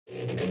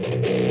We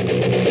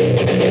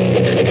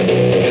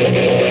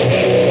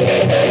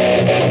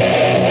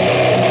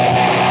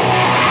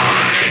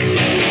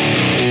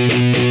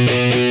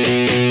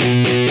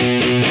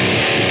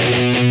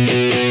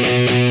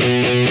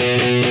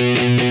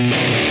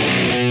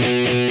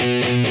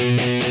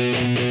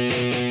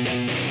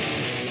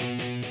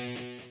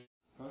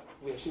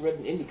actually read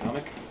an indie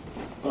comic.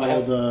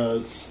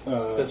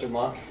 Spencer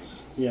Monk.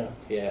 Yeah.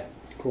 Yeah.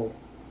 Cool.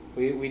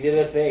 We did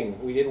a thing.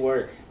 We did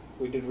work.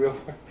 We did real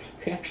work.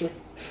 We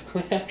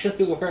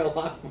actually were a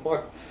lot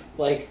more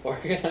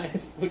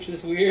organized, which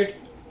is weird.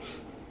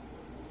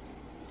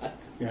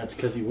 Yeah, it's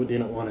because you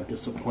didn't want to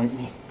disappoint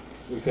me.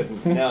 We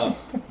couldn't. No,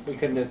 we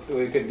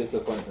couldn't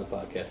disappoint the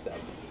podcast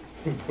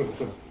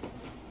album.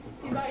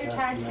 You got your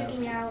tag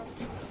sticking out.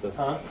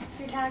 Huh?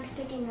 Your tag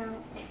sticking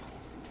out.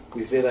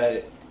 We say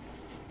that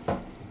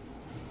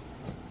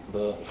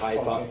the high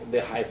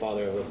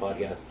father of the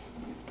podcast.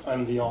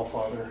 I'm the all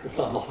father.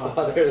 The all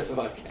father of the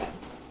podcast.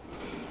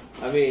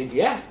 I mean,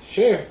 yeah,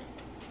 sure.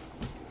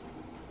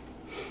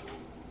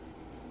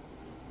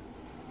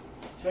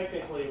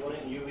 Technically,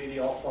 wouldn't you be the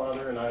all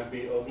father and I'd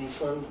be Odin's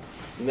son?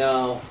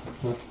 No.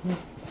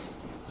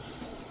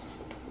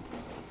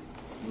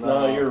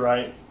 No, you're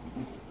right.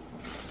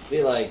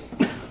 Be like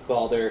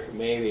Balder,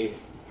 maybe.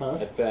 Huh?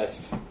 At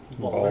best.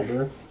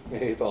 Balder?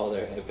 Maybe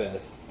Balder at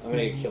best. I'm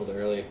gonna get killed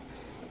early.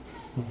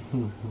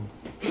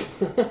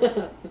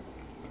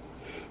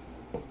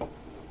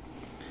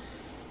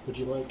 Would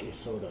you like a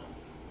soda?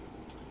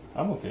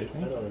 I'm okay.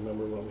 I don't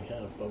remember what we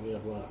have, but we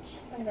have lots.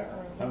 I don't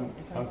remember.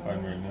 I'm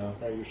fine right now.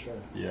 Are you sure?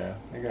 Yeah,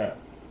 I got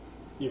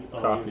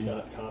coffee. You've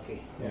got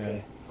coffee. Yeah.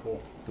 Okay,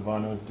 cool.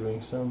 Devano's doing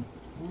some.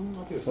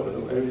 I'll take a soda.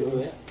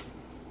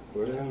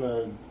 Where's it in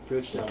the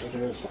fridge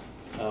downstairs?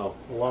 Oh.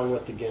 Along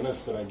with the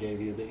Guinness that I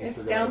gave you that you It's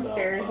forgot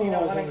downstairs. about. You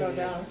don't want to go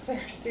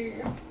downstairs, do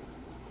you?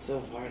 It's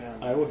so far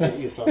down. I will get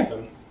you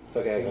something. It's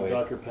okay, I can wait.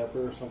 Dr.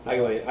 Pepper or something. I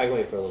can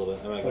wait for a little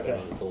bit. I might go Okay.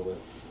 down just a little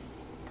bit.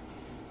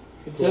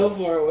 It's Cool. so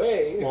far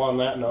away. Well, on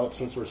that note,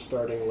 since we're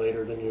starting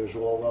later than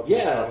usual, welcome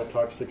to Comic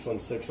Talk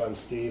 616. I'm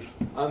Steve.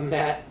 I'm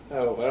Matt.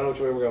 Oh, I don't know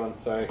which way we're going.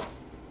 Sorry.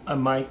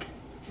 I'm Mike.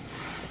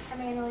 I'm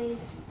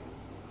Annalise.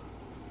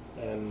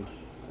 And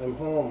I'm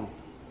home.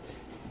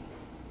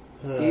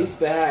 Steve's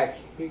back.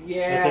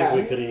 Yeah. I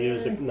think we could have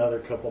used another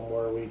couple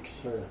more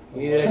weeks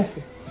in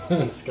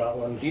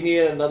Scotland. Do you need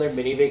another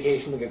mini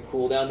vacation, like a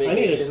cool down vacation?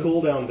 I need a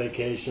cool down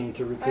vacation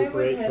to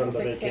recuperate I would from the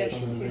miss the kids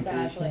vacation. too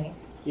badly.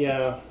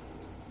 Yeah.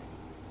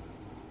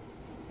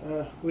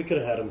 We could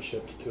have had them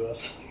shipped to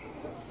us.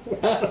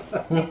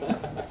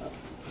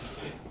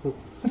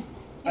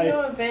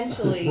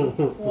 Eventually,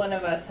 one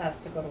of us has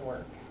to go to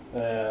work.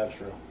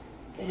 True.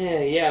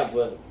 Yeah,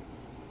 but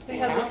So you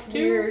have this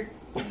weird,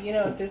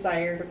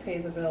 desire to pay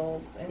the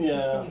bills and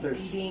continue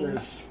eating.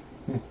 there's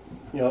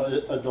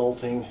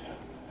adulting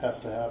has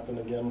to happen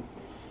again.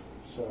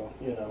 So,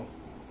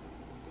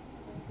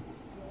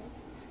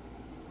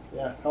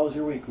 Yeah, how was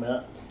your week,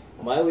 Matt?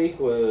 my week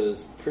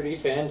was pretty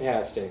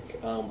fantastic.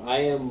 I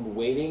am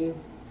waiting,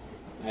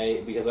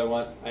 because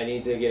I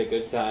need to get a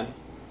good time,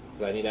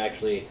 because I need to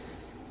actually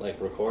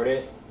record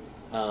it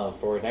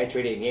for Knights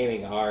Radiant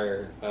Gaming.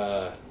 Our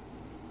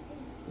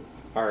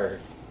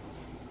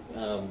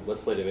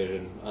Let's Play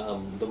division.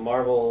 The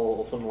Marvel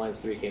Ultimate Alliance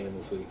 3 came in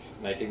this week,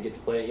 and I didn't get to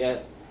play it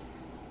yet,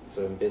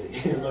 so I'm busy.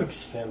 It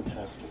looks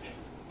fantastic.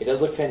 It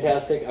does look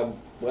fantastic.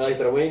 Like I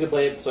said, I'm waiting to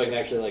play it so I can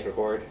actually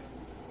record,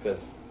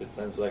 because it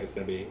seems like it's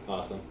going to be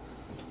awesome.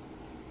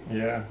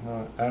 Yeah,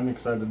 no, I'm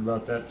excited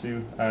about that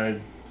too.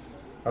 I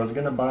was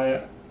gonna buy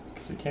it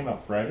because it came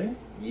out Friday.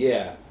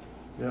 Yeah.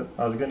 Yep.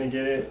 I was gonna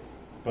get it,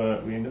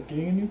 but we ended up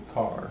getting a new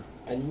car.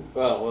 And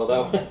that one.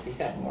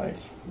 Yeah. I'm like,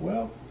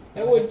 well,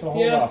 that would have to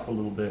hold off a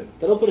little bit.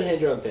 That'll put a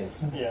hinder on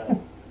things. Yeah.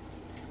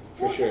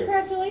 For sure.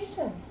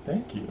 Congratulations.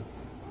 Thank you.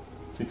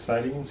 It's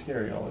exciting and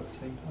scary all at the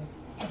same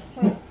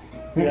time.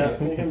 Yeah,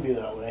 it can be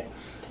that way.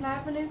 Can I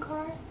have a new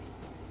car?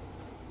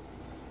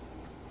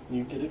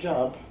 You get a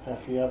job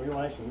after you have your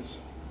license,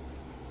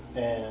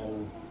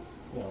 and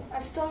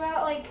I've still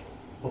got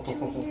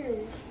 2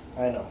 years.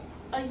 I know.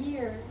 A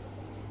year.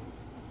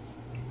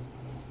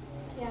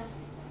 Yeah.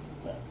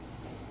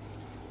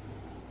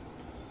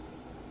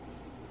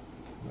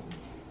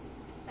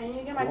 I need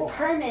to get my Cool.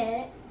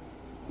 permit.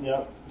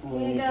 Yep. I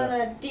need to go to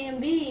the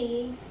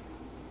DMV.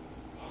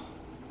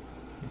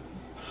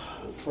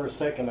 For a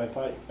second, I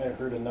thought I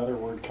heard another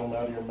word come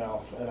out of your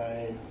mouth, and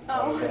I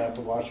was going to have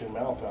to wash your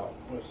mouth out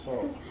with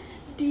soap.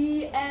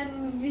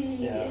 DMV.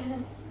 Yeah.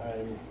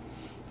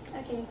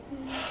 Okay.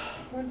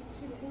 What did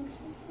you think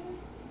she said?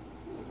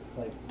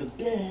 Like the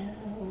damn.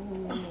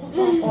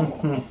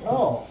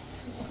 Oh,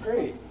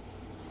 great.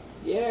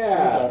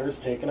 Yeah. Your daughter's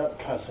taken up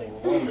cussing.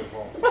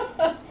 Wonderful.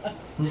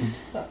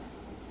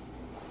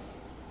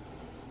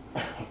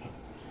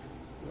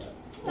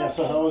 Yeah,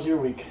 so how was your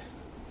week?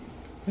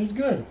 It was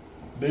good.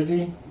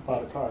 Busy.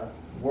 Bought a car.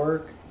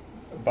 Work.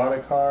 Bought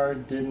a car.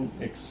 Didn't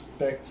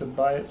expect to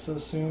buy it so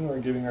soon. We're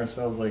giving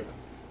ourselves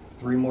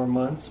 3 more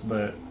months,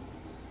 but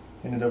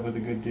ended up with a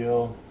good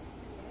deal.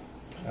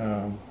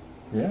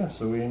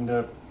 So we ended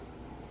up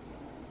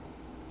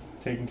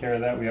taking care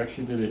of that. We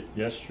actually did it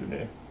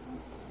yesterday.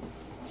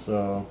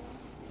 So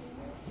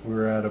we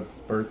were at a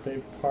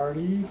birthday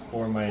party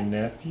for my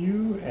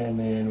nephew, and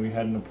then we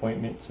had an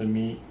appointment to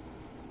meet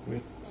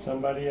with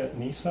somebody at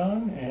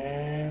Nissan,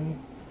 and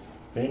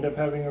they ended up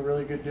having a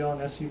really good deal on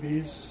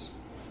SUVs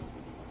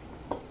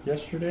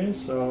yesterday.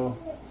 So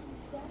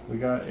we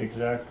got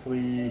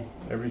exactly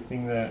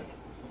everything that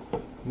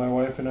my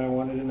wife and I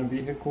wanted in a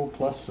vehicle,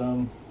 plus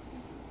some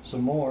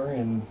more,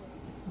 and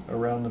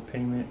around the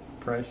payment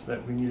price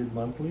that we needed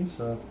monthly.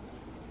 So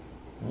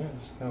yeah, it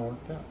just kind of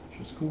worked out,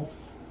 which is cool.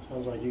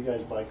 Sounds like you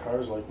guys buy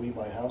cars like we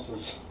buy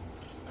houses.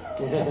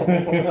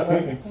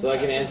 So I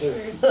can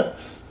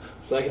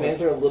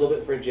answer a little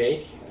bit for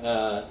Jake.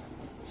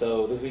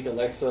 So this week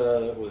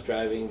Alexa was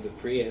driving the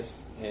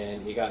Prius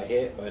and he got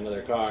hit by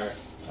another car,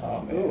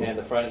 and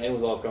the front end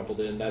was all crumpled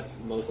in. That's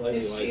most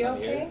likely why he's not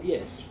here.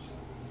 Yes.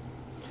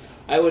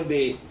 I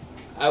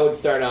would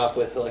start off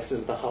with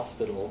Alexa's the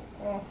hospital.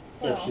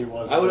 If she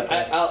was,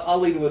 I'll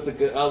lead with the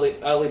good. I'll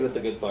lead with the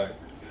good part.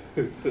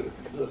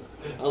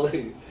 I'll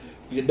lead.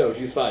 No,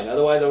 she's fine.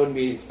 Otherwise, I wouldn't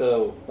be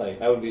so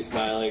I wouldn't be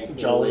smiling,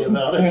 jolly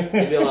about it.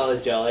 Maybe a lot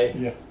less jolly.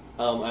 Yeah.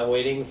 I'm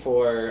waiting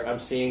for. I'm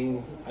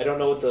seeing. I don't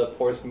know what the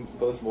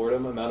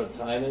post-mortem amount of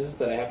time is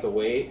that I have to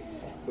wait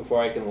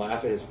before I can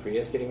laugh at his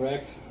Prius getting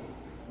wrecked.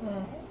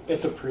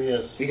 It's a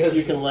Prius. Because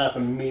you can laugh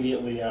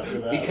immediately after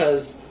that.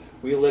 Because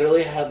we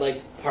literally had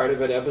part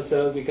of an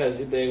episode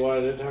because they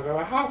wanted to talk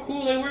about how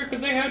cool they were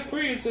because they had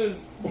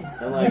Priuses.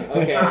 I'm like,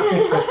 okay.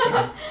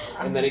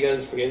 And then he got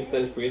his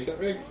Prius got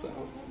wrecked. So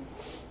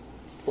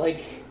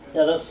it's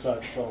yeah, that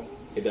sucks though.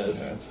 It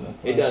does.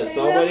 Yeah, it does.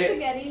 So many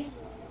spaghetti.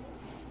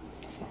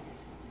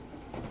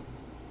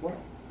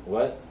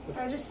 What?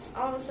 I just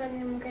all of a sudden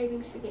am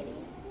craving spaghetti.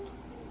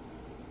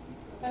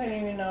 I don't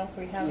even know if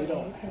we have We any.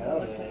 don't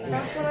have any.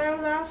 That's what I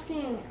was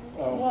asking.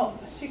 Well,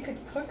 she could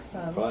cook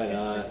some. Probably if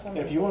not. there's some-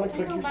 If you want to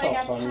cook Nobody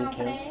yourself got some, you time for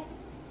can. that.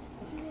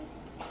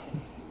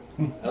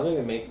 I don't think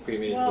they make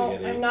pre-made Well,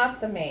 spaghetti. I'm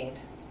not the maid.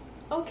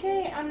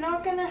 Okay, I'm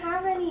not gonna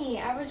have any.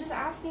 I was just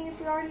asking if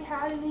you already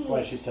had any. That's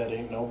why she said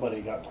ain't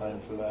nobody got time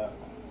for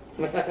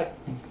that.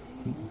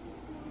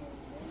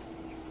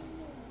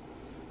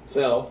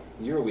 So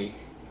your week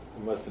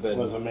must have been It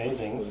was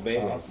amazing. It was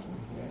amazing. Awesome.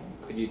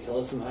 Could you tell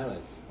us some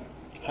highlights?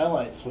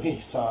 Highlights: we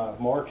saw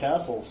more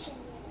castles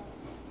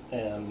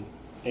and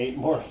ate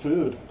more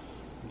food,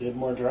 did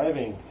more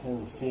driving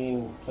and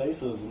seeing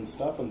places and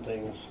stuff and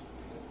things.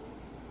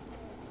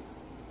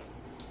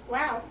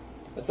 Wow.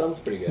 That sounds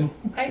pretty good.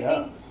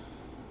 Yeah.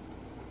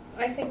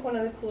 I think one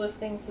of the coolest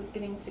things was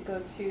getting to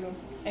go to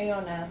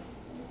Iona,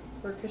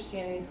 where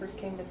Christianity first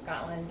came to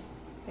Scotland.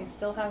 They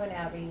still have an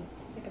abbey,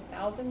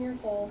 1,000 years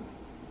old.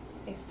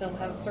 They still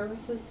have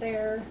services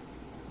there.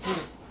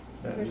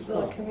 That There's is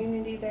still a awesome.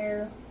 community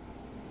there.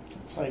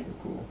 It's like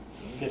Cool.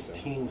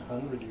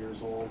 1,500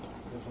 years old,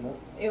 isn't it?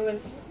 It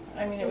was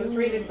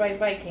raided by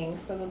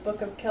Vikings, so the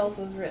Book of Kells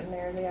was written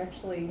there. They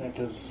actually Yeah,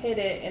 'cause hid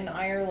it in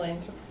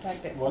Ireland to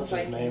protect it from what's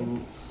his Vikings.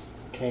 name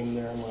came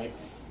there in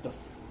the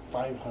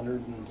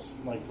 500 and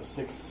the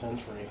 6th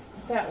century.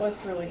 That was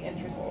really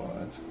interesting. Oh,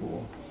 that's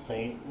cool.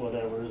 Saint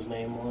whatever his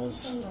name I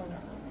was. don't know.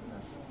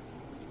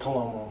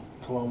 Colombo.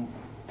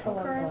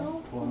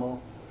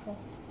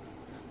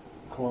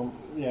 Columba.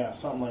 Yeah,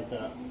 something like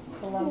that.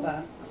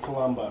 Columba.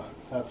 Columba,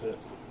 that's it.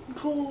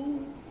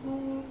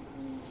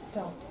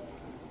 Don't.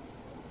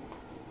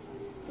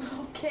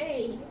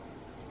 Okay.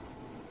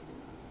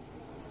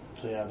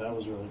 So yeah, that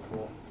was really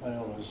cool.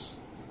 Iona's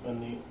a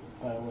neat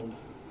island.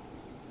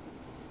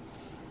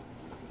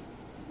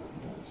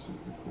 That's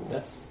super cool.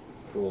 That's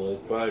cool.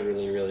 It's probably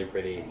really, really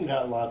pretty.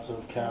 Got lots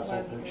of castle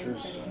That was very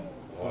pictures. pretty.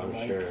 Oh, I'm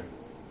Like sure.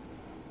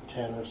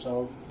 10 or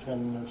so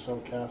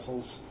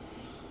castles.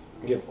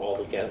 You get all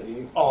the cats.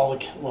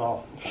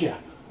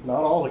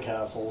 Not all the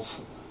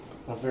castles.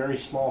 A very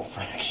small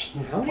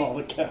fraction How of many- all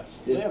the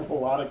castles. Did- They have a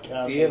lot of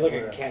castles. Do you have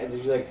there.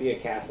 Did you see a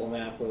castle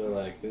map where they're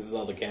like, this is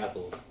all the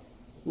castles?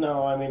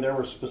 No, I mean there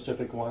were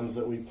specific ones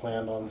that we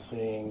planned on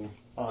seeing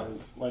on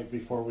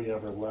before we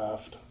ever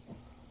left.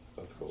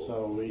 That's cool.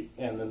 So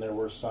and then there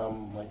were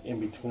some in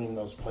between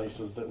those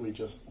places that we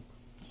just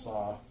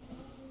saw.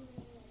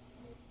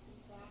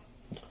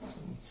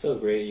 It's so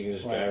great. You can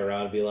just drive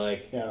around and be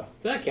like, Yeah, is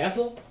that a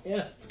castle? Yeah,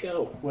 let's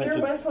go. went There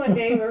to was one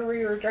day where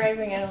we were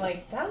driving and I'm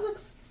like, that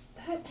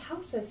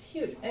house is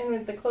huge.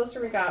 And the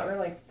closer we got, we're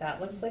like, that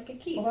looks like a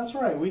keep. well, that's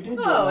right. We did.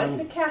 get Oh, one. it's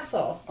a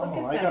castle. Look Oh,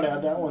 at I that. gotta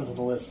add that one to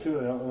the list too.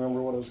 I don't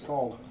remember what it was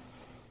called.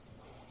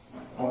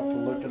 I'll have to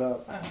look it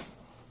up.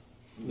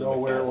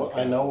 Oh.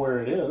 I know where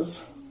it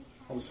is.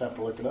 I'll just have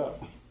to look it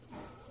up.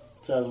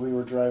 It's as we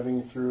were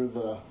driving through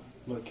the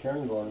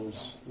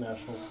Cairngorms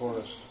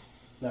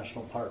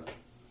National Park.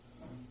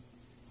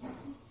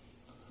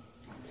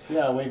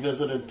 Yeah, we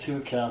visited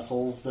 2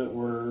 castles that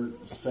were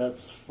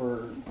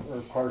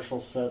partial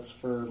sets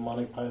for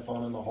Monty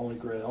Python and the Holy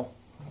Grail.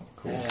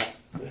 Cool. Yeah.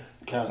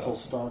 Castle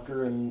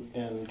Stalker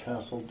and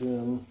Castle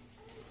Doom.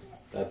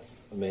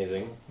 That's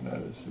amazing.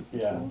 That is super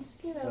Yeah,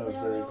 cool. that was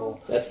very cool.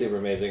 That's super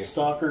amazing.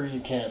 Stalker, you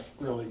can't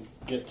really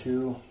get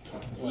to.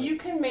 Like, You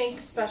can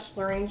make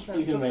special arrangements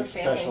you can with make the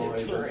family special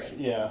to tour arrangements, it.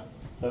 yeah,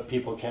 but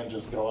people can't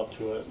just go up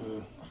to it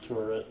and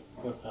tour it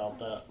without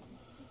that.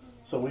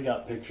 So we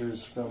got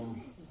pictures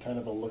from kind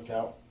of a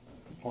lookout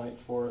point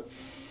for it,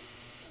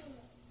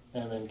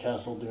 and then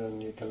Castle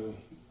Dune, you can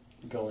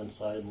go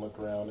inside and look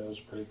around. It was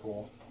pretty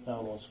cool. That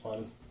one was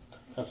fun.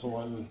 That's the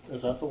one.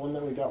 Is that the one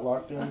that we got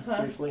locked in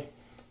briefly?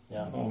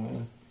 Yeah. Oh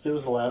man. So it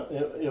was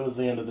it was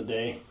the end of the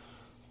day.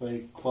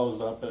 They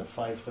closed up at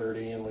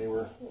 5:30,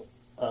 and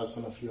us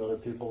and a few other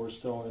people were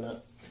still in it.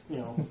 You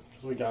know,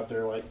 because we got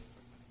there like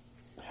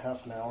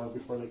half an hour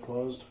before they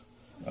closed.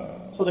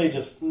 So they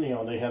just,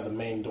 they had the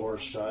main door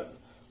shut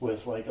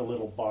with like a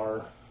little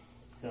bar.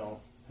 You know,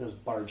 it was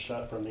barred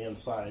shut from the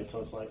inside, so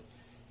it's like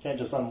you can't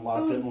just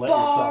unlock it and let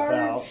yourself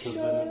out because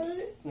then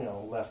it's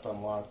left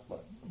unlocked.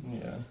 But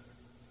Yeah.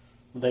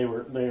 there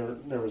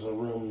was a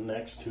room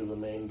next to the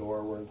main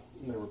door where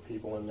there were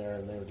people in there,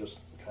 and they were just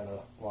kind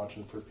of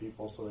watching for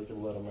people so they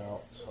could let them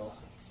out. So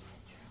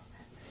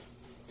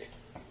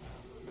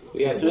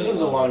this isn't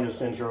the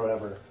longest intro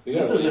ever.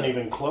 This isn't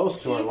even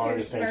close to our Keep your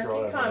longest intro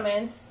snarky ever.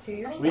 comments to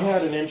yourself. We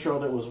had an intro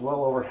that was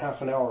well over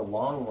half an hour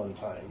long one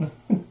time.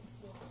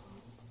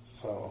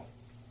 So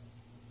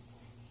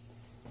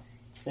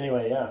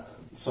anyway, yeah.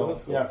 So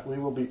that's cool. yeah, we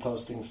will be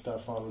posting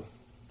stuff on,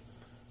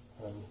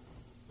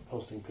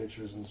 posting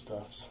pictures and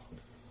stuff. So.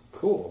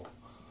 Cool.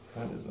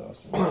 That is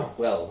awesome.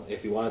 Well,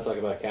 if you want to talk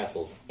about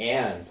castles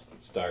and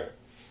start,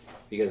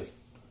 because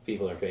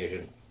people are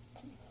patient.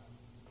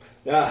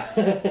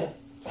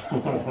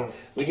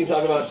 We can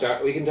talk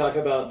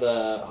about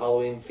the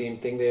Halloween themed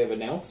thing they have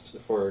announced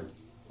for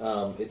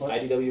it's What?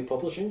 IDW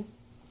Publishing.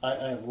 I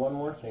have one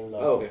more thing though.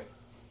 Oh, okay.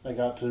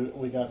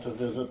 We got to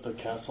visit the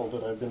castle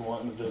that I've been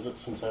wanting to visit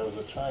since I was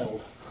a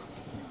child.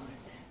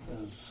 It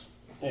was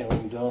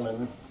Ailing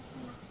Donan,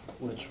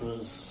 which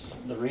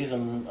was the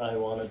reason I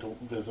wanted to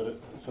visit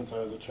it since I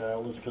was a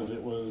child, is because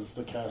it was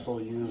the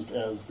castle used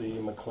as the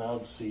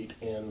MacLeod seat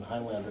in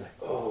Highlander.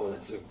 Oh,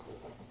 that's so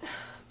cool.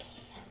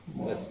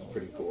 That's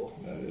pretty cool.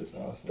 That is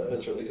awesome.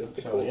 That's really good.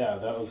 So Cool. yeah,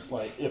 that was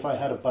like, if I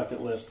had a bucket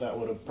list, that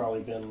would have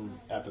probably been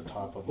at the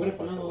top of my Would have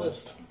been on bucket the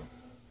list.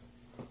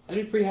 I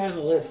did pretty high on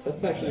the list.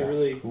 That's actually Yeah,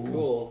 really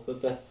cool. cool.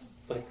 That's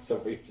like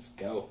somewhere you just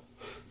go.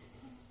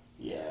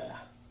 Yeah.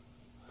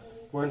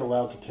 Weren't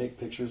allowed to take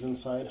pictures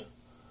inside,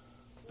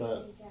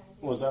 but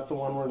was that the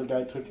one where the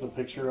guy took the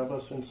picture of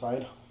us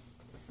inside?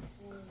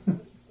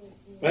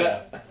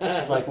 Yeah.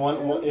 It's like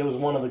it was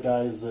one of the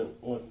guys that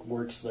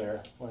works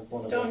there, like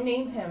one of Don't the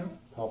name him.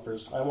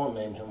 helpers. I won't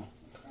name him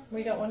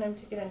We don't want him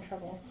to get in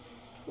trouble.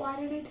 Why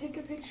did he take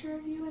a picture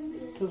of you in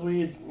there? because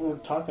we were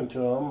talking to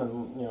him,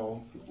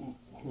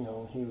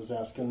 and he was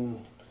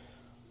asking,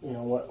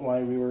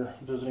 why we were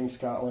visiting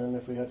Scotland,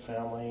 if we had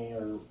family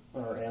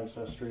or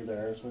ancestry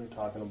there. So we were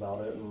talking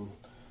about it and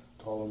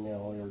told him,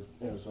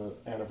 it was an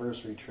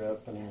anniversary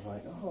trip, and he was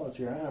like, "Oh, it's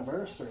your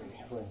anniversary."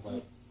 So he's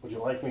like, "Would you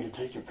like me to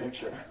take your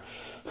picture?"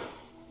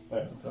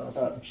 That's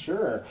awesome.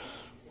 Sure.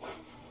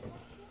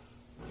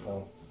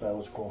 So that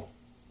was cool.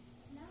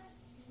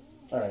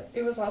 All right.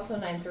 It was also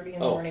 9:30 in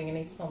the Oh. morning, and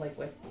he smelled like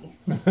whiskey.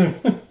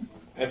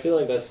 I feel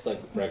like that's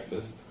like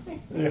breakfast,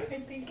 I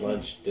think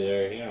lunch,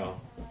 dinner.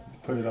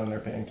 Put it on their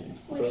pancakes.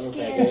 Whiskey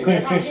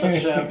Pancakes.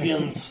 and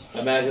Champions.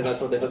 Imagine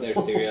that's what they put in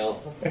their cereal.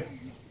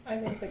 I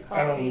make the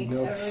I don't coffee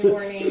know. every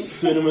morning.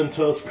 Cinnamon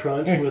Toast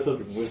Crunch with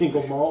a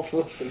single malt.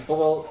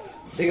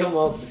 Single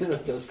malt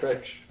cinnamon toast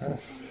crunch.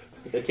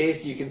 The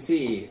taste you can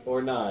see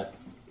or not.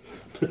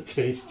 The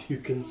taste you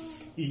can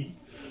see.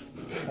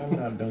 I'm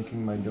not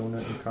dunking my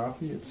donut in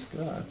coffee, it's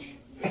scotch.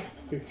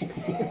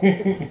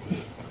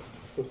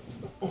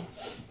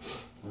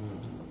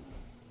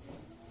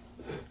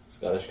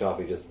 Scottish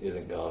coffee just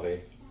isn't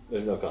coffee.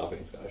 There's no coffee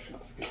in Scottish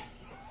coffee.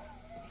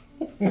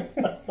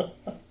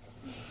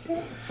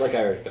 It's like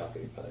Irish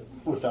coffee, but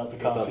Without the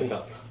without coffee.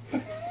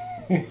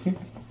 the coffee.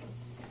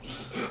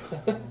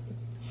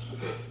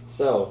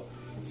 So,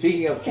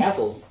 speaking of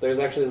castles, there's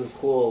actually this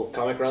cool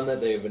comic run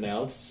that they've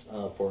announced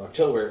for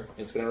October.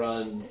 It's going to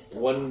run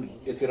one.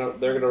 They're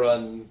going to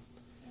run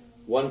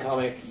one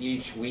comic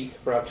each week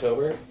for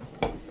October,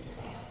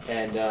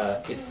 and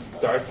it's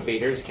Darth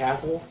Vader's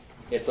castle.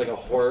 It's like a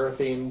horror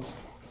themed,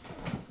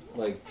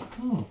 like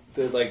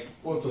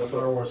Well, it's a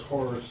Star Wars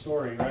horror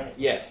story, right?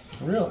 yes,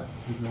 Really?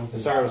 the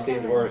Star Wars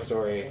themed horror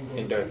story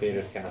in Darth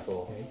Vader's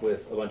castle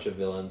with a bunch of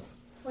villains.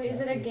 Wait,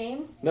 is it a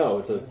game? No,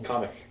 it's a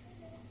comic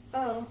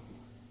Oh.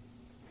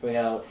 coming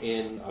out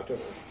in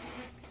October.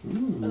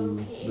 Ooh.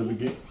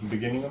 Okay. The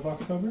beginning of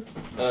October?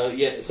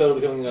 Yeah, so it'll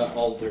be coming out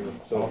all through.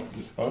 So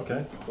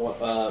Okay.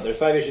 there's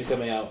 5 issues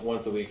coming out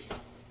once a week.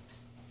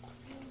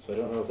 So I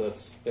don't know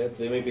if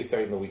they may be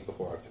starting the week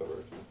before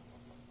October.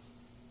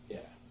 Yeah.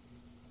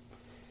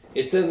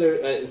 It says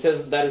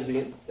that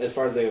is as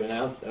far as they've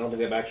announced. I don't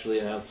think they've actually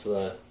announced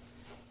the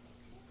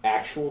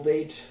actual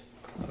date.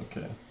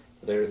 Okay.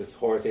 It's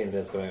horror themed and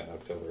it's going out in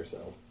October.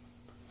 So,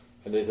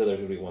 and they said there's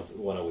going to be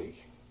one a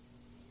week.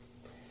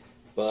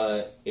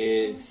 but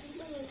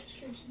it's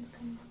Registration's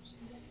coming up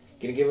soon.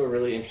 gonna give a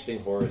really interesting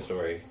horror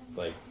story,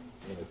 like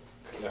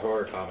a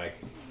horror comic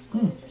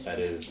that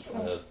is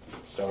a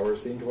Star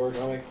Wars themed horror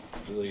comic.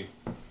 Really,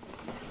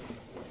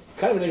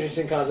 kind of an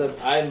interesting concept.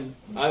 I'm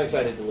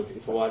excited to look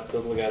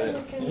at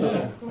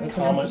it.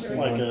 How much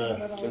like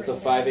a It's a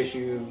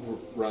 5-issue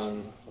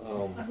run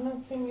I'm not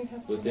saying you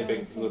have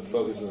to with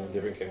focuses on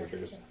different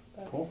characters.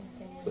 Cool.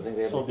 So I think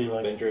they have So it'll be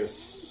like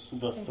Ventress.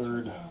 the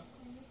third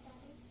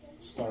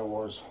Star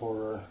Wars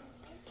horror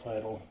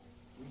title.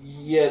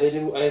 Yeah, they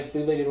did. I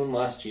believe they did one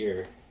last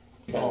year,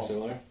 kind of Oh.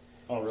 similar.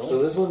 Oh, really?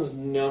 So this one's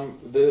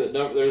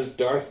there's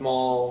Darth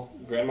Maul,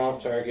 Grand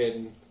Moff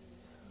Tarkin,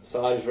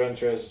 Asajj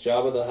Ventress,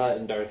 Jabba the Hutt,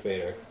 and Darth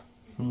Vader.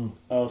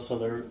 Oh, so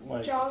they're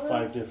like Java?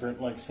 5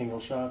 different like single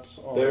shots.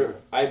 Or...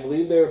 I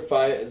believe they're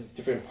 5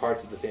 different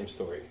parts of the same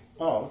story.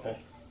 Oh, okay.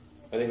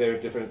 I think they're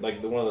different.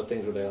 Like one of the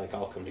things where they like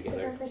all come together.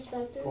 Different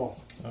perspective. Cool.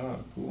 Oh,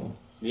 cool.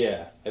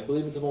 Yeah, I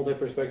believe it's a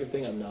multi-perspective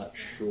thing. I'm not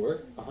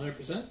sure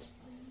 100%.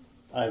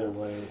 Either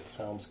way, it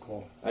sounds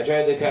cool. I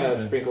tried to kind of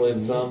Yeah. sprinkle in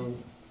some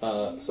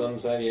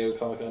San Diego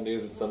Comic Con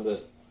news and some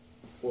that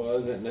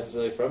wasn't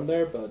necessarily from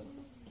there, but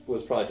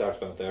was probably talked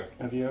about there.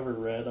 Have you ever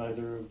read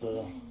either of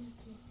the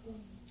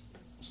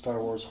Star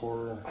Wars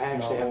horror I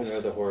actually novels? haven't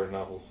read the horror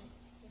novels.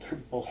 They're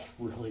both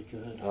really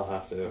good. I'll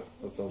have to.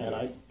 That sounds And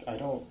like I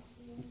don't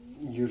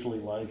usually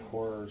like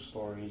horror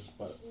stories,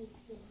 but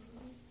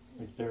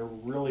like they're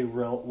really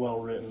well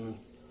written,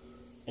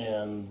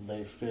 and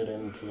they fit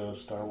into the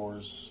Star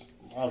Wars.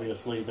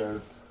 Obviously, they're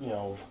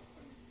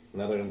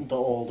another. the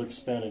old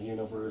expanded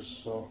universe,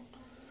 so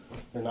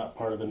they're not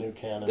part of the new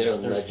canon. They're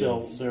but they're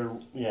legends.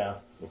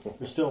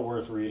 they're still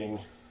worth reading.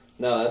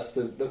 No, that's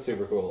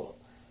super cool.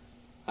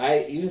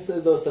 Even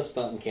though stuff's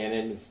not in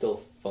canon, it's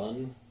still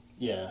fun.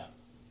 Yeah.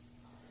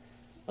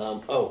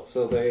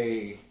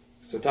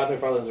 So Todd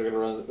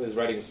McFarlane is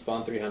writing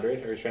Spawn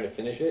 300, or he's trying to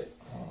finish it,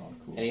 Oh,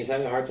 cool. and he's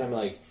having a hard time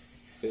like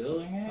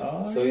filling it.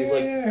 Oh, so yeah, he's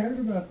like, I heard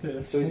about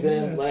this. so he's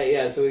been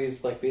so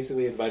he's like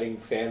basically inviting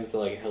fans to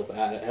like help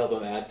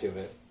him add to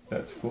it,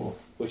 That's cool.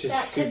 which is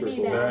That could super be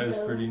cool. bad. That is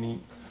though. pretty neat.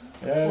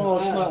 Yeah. Well,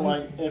 it's not Yeah.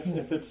 like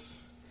if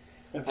it's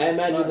I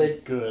imagine not they-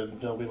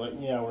 good, they'll be like,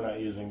 yeah, we're not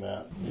using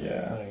that.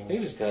 Yeah. I mean, They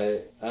can just cut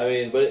it. I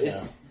mean, but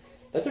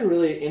that's a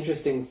really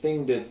interesting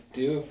thing to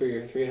do for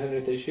your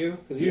 300th issue,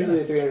 because usually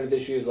Yeah. the 300th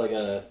issue is like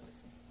a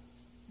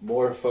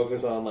more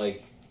focus on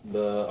like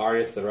the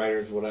artists, the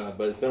writers, whatnot.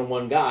 But it's been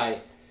one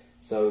guy,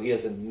 so he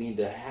doesn't need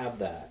to have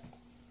that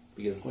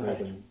because it's Right.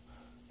 been,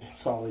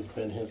 it's always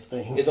been his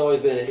thing. it's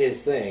always been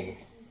his thing.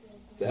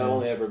 It's Yeah.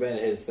 only ever been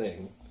his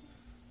thing.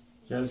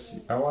 Yes,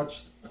 I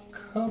watched a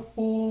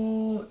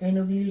couple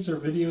interviews or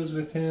videos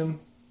with him,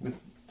 with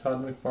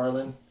Todd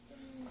McFarlane,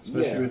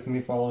 especially Yeah. with me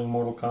following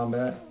Mortal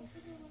Kombat,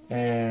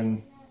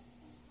 and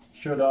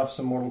showed off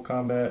some Mortal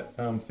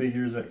Kombat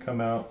figures that come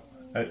out.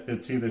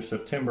 It's either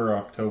September or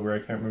October, I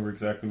can't remember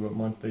exactly what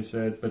month they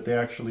said, but they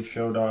actually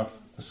showed off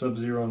a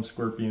Sub-Zero and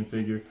Scorpion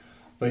figure.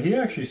 But he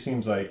actually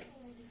seems like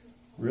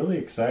really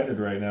excited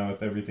right now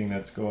with everything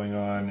that's going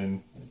on,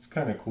 and it's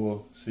kind of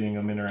cool seeing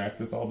him interact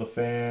with all the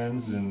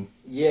fans. And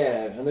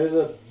Yeah, and there's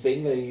a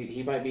thing that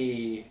he might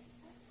be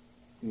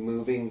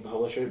moving to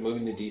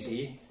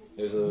DC.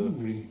 There's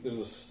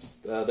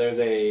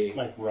a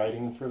Like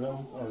writing for them,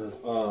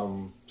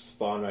 or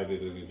Spawn might be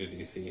moving to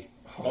DC.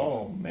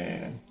 oh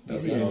man,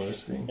 that'd be DC.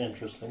 interesting.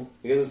 interesting.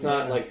 Because it's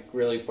not like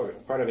really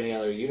part of any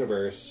other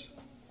universe,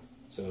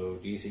 so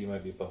DC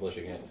might be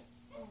publishing it.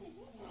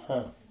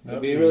 Huh.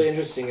 It'd be really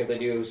interesting if they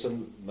do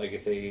some, like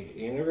if they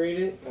integrate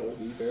it. That would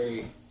be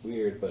very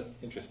weird, but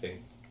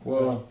interesting.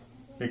 Well,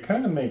 it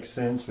kind of makes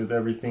sense with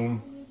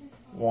everything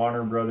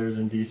Warner Brothers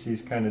and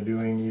DC's kind of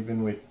doing,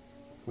 even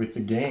with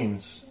the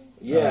games.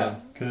 Yeah,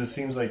 because it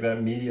seems like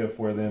that media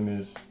for them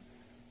is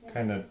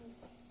kind of,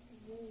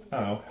 I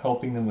don't know,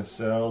 helping them with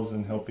sales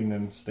and helping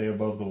them stay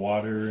above the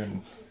water.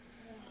 And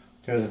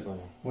because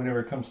definitely. whenever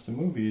it comes to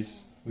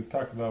movies, we've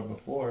talked about it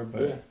before,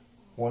 but Yeah.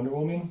 Wonder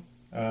Woman,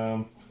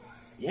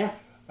 Yeah.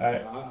 I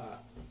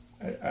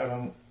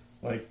don't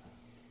like.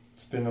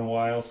 It's been a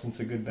while since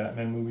a good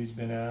Batman movie's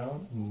been out,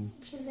 and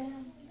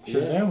Shazam.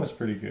 Shazam was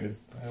pretty good.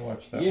 I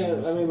watched that. Yeah, one I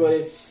mean, recently. but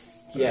it's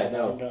I yeah, haven't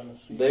no. gotten to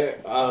see it.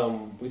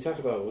 There, we talked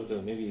about was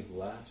it maybe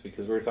last week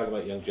because we were talking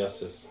about Young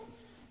Justice.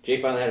 Jay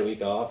finally had a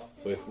week off,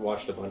 so we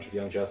watched a bunch of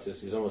Young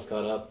Justice. He's almost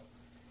caught up,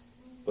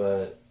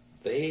 but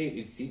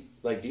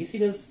like DC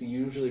does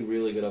usually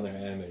really good on their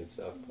animated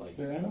stuff. Like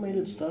Their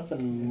animated stuff,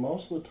 and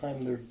most of the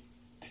time their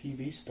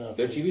TV stuff.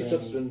 their has TV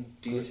stuff's been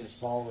pretty decent.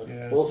 solid.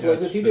 Yeah, Well, so yeah, like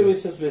the it's TV true.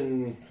 stuff's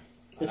been.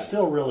 It's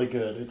still really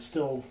good. It's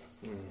still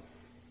Mm.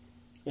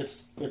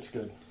 it's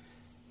good.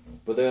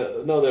 But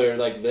they're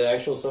like the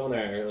actual stuff on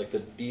there, like the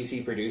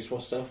DC produced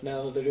stuff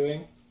now that they're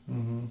doing.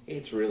 Mhm.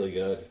 It's really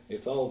good.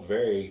 It's all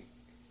very.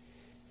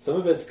 Some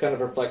of it's kind of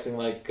perplexing,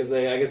 like because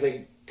I guess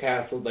they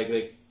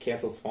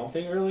canceled Swamp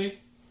Thing early.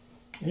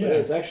 Yeah, But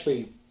it's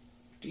actually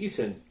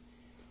decent.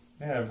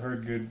 yeah, I've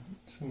heard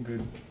some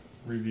good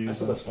reviews.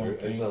 I saw on Swamp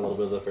I Thing. saw a little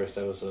bit of the first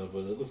episode,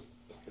 but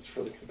it's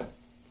really good.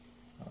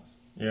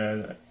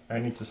 Yeah, I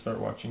need to start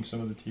watching some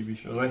of the TV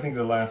shows. I think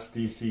the last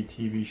DC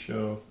TV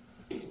show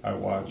I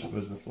watched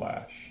was The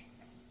Flash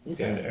and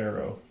Okay.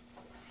 Arrow.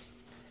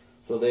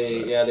 So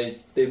they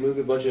moved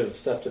a bunch of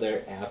stuff to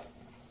their app.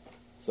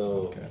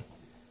 So Okay.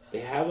 they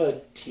have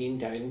a Teen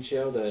Titans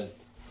show that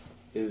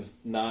is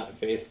not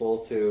faithful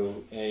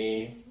to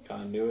any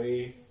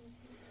continuity,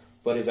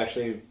 but is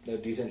actually a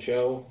decent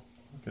show.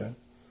 Okay.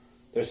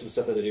 There's some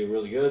stuff that they do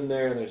really good in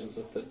there, and there's some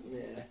stuff that,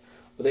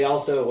 But they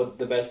also, what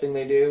the best thing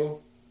they do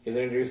is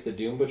introduce the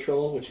Doom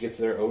Patrol, which gets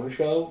their own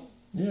show,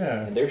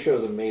 Yeah. and their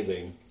show's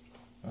amazing.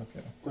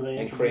 Okay. Were they And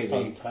introduced crazy.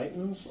 on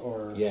Titans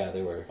or? Yeah,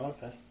 they were.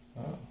 Okay,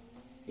 Oh.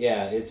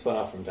 Yeah, it's spun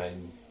off from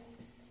Titans.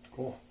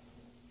 cool.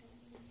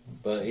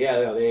 But yeah,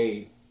 no,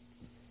 they're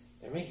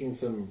making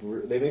some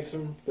they're making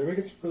some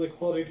really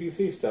quality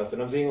DC stuff,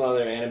 and I'm seeing a lot of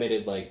their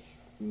animated like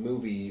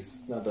movies,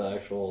 not the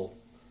actual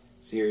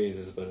series,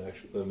 but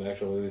the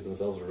actual movies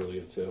themselves are really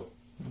good too.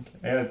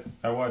 Okay. And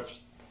I watched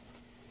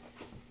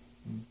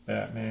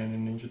Batman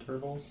and Ninja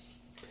Turtles.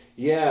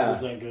 Yeah,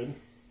 Was that good?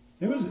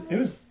 It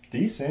was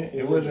decent. It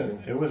It was wasn't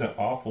interesting. it wasn't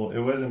awful. It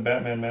wasn't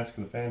Batman Mask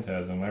of the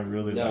Phantasm. I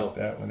really No. liked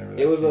that whenever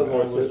it was that a came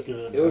more. out. That was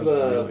good. It was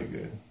That a. really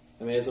good.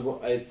 I mean,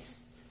 it's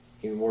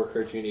even more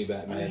cartoony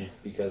Batman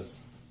because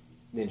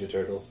Ninja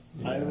Turtles.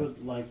 I Yeah.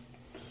 would like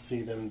to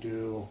see them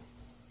do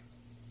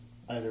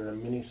either a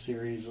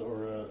miniseries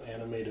or an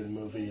animated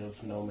movie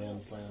of No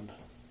Man's Land.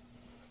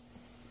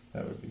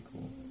 That would be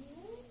cool.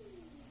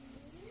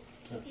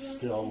 That's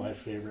still my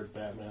favorite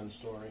Batman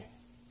story.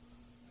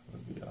 That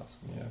would be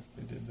awesome. Yeah, if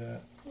they did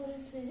that. What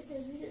is it?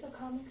 Is it a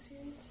comic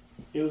series?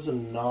 It was a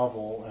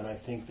novel, and I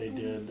think they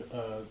did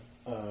a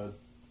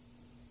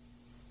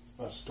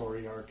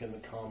story arc in the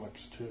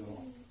comics too.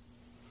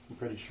 I'm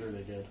pretty sure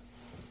they did.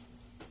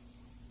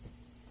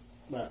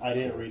 But I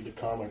didn't read the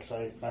comics.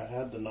 I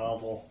had the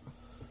novel.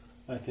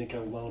 I think I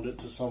loaned it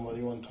to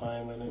somebody one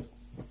time, and it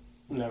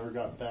never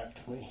got back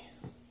to me.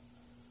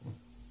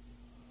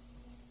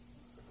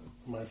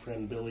 My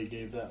friend Billy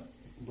gave that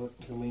book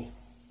to me.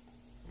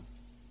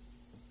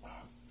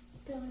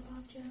 Billy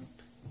Bob Jones.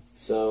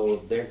 So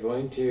they're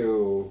going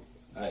to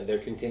they're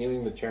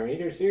continuing the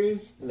Terminator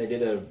series, and they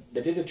did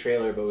a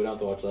trailer, but we don't have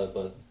to watch that.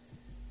 But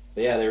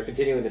yeah, they're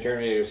continuing the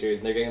Terminator series,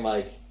 and they're getting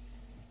like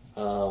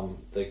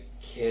the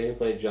kid who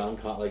played young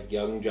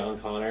John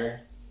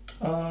Connor,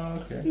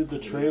 Okay. Dude, the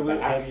trailer.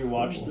 Back. Have you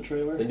watched the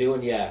trailer? the new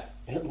one. Yeah,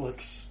 It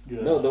looks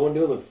good. no, the one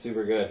new looks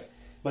super good.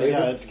 But Is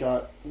yeah, it- it's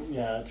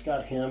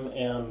got him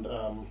and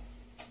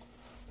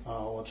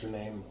what's her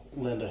name,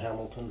 Linda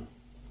Hamilton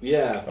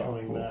Yeah, Oh,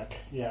 coming cool. back.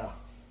 Yeah,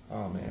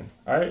 Oh man,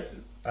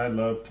 I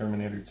love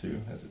Terminator 2.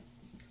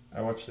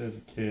 I watched it as a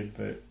kid,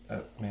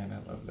 but man,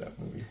 I love that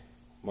movie.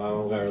 my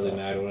mom got really Awesome.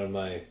 mad when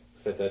my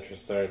stepdad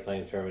started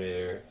playing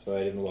Terminator, so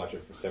I didn't watch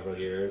it for several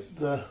years,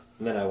 the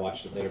and then I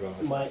watched it later by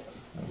myself.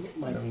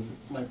 my That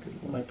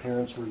was- my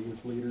parents were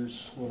youth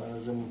leaders when I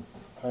was in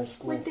high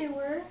school Wait, they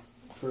were?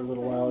 for a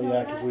little I while. didn't know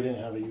Yeah, because that. we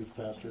didn't have a youth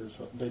pastor,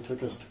 so they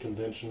took us to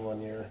convention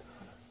one year,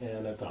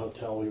 and at the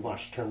hotel we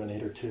watched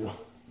Terminator 2.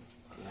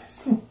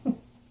 Nice.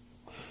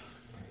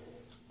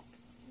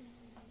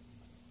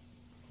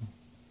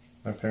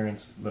 My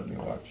parents let me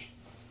watch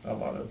a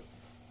lot of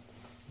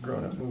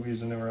grown-up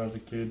movies whenever I was a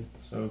kid.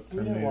 So We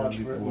didn't Terminator watch would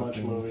be very the much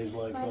one. movies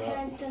like My that.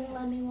 parents didn't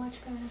let me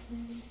watch grown up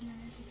movies when I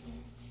was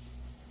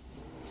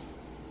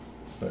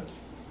a kid.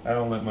 But I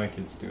don't let my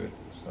kids do it.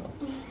 So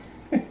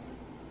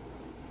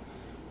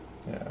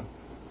yeah.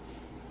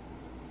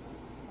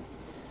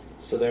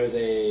 So there's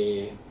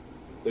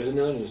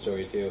another news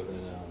story too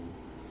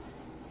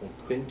that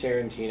Quentin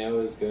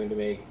Tarantino is going to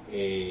make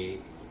a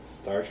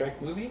Star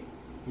Trek movie.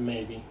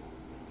 Maybe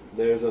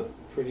There's a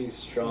pretty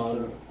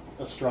strong.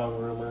 a strong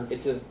rumor.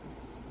 It's a.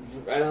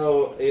 I don't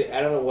know.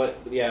 I don't know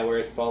where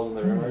it falls in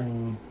the rumor,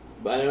 Hmm.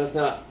 but I know it's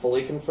not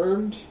fully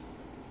confirmed,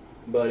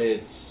 but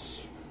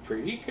it's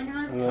pretty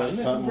confirmed. And then Kind of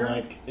something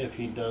confirmed. like, if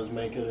he does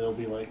make it, it'll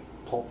be like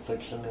Pulp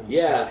Fiction in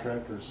Yeah. Star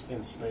Trek or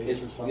in space or It's,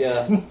 something.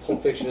 yeah, it's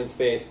Pulp Fiction in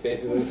space.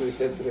 Basically, what he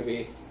said it's going to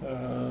be.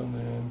 Oh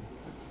man.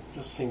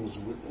 Just seems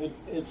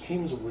it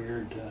seems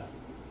weird to.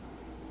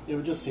 It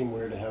would just seem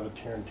weird to have a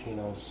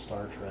Tarantino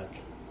Star Trek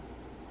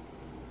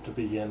to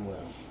begin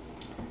with.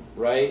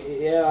 Right?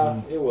 Yeah,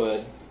 Hmm. it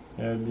would.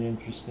 Yeah, it'd be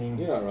interesting.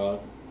 You're not wrong.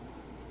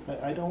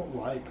 I don't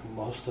like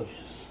most of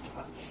his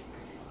stuff,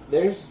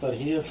 There's but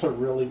he is a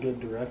really good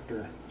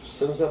director.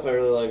 some stuff I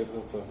really like. And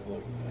some stuff I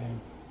like.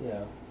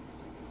 Yeah.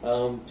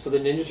 Yeah. So the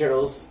Ninja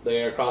Turtles,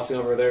 they're crossing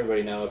over with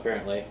everybody now,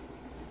 apparently.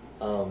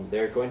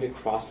 They're going to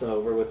cross them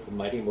over with the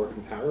Mighty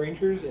Morphin Power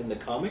Rangers in the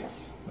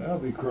comics. That'll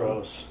be cool.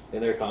 Gross.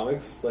 In their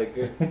comics, like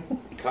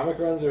comic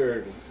runs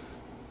are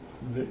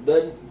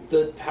The-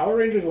 the Power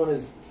Rangers one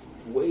is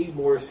way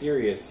more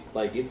serious.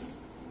 Like it's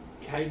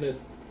kind of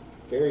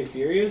very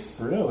serious.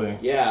 Really?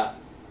 Yeah,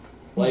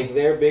 like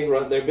their big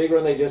run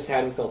they just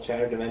had was called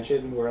Shattered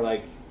Dimension, where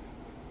like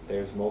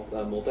there's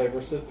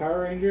multiverse of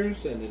Power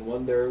Rangers, and in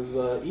one there's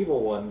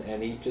evil one,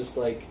 and he just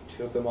like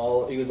took them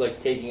all. He was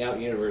like taking out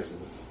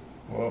universes.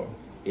 Whoa.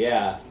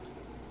 Yeah,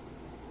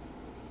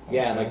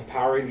 yeah, and Okay. like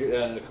Power Rangers,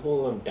 and a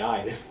couple of them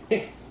died.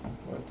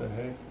 What the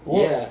heck?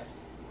 Yeah.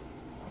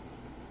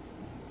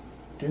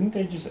 Didn't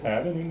they just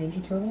add a new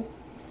Ninja Turtle?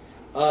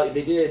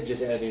 They did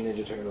just add a new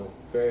Ninja Turtle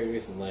very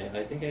recently.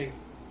 I think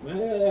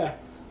yeah.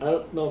 I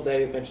don't know if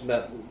they mentioned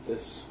that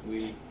this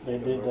week. They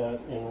did that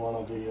in one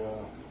of the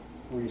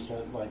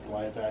recent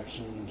live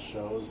action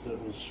shows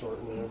that was short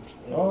lived.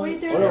 Oh,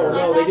 Wait, there's Oh, a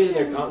no, live they did in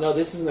action. their no.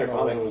 This is in their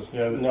comics.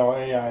 Yeah. No,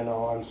 yeah, I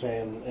know. I'm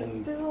saying,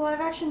 and There's a live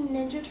action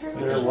Ninja Turtle.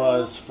 there show?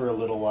 was for a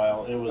little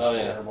while. It was Oh,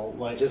 yeah. terrible.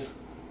 Like Just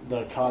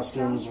the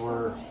costumes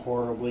were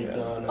horribly Yeah.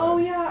 done. Oh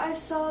yeah, I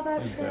saw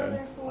that Okay.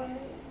 trailer for it.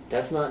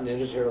 that's not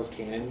Ninja Turtles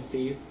canon,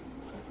 Steve.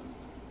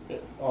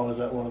 Oh, is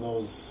that one of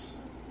those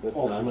That's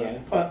not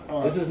ultimate?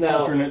 canon. This is now-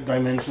 alternate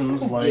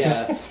dimensions, like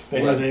Yeah.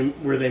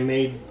 where they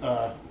made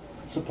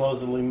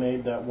supposedly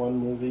made that one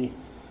movie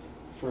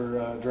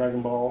for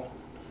Dragon Ball,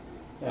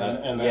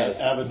 and that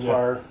yes.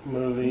 Avatar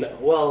movie,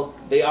 Well,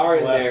 they are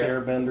in Last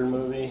there. Airbender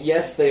movie.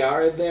 Yes, they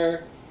are in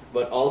there,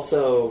 but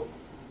also,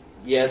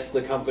 yes,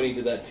 the company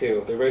did that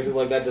too. They're basically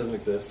like that doesn't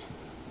exist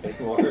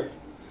anymore.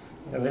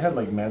 Yeah, they had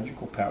like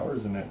magical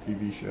powers in that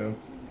TV show.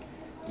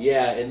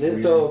 Yeah, and then,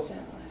 Weird.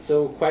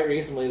 so quite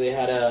recently they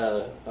had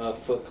a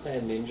Foot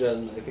Clan ninja,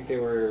 and I think they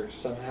were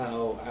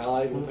somehow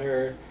allied with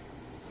her,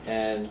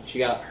 and she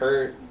got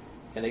hurt,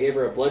 and they gave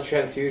her a blood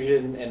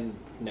transfusion, and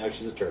now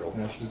she's a turtle.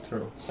 Yeah, she's a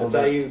turtle. So That's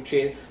how you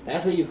change.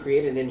 That's how you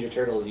create a Ninja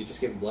Turtle. Is you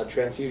just get blood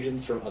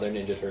transfusions from other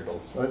Ninja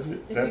Turtles.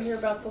 Did you hear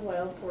about the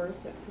wildfires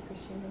at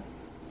Fukushima?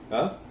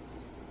 Huh?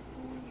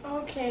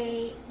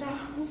 Okay,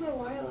 that was a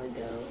while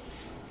ago.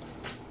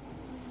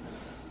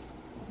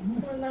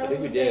 When that I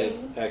think we was a did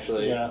thing.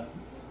 actually. Yeah,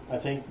 I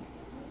think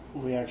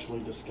we actually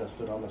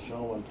discussed it on the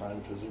show one time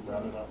because you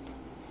brought it up.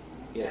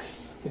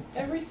 Yes.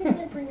 Everything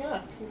I bring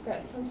up, you've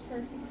got some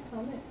snarky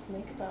comments to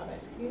make about it.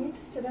 You need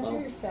to sit under Oh.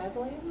 your sad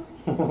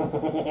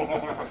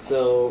lamb.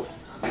 So,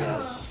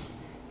 Yes.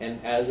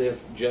 and as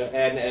if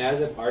and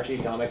as if Archie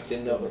comics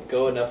didn't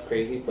go enough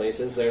crazy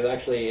places, there's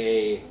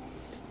actually a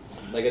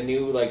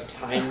new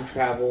time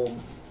travel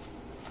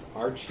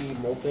Archie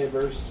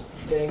multiverse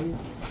thing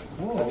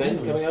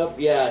event coming up.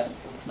 Yeah,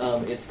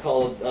 it's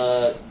called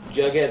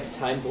Jughead's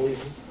Time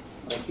Police.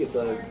 Like it's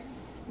a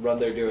run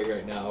they're doing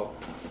right now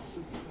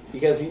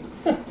because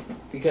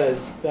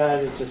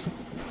that is just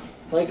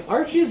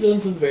Archie has done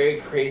some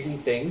very crazy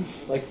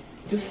things. Like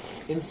just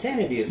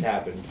insanity has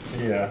happened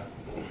Yeah.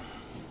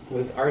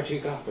 with Archie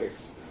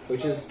comics,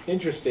 which is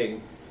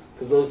interesting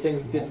because those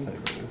things didn't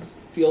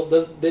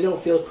they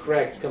don't feel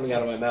correct coming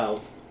out of my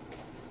mouth.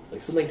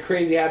 Like something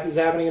crazy is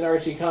happening in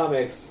Archie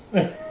comics,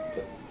 but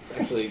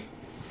actually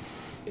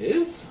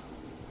is.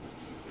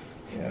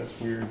 Yeah,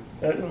 it's weird.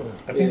 I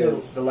It think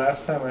is. the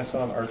last time I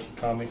saw an Archie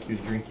comic, he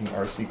was drinking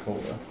RC Cola.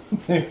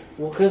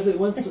 Well, because it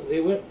went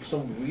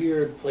some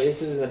weird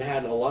places and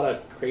had a lot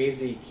of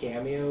crazy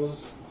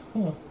cameos.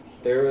 Huh.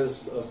 There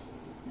was a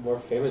more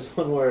famous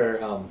one where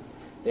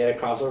they had a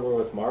crossover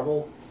with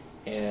Marvel,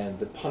 and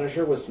the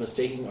Punisher was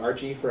mistaking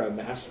Archie for a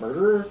mass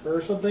murderer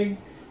or something.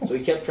 So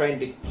he kept trying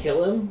to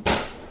kill him,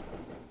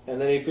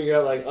 and then he figured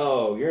out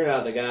oh, you're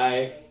not the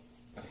guy,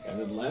 and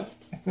then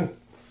left.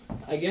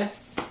 I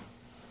guess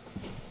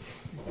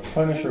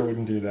Punisher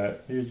wouldn't do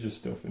that. He would just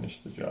still finish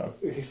the job.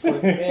 he's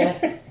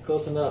like,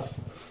 close enough.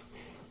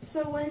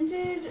 So when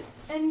did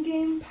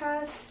Endgame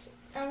pass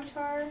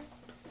Avatar?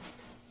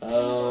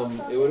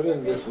 It would have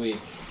been this week.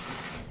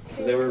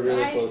 'Cause they were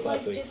really close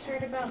last week. I just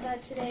heard about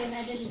that today and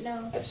I didn't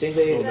know. I think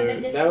they So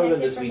I've been that would have been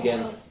this disconnected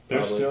from the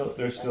weekend. world.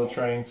 They're still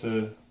trying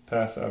to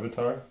pass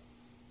Avatar.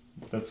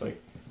 That's I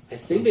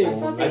think they. I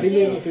thought I they think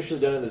they've did. officially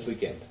done it this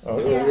weekend. Oh,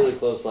 They were yeah. really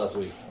close last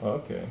week.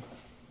 okay.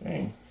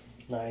 Dang,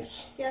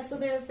 Nice. Yeah, so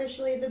they're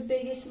officially the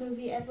biggest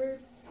movie ever.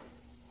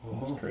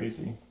 that's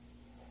crazy.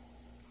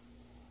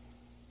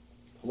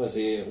 I'm gonna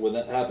see when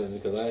that happens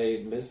because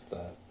I missed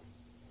that.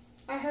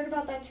 I heard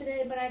about that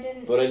today, but I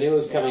didn't. But I knew it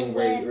was know coming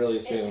when really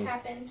It soon.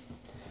 happened.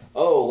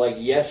 Oh, like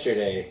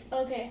yesterday.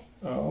 Okay.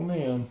 Oh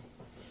man.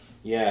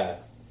 Yeah.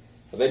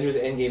 Avengers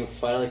Endgame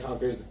finally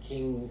conquers the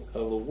king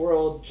of the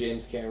world,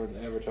 James Cameron's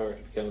Avatar,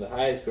 to become the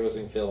highest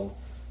grossing film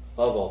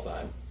of all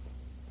time.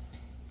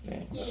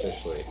 Dang.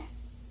 Officially.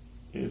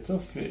 It's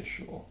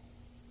official.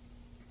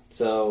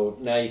 So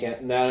now you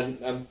can't. Now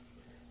I'm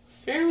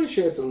fairly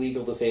sure it's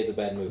illegal to say it's a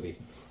bad movie.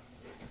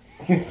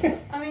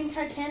 I mean,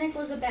 Titanic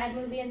was a bad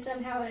movie and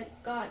somehow it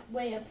got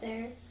way up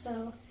there,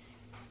 so.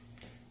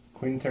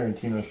 Quentin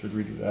Tarantino should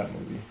redo that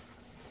movie.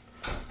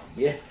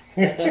 Yeah.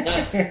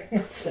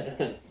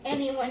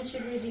 Anyone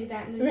should redo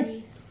that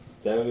movie.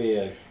 That would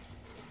be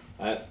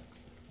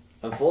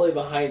I'm fully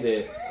behind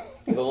it,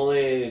 if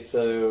only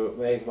to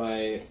make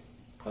my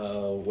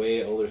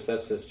way older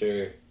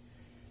stepsister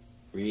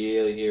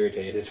really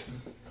irritated.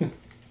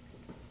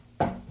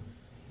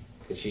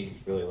 Because she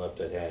really loved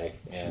Titanic.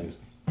 And,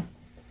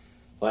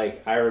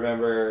 I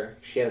remember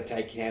she had a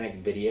Titanic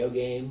video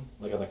game,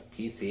 on the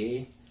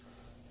PC.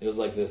 It was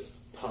this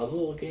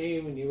puzzle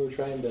game, and you were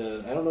trying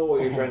to... I don't know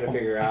what you're trying to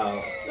figure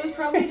out. It was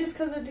probably just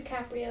because of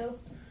DiCaprio.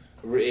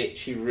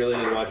 She really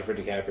did watch it for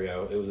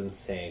DiCaprio. It was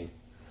insane.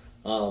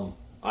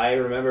 I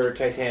remember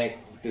Titanic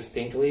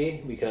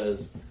distinctly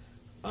because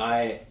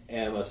I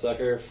am a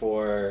sucker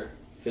for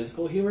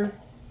physical humor.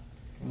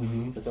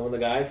 Mm-hmm. And so when the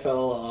guy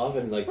fell off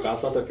and like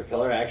bounced off the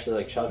propeller, I actually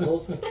like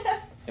chuckled.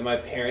 And my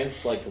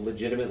parents like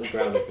legitimately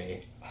grounded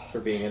me for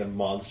being a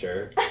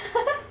monster.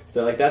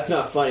 They're like, "That's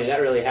not funny.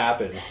 That really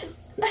happened."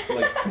 I'm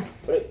like,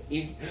 but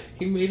he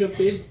made a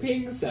big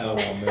ping sound.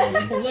 Oh, man.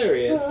 It's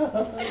hilarious.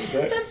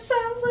 That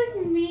sounds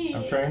like me.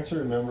 I'm trying to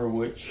remember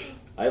which.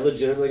 I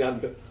legitimately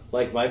got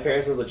like my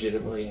parents were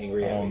legitimately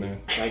angry at Oh, me.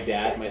 man. My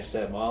dad, my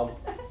stepmom,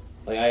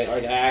 I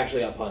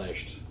actually got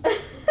punished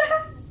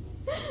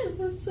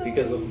That's so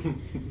because funny.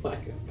 of my.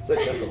 Cause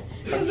I chuckled.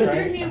 I'm your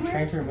trying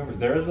humor? to remember.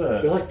 There's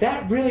They're a. like,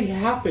 "That really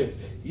happened.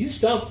 You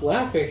stopped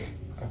laughing."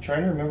 I'm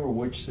trying to remember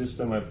which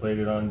system I played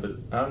it on, but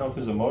I don't know if it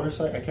was a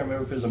motorcycle. I can't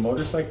remember if it was a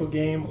motorcycle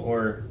game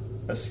or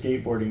a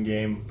skateboarding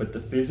game. But the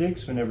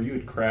physics, whenever you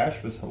would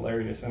crash, was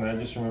hilarious. And I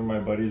just remember my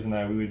buddies and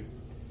I, we would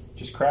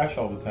just crash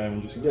all the time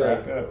and just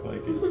crack up.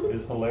 Like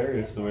it's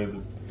hilarious the way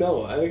the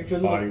No, I think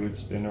physical. body would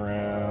spin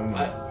around.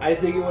 I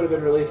think it would have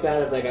been really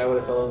sad if that guy would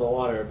have fell in the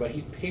water, but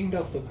he pinged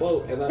off the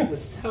boat, and then the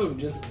sound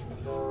just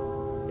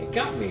it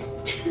got me.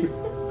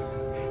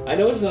 I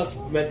know it's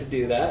not meant to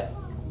do that,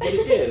 but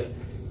it did.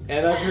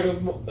 And I've heard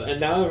of,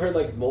 and now I've heard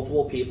like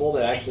multiple people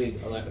that actually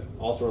like,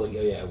 also were like,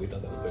 "Oh yeah, we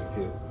thought that was big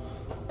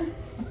too."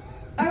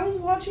 I was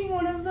watching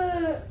one of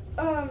the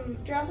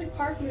Jurassic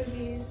Park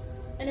movies,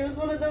 and it was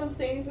one of those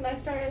things, and I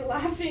started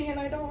laughing, and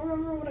I don't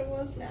remember what it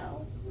was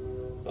now.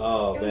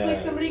 Oh It was man, like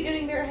somebody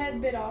getting their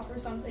head bit off or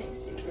something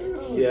stupid.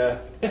 yeah.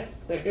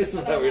 There's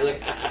some that were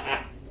like,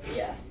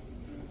 Yeah.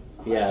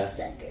 Yeah. Oh,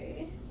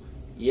 sucker.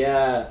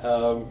 yeah.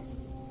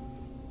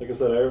 Like I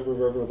said, I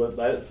remember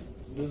that.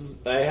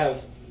 I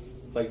have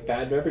like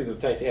bad memories of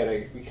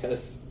Titanic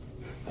because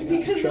I got in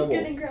Because of trouble.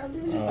 getting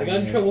grounded. Oh. I got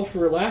in trouble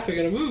for laughing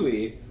at a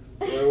movie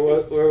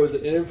where it was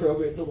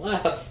inappropriate to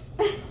laugh.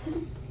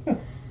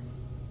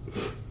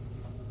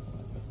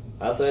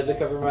 I also had to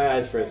cover my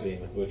eyes for a scene,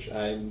 which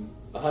I'm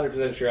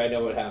 100% sure I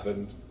know what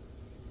happened,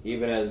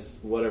 even as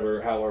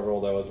however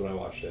old I was when I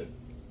watched it.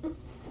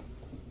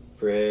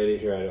 Pretty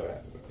sure I know what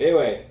happened.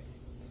 Anyway,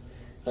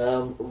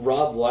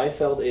 Rob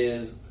Liefeld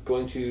is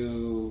going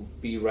to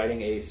be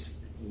writing a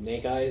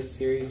Snake Eyes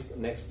series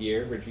next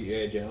year for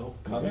G.I. Joe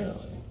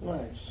comics. Really?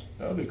 Nice.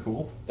 That would be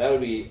cool. That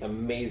would be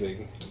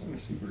amazing. That would be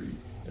super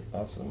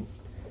awesome.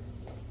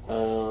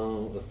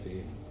 Let's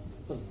see.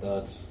 What's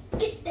that?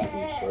 Get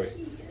that Sorry.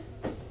 here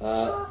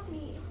Uh, off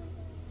me.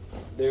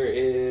 there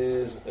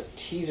is a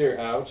teaser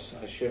out.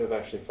 I should have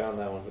actually found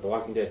that one for the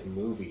Walking Dead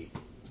movie.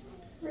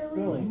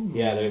 Really?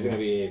 Yeah, there's going to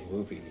be a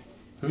movie.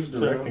 Who's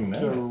directing to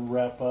that?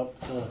 wrap up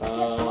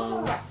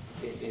the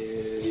It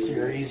is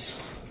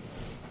series,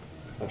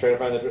 I'm trying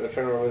to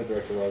remember who the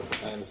director was.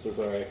 I'm so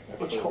sorry. I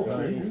which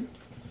forgot.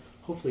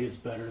 hopefully it's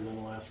better than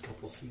the last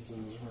couple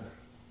seasons.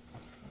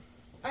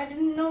 I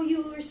didn't know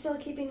you were still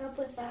keeping up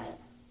with that.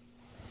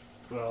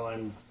 Well,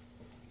 I'm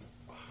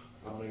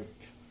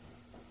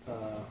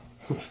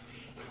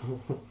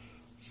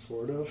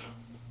sort of.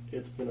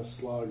 It's been a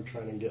slog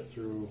trying to get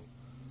through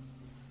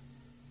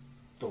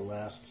the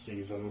last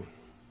season,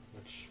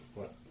 which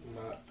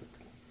not.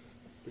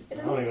 It I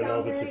don't doesn't even know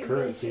sound if it's the very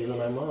current good.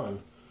 season I'm on.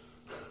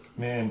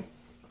 Man,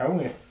 I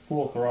went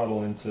full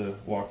throttle into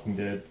Walking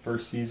Dead.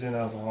 First season,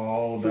 I was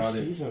all about First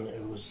it. season,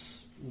 it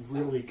was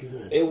really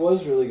good. It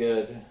was really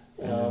good.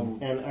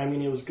 And I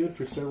mean, it was good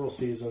for several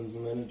seasons,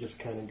 and then it just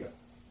kind of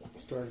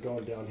started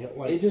going downhill.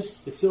 Like It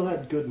still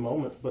had good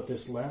moments, but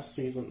this last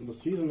season, the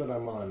season that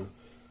I'm on,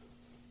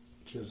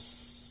 which is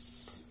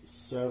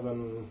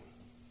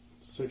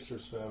 6 or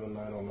 7,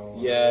 I don't know.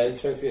 Yeah, it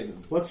starts getting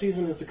What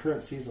season is the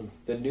current season?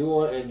 the new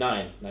one at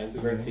 9. 9's a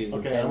great season.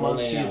 Okay, 10's I'm the one on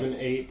they season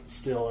announced. 8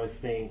 still, I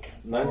think.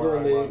 Nine's Or the one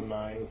I'm they- on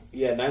 9.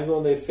 Yeah, 9's the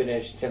one they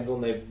finished. 10's the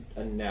one they've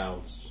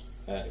announced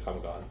at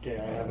Comic Con. Okay,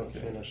 I haven't Okay.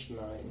 finished 9.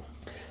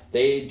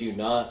 They do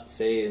not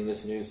say in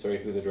this news story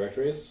who the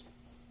director is.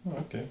 Oh,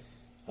 okay.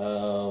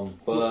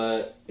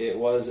 But it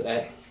was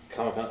at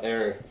Comic Con.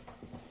 There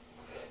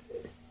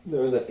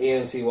was an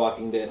AMC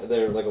Walking Dead.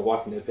 There like a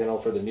Walking Dead panel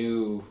for the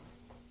new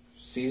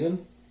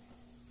season,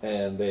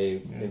 and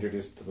they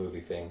introduced the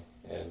movie thing,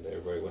 and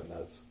everybody went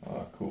nuts.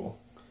 Oh, cool.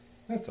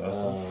 That's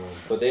awesome.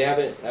 But they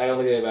haven't. I don't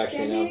think they've actually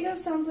San Diego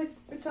announced.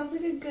 sounds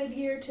like a good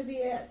year to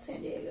be at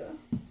San Diego.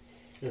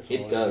 It's It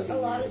always does. good A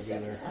lot to of be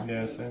stuff there. is happening.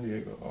 Yeah, San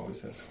Diego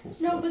always has cool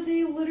No, stuff. but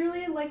they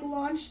literally like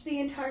launched the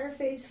entire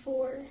Phase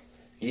 4.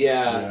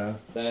 Yeah,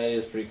 that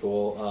is pretty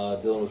cool.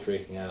 Dylan was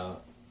freaking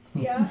out.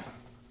 Yeah.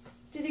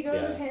 Did he go to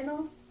Yeah. the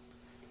panel?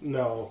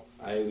 No,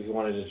 I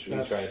wanted to try.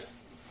 that's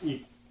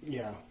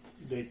yeah.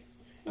 They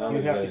Um,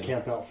 you have to but-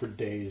 camp out for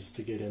days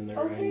to get in there.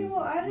 Okay, and well,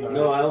 I didn't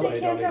No, know I don't they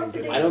think- camped out even for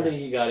get days. I don't think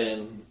he got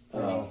in. Oh.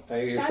 I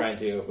think he was trying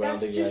to, but I don't That's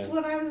think he got just in.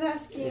 what I was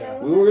asking. Yeah. I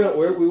We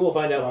wasn't we will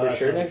find out Oh, for that's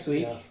sure right. next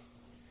week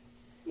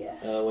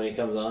Yeah. when he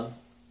comes on.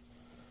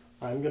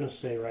 I'm gonna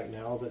say right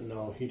now that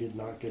no, he did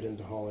not get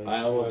into Hall H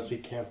I almost- unless he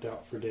camped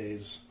out for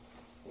days.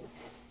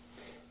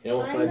 It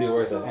almost I might be know.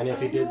 worth it. And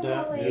if he did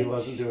that, Hall he H.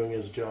 wasn't doing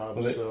his job.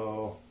 Well, they-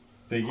 So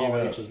They gave Hall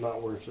out, H is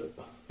not worth it.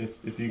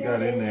 if you Yeah,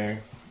 got it in is.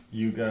 there,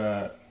 you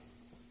got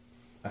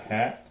a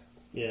hat,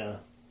 Yeah,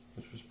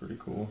 which was pretty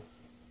cool.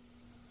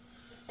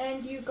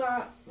 And you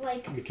got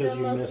like Because the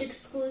you most missed,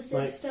 exclusive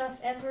like- stuff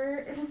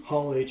ever.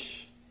 Hall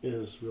H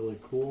is really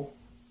cool,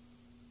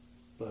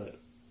 but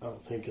I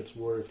don't think it's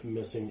worth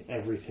missing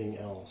everything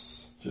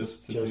else.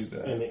 Just to Just do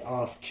that. in the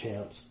off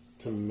chance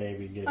to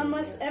maybe get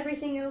Unless in there.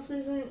 everything else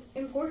isn't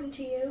important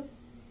to you.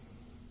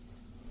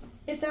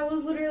 If that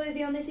was literally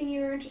the only thing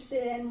you were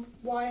interested in,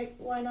 why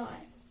not?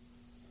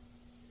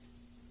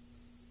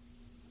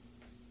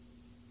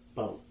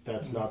 But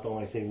that's not the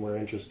only thing we're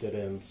interested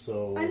in,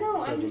 so I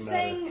know. it I'm doesn't just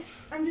matter. saying.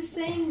 I'm just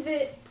saying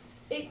that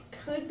it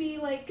could be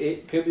like.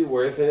 It could be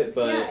worth it,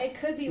 but yeah, it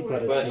could be but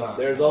worth it's it. but not.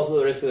 there's also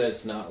the risk that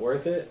it's not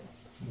worth it,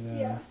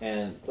 Yeah.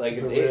 and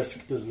like The it,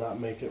 risk does not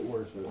make it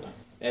worth it.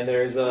 and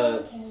there's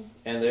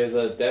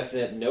a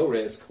definite no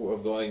risk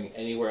of going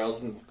anywhere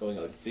else and going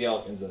like see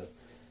all kinds of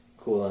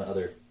cool and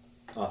other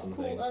awesome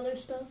Cool things. other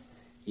stuff.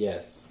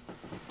 Yes,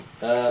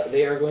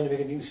 they are going to make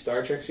a new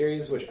Star Trek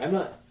series, which I'm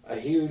not a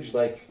huge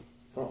like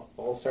I don't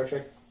all Star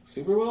Trek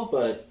super well,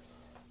 but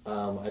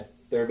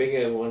they're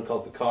making one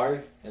called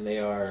Picard, and they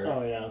are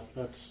Oh yeah,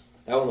 that's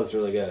that one looks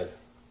really good.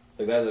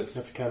 Like that looks.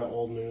 kind of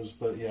old news,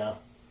 but yeah,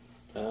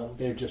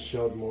 they just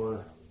showed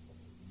more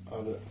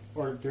of it.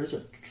 Or there's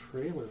a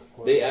trailer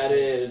for They it.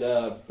 added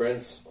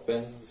Brent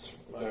Brett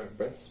Spiner,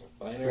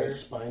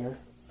 Spiner.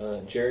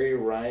 Jerry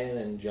Ryan,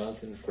 and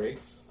Jonathan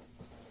Frakes.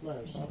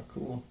 Nice. Oh,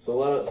 cool. So a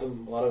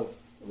lot of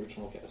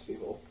original cast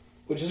people,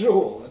 which is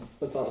cool.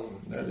 That's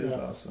awesome. That is Yeah.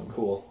 awesome.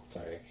 Cool.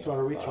 Sorry. I So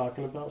are we can't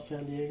talking about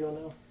San Diego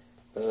now?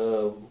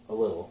 talk. A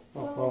little.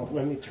 Oh, well,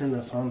 let me turn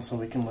this on so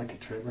we can look at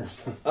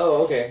trailers.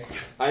 Oh, okay.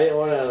 I didn't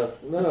want to.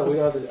 No, we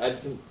don't have to. I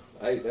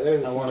didn't.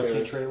 There's. I want to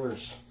see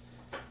trailers.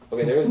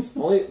 Okay, there's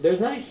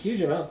not a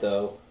huge amount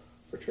though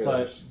for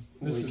trailers.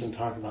 This We is can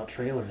talk about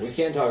trailers. We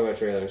can't talk about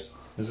trailers.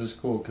 this is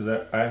cool because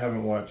I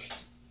haven't watched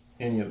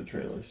any of the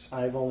trailers.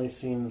 I've only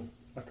seen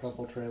a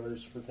couple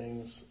trailers for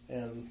things,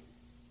 and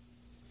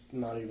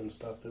not even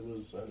stuff that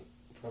was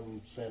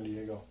from San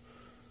Diego.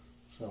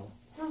 So,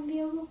 San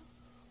Diego.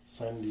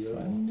 San Diego.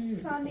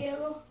 San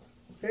Diego.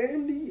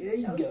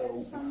 San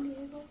Okay, San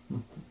Diego.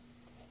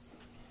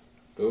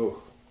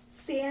 Ooh.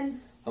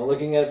 San. I'm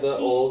looking at the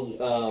old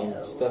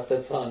Diego. stuff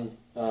that's on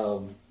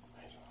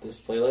this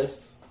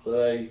playlist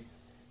that I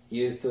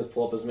used to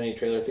pull up as many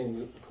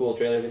cool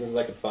trailer things as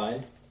I could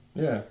find,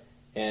 Yeah.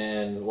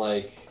 and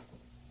like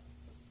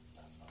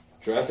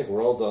Jurassic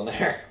World's on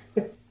there.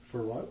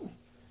 For what?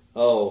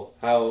 Oh,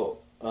 how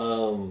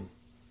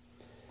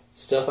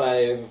stuff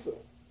I've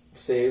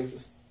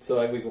saved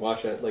so we can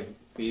watch it like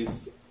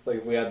these. Like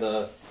if we had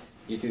the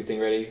YouTube thing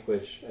ready,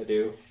 which I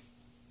do.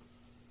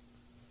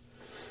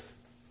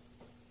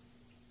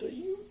 The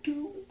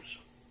YouTubes.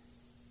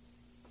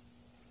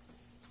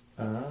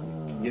 You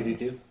have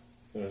YouTube? You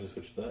want to just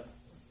switch to that?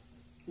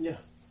 Yeah,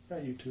 got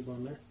YouTube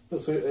on there. Oh,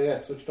 switch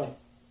it on.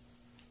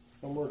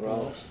 I'm working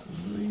Well,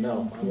 on it.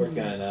 no, I'm working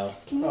on it now.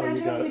 Can you Oh, you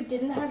imagine got if we it.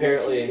 didn't have YouTube?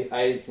 Apparently,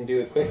 I can do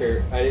it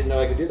quicker. I didn't know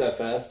I could do that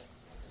fast.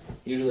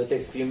 Usually it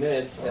takes a few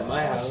minutes at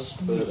my house,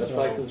 but that's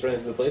probably because it's running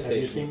through the Have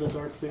you PlayStation. seen the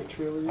Dark Fate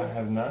trailer I yet?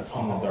 have not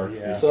seen Oh, the Dark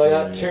yeah. Fate So I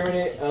got trailer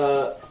yet.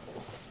 Terminate.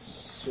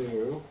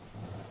 Sue.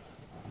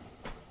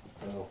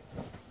 Oh.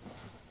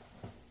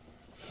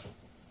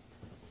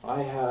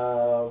 I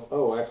have.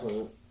 Oh,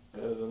 actually,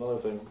 there's another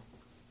thing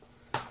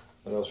that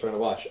I was trying to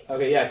watch.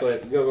 Okay, yeah, go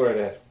ahead. Go right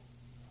ahead.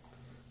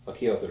 I'll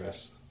key up the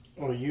rest.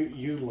 Oh,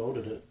 you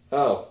loaded it.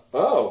 Oh,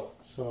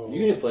 So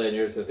you can play on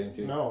yours, I think,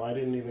 too. No, I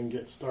didn't even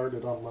get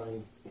started on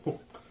mine.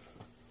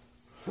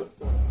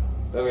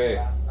 Okay.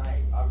 Last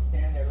night, I was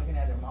standing there looking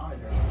at their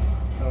monitor.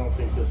 I don't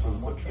think this is On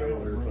the one camera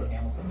was trailer, Linda but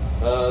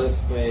Hamilton.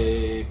 This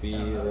may be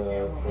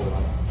the. Hold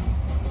on.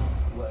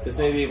 This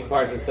may be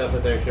parts of stuff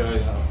that they're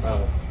showing.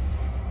 Oh.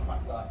 I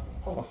thought,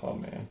 Oh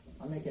man.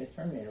 I'm making a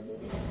Terminator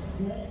movie.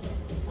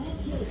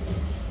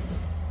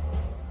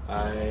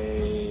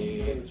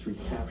 Let's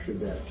recapture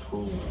that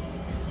tone.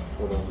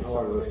 Hold on. It's How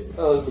long is this? R-rated.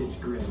 Oh, this is. It's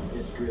gritty.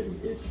 It's gritty.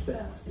 It's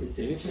fast. It's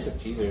Maybe it's just a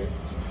intense. teaser.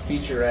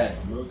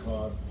 Featurette. Work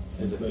hard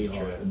Is and a play featurette.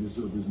 hard. And this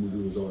is what this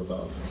movie was all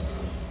about.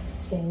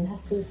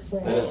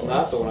 That is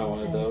not the one I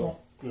wanted, though.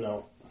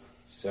 no.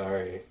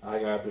 Sorry. I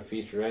got the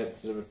featurette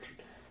instead of a.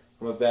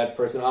 I'm a bad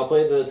person. I'll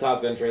play the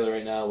Top Gun trailer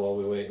right now while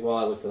we wait. While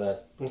I look for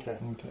that. Okay.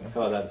 Okay.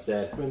 How about that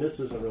instead? I mean, this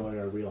isn't really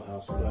our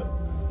wheelhouse, but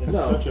it's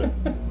No. such a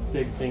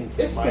big thing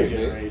for It's my pretty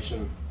big.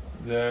 generation.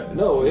 That is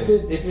No, cool. if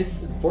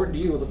it's important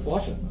to you, let's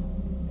watch it.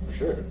 For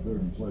sure.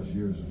 30+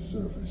 years of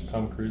service.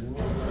 Tom Cruise in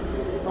it?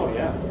 Oh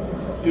yeah,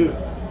 dude.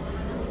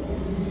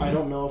 I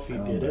don't know if he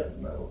did it,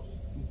 Combat medals,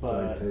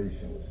 but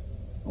citations.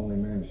 Only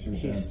man to shoot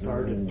he down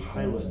started 30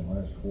 pilot in the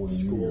last 40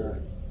 school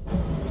years.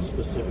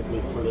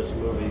 specifically for this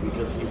movie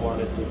because he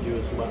wanted to do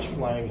as much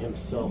flying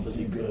himself as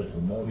he could.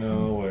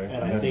 No way.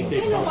 And I think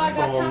they You know why I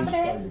got postponed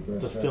top of it?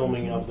 the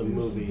filming of the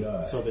movie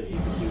so that he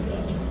could do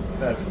that.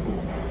 That's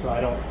cool. So I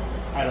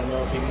don't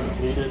know if he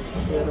completed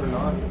it or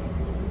not.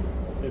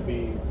 It'd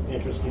be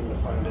interesting to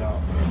find out.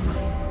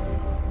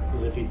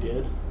 Because if he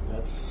did,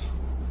 that's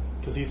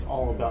because he's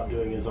all about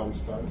doing his own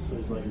stunts. So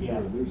he's like, yeah,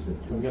 if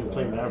I'm gonna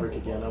play Maverick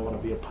again, I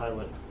want to be a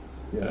pilot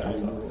Yeah, That's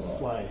and awesome.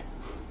 fly.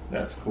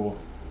 That's cool.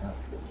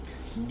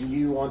 Do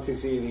you want to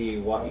see the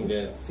Walking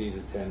Dead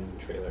season 10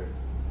 trailer?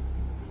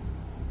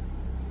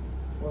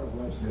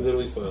 Because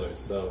it'll be spoilers,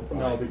 so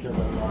No, because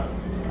I'm not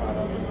caught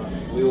up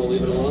enough. we will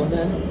leave it alone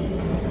then.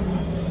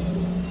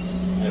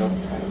 I don't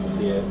have to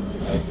see it.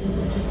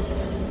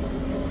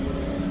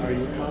 Are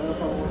you caught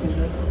up on Walking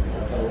Dead?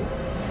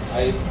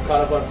 I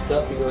caught up on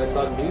stuff because I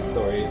saw news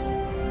stories.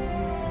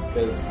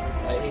 Because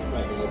I hate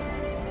myself.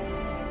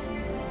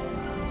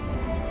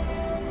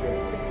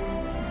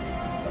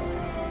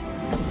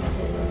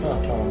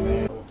 Oh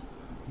man.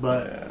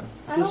 But Yeah.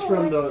 I just don't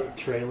from like-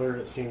 the trailer,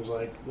 it seems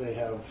like they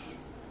have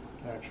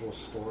actual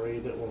story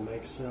that will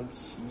make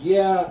sense.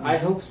 Yeah, I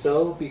hope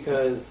so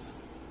because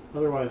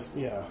Otherwise,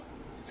 yeah.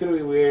 it's gonna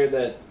be weird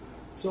that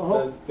So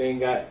the main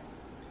guy.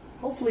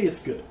 hopefully it's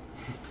good.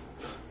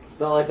 It's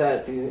not like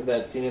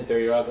that scene in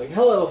 30 Rock, like,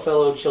 hello,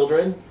 fellow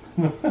children.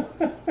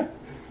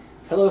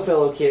 Hello,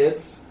 fellow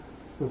kids.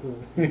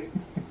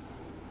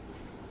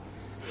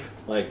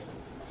 Like,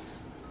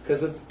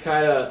 because it's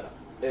kind of,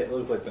 it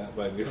looks like that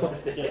might be what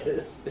it Yeah.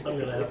 is. I'm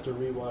gonna have to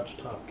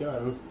rewatch Top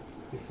Gun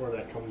before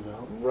that comes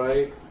out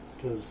Right?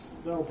 because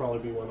that'll probably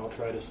be one I'll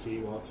try to see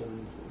while it's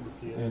in the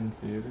theater. In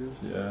theaters,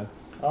 yeah.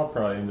 I'll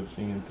probably end up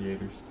seeing in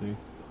theaters too.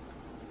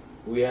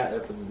 We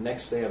have,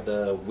 next they have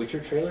the Witcher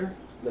trailer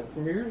that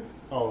premiered.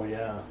 Oh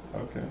yeah.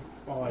 Okay.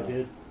 Oh, I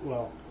did.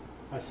 Well,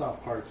 I saw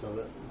parts of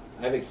it.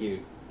 I have it queued.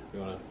 You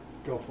want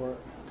Go for it.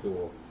 to?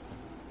 Cool.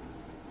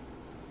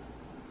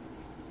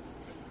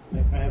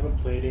 I haven't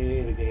played any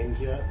of the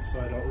games yet, so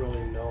I don't really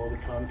know the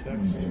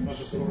context of the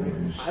story.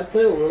 I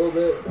played a little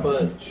bit,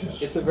 but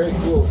it's a very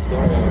cool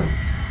story.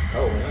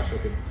 Oh my gosh,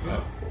 look at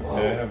Yeah, I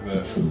have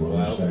the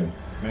Wow.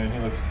 man. He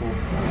looks cool.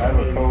 I have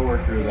a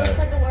coworker He looks that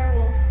like a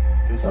werewolf.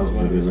 this is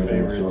one of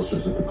his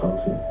sources of the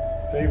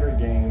council, favorite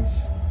games.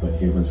 but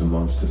humans and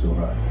monsters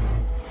alright.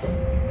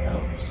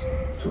 Elves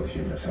taught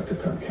humans how to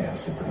turn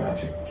chaos into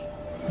magic.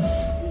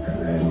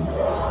 And then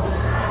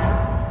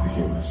the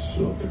humans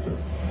slaughtered them.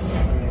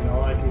 I mean,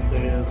 all I can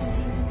say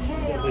is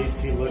at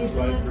least he looks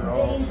like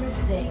Geralt.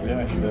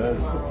 Yeah, he does.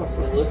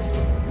 It looks,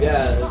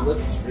 yeah, it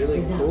looks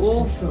really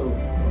cool.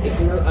 It's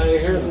I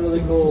hear it's a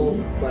really cool,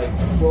 like,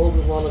 world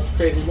with a lot of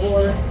crazy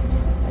lore,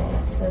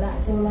 So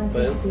that's all I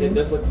but can it do.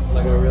 does look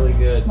like a really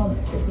good,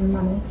 Monsters and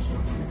money.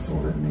 It's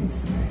all it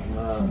needs to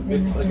be.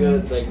 a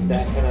good, like,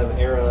 that kind of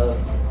era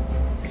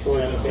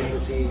sort of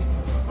fantasy.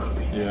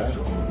 Yeah.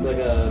 It's like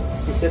a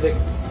specific,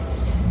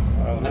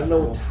 I don't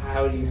know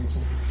how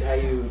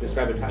you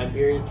describe a time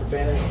period for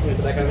fantasy,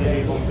 It's that kind of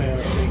medieval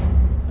fantasy. fantasy.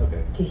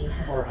 Okay. Do you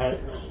have Or what ha-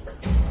 it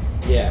takes?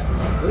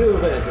 Yeah. Medieval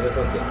fantasy, that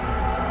sounds good.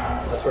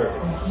 That's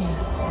perfect.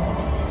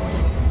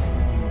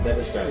 That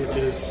describes Which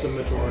it. is the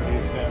majority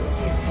of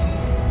fantasy.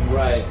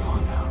 Right.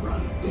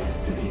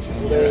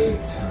 They,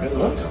 It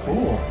looks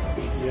cool.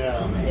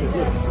 Yeah, it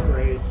looks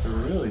great.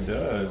 It really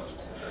does.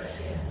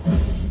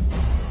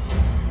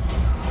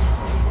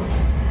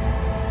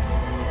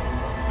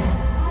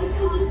 I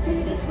can't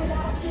do this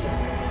without you.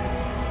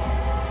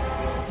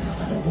 No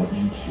matter what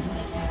you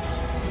choose,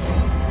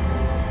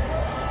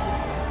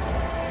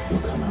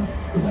 you'll come out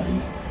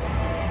bloody.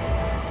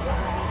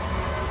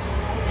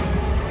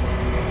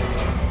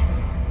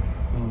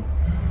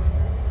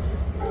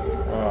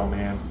 Oh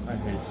man, I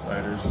hate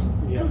spiders.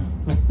 Yeah.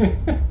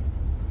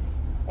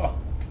 Oh,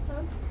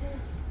 That's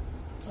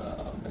cool.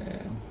 oh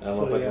man. I don't know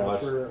So if I can yeah, watch.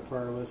 for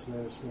our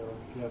listeners,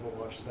 if you haven't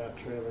watched that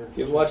trailer, If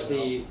you've check watched it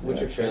the out.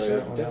 Witcher check trailer,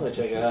 that one definitely out.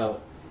 check it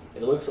out.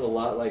 It looks a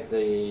lot like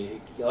the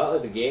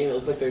game. It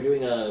looks like they're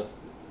doing a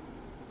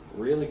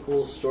really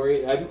cool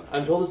story.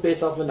 I'm told it's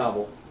based off of a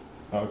novel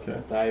Okay.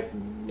 that I've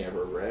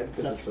never read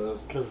because That's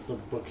it's a because the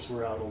books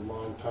were out a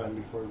long time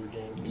before the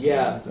games.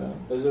 yeah. So,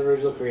 There's an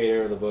original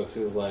creator of the books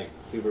who was like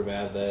super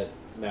mad that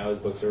now his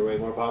books are way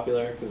more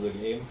popular because of the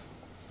game.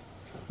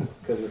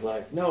 Because he's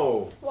like,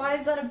 no, Why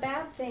is that a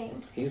bad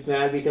thing? he's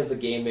mad because the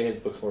game made his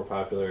books more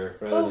popular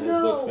rather Oh, than his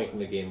no. books making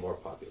the game more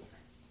popular.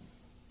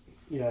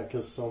 Yeah,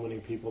 because so many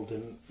people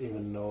didn't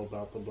even know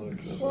about the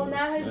books. Well,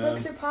 now his Yeah.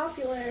 books are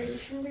popular. You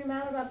shouldn't be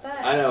mad about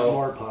that. I know.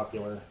 More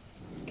popular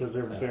because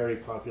they're very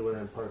popular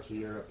in parts of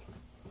Europe.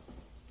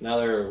 Now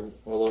they're a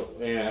little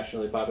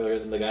internationally popular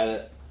than the guy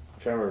that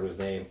I'm trying to remember his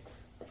name.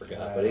 I forgot,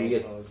 I but don't he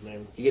gets know his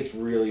name.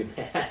 really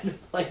mad.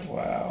 Like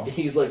wow.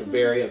 he's like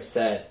very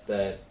upset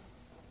that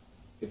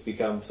it's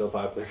become so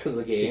popular because of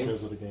the games,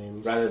 Because of the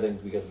games. rather than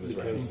because of his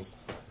writing. Because,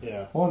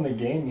 yeah. Well, in the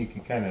game, you can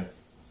kind of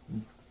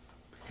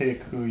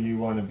pick who you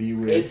want to be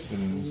with, It's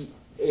and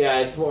yeah,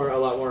 it's a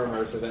lot more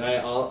immersive, and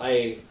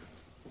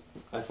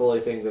I fully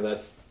think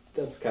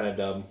that's kind of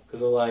dumb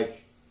because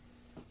like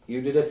you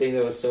did a thing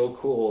that was so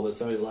cool that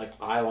somebody's like,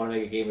 I want to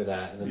make a game of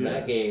that, and then Yeah.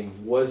 that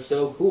game was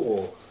so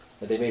cool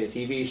that they made a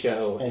TV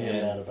show And you're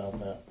mad and about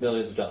that.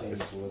 millions of dollars.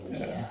 Seems a little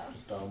Yeah.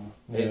 dumb.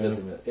 it Yeah.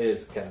 doesn't. It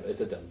is kind of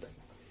it's a dumb thing.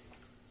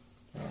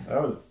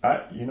 that was.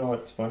 You know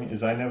what's funny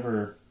is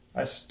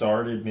I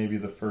started maybe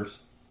the first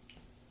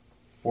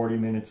 40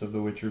 minutes of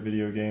the Witcher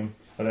video game.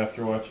 But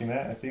after watching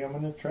that, I think I'm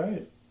gonna try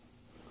it.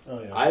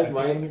 Oh yeah. I I'm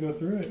might. gonna go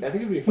through it. I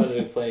think it'd be fun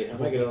to play. I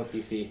might get it on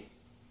PC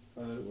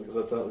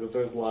because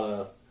there's a lot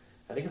of.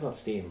 I think it's on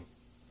Steam.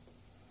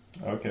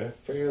 Okay.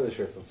 Fairly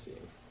sure it's on Steam.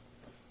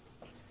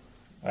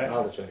 I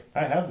I'll have to check.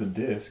 I have the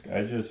disc.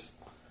 I just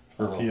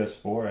for Oh.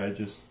 PS4. I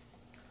just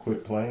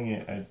quit playing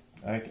it.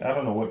 I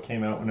don't know what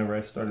came out whenever I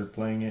started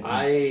playing it.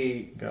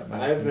 I've got my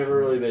never attention.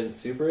 really been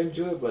super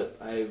into it, but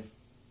I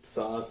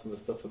saw some of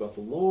the stuff about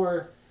the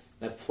lore,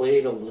 and I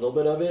played a little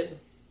bit of it.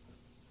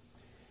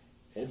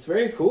 It's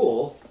very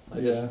cool.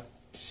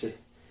 It's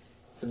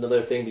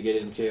another thing to get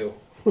into.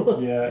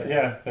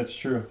 yeah, that's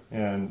true.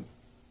 And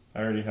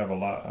I already have a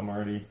lot. I'm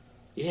already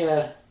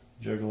Yeah,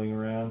 juggling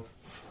around.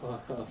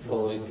 I'm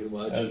following too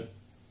much.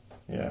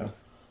 Yeah.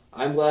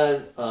 I'm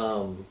glad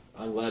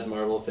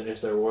Marvel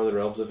finished their War of the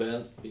Realms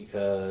event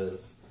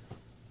because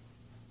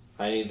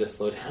I need to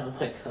slow down on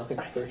my comic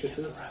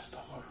purchases.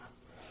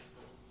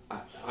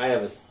 I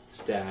have a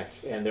stack,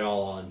 and they're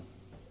all on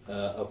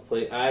a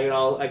plate.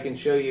 I can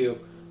show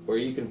you where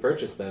you can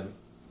purchase them.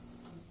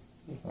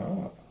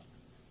 Oh.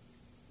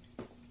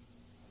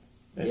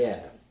 Yeah,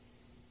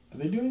 Are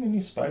they doing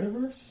any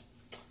Spider-Verse?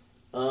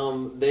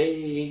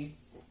 they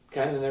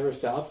kind of never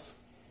stops.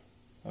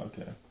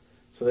 Okay.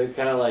 So they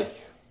kind of like,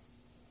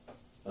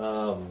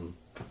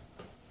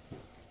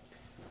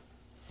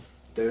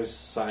 there's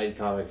side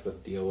comics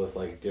that deal with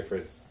like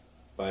different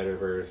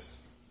Spider-Verse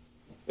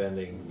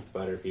bending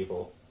spider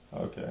people.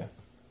 Okay.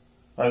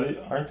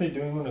 Aren't they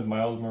doing one with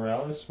Miles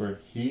Morales where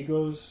he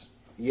goes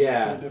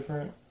Yeah, so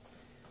different?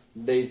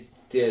 they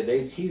did.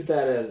 They teased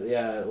that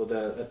at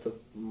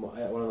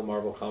one of the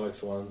Marvel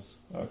Comics ones.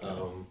 Okay.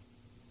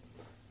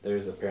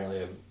 There's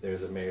apparently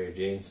there's a Mary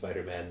Jane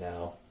Spider-Man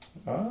now,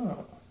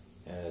 Oh,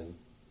 and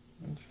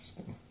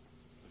interesting.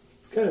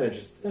 it's kind of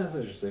interesting. That's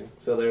interesting.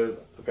 So there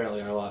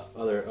apparently are a lot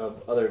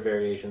other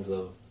variations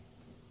of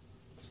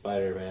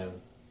Spider-Man.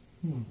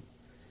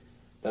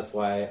 That's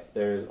why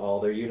there's all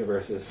their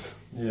universes.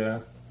 Yeah.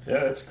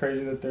 Yeah, it's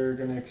crazy that they're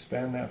going to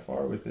expand that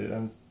far with it.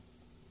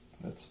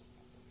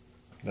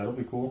 That'll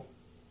be cool.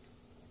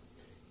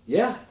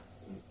 Yeah.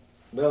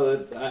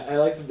 No, I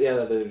like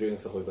that they're doing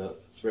stuff like that.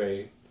 It's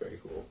very, very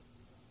cool.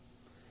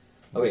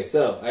 Okay,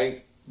 so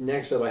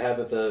next up I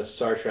have the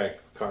Star Trek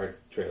card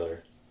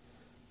trailer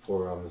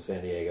for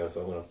San Diego,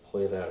 so I'm going to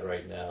play that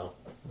right now.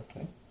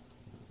 Okay.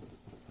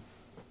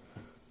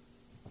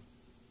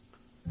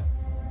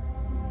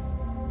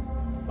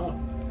 Oh,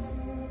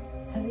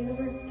 Have you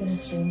ever been a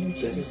stranger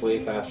to this is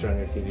way faster on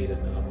your TV than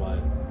on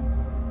mine.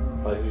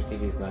 Probably your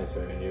TV's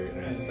nicer and your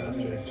internet's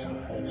faster.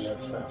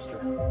 Internet's faster.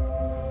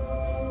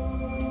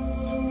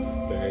 It's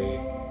very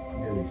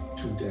Nearly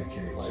 2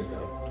 decades like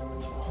ago,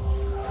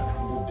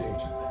 that. new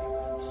data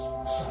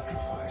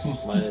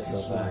sacrifice. Mine is so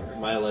bad.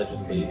 Mine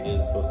allegedly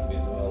is supposed to be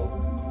as well.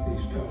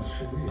 These past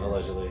few years,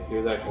 Allegedly.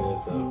 Yours actually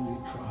is though. only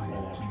tried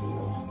to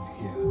belong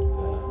here.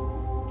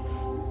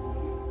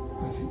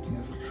 I think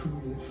never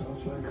truly felt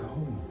like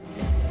home.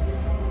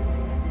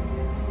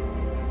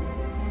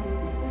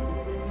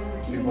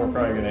 People are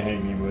probably going to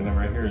hate me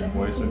whenever I hear his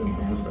voice. I think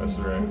of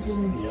Professor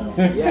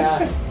X.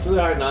 Yeah, it's really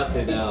hard not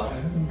to now. I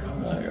have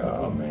encountered Like,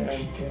 oh, man.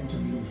 She came to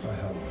me for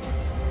help.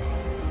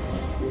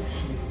 If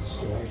she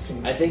is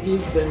who I think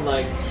he's been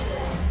like,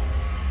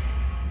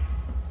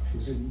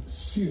 she's in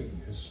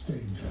serious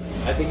danger.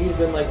 I think he's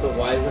been like the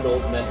wise and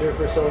old mentor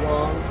for so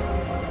long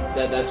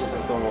that that's just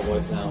his normal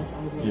voice now.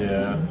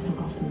 Yeah.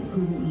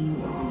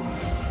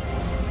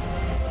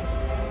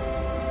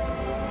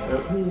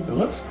 It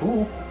looks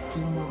cool.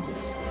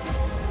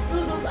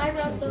 Ooh, those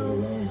eyebrows though.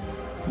 alone.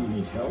 You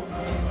need help.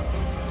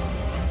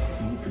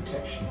 You need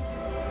protection.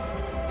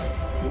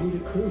 You need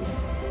a crew.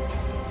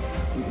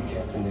 You're the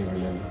captain they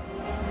remember.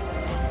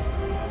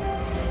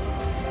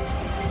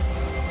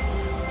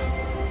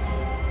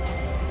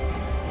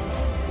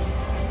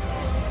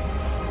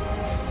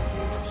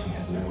 She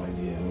has no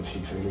idea what she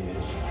truly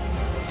is.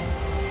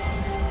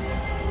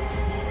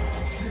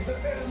 She's the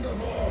end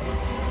of all.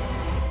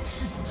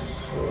 She's the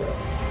destroyer.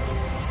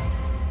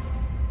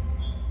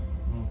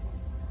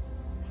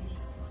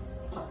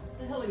 What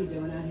the hell are you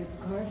doing out here,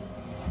 Picard?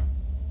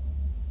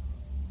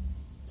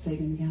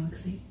 Saving the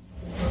galaxy?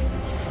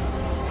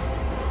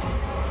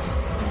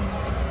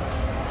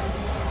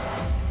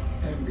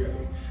 Engage.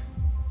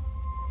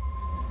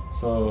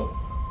 So,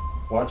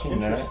 watching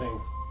that.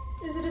 Interesting.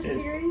 Is it a It's-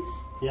 series?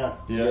 Yeah.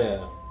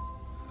 Yeah.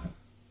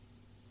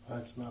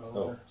 That's not Oh.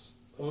 over.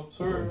 Oh, I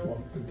sorry. don't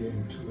want the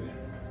game to end.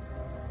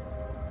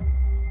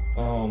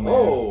 Oh, man.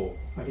 Oh,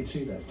 I can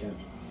see that, Captain.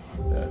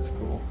 That's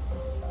cool.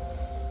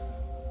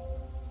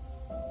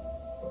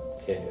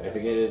 okay. I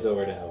think it is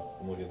over now.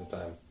 I'm looking at the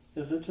time.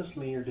 Is it just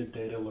me or did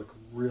Data look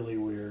really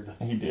weird?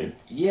 He did.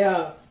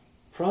 Yeah,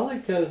 probably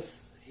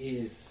because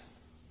he's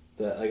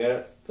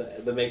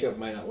the makeup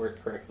might not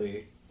work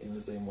correctly in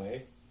the same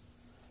way,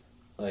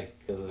 like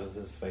because of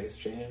his face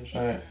changed.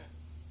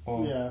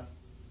 Well, Yeah.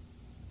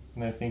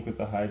 and I think with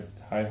the high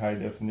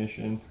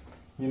definition,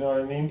 you know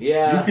what I mean?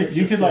 Yeah, you it's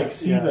could just like a-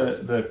 see yeah.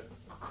 the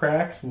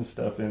cracks and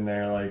stuff in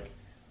there, like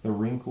the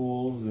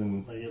wrinkles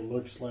and Like it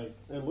looks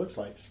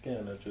like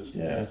skin.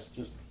 Yeah. It's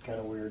just kind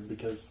of weird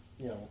because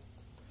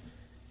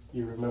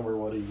you remember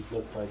what he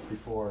looked like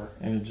before.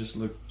 and it just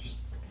looked just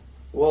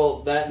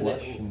Well, that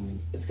lush and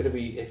it's gonna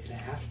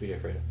have to be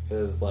different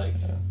because like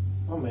yeah.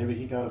 Oh, maybe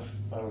he got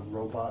a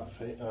robot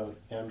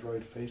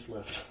android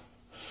facelift.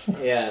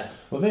 yeah.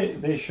 Well,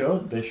 they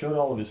showed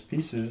all of his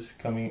pieces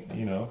coming,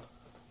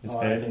 his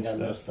I head think I and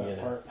missed stuff. that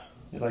Yeah. part.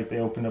 Like they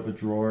opened up a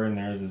drawer and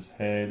there's his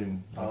head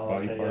and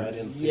body okay, yeah, parts. I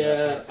didn't see Yeah,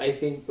 that. I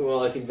think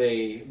I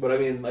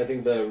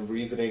think the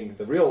reasoning,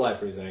 the real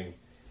life reasoning,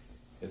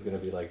 is going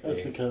to be like That's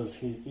the, because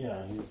he's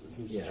Yeah.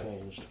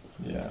 changed.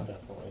 Yeah.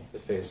 Definitely.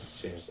 his face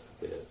changed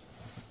a bit.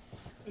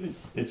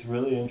 It's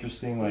really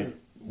interesting, like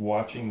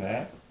watching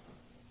that,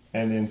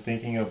 and then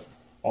thinking of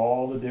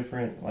all the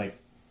different like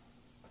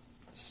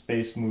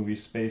space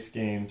movies, space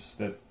games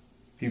that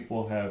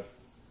people have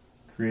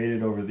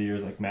created over the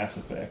years, like Mass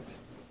Effect,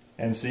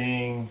 and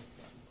seeing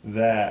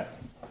that,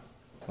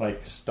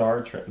 like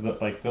Star Trek,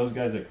 like those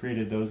guys that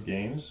created those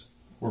games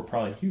were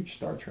probably huge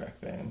Star Trek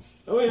fans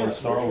Oh, yeah, or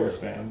Star for Wars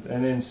sure. fans,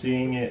 and then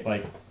seeing it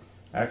like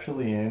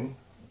actually in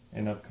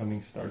an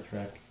upcoming Star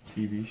Trek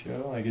TV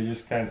show, like it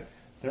just kind of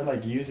they're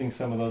like using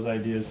some of those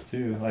ideas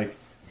too. Like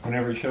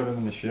whenever it showed them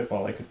in the ship,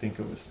 all I could think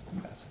of was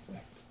Mass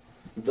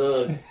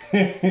The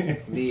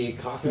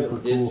cockpit Super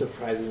did cool.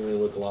 surprisingly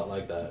look a lot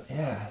like that.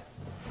 Yeah.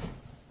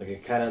 Like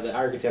it kind of the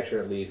architecture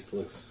at least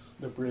looks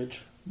The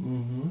bridge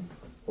Mm-hmm.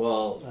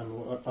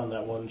 well. on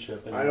that one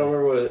ship. I don't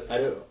remember what I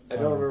don't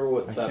remember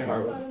what I that can't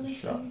part remember was. the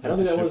shot. I don't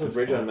think that was a The ship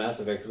bridge on called. Mass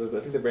Effect because I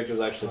think the bridge was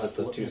actually just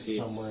the two It's seats.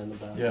 somewhere in the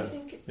back. Yeah. I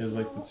think It was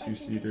like the I think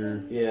it's two-seater.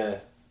 in Yeah,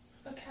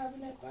 a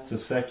cabinet. It's the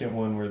second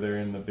one where they're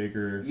in the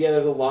bigger. yeah.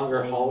 There's a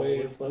longer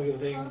hallway looking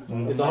thing.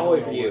 Mhm. It's a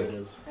hallway for I don't know what it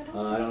you. is.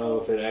 I don't know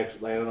if it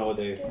actually. I don't know what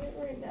they Get it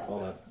right now. call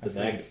that. I The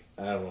think- neck.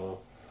 I don't know.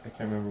 I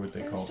can't remember what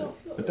they I just called don't it,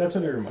 feel but that's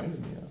what it reminded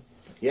me of.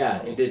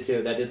 Yeah, it did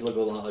too. That did look a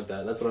lot like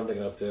that. That's what I'm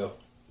thinking of too.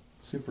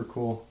 Super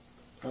cool.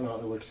 I know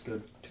it looks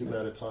good. Too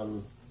bad it's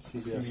on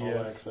CBS All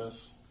CBS.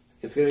 Access.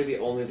 It's gonna be the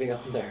only thing on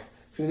there.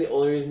 It's gonna be the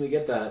only reason to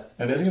get that.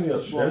 And there's gonna be a,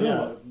 Well, there's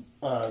yeah.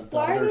 The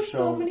Why are other there show,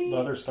 so many- the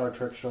other Star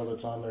Trek show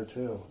that's on there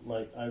too.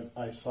 Like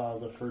I saw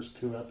the first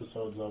 2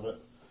 episodes of it,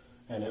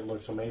 and it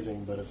looks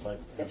amazing. But it's like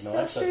I It's have no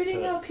access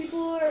frustrating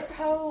to it.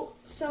 how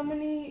so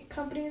many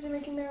companies are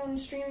making their own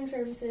streaming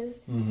services.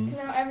 Mm-hmm. 'Cause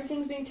now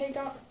everything's being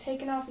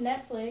taken off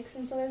Netflix,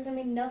 and so there's gonna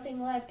be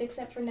nothing left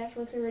except for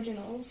Netflix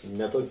originals.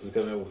 Netflix is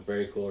coming up with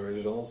very cool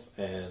originals,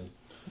 and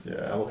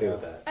Yeah. I'm okay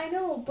with that. I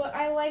know, but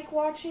I like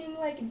watching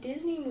like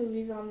Disney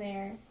movies on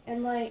there,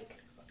 and like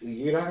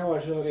You're not gonna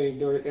watch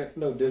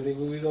no Disney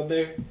movies on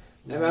there.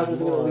 That mouse is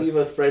gonna What? leave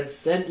us Fred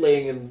scent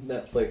laying in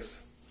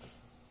Netflix.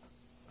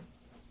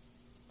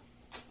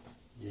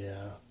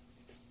 Yeah.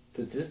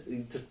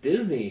 It's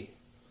Disney,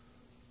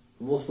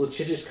 the most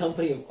litigious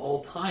company of all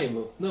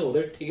time. No,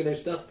 they're taking their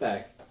stuff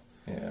back.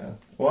 Yeah.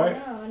 Well,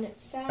 wow, and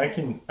it's sad. I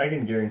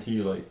can guarantee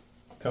you, like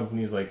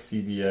companies like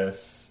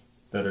CBS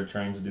that are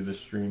trying to do the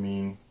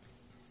streaming.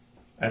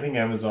 I think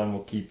Amazon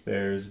will keep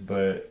theirs,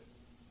 but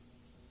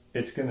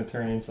it's going to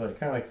turn into like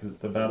kind of like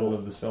the battle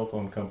of the cell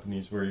phone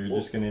companies, where you're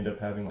just going to end up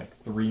having like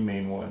 3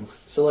 main ones.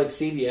 So like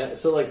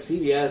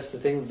CBS, the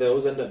thing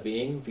those end up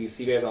being, these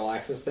CBS All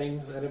Access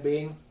things end up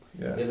being,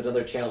 Yeah. is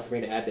another channel for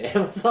me to add to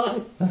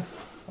Amazon.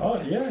 Oh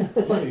yeah,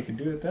 yeah, you could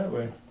do it that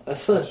way.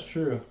 That's That's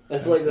true.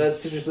 That's like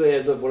that's just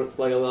ends up what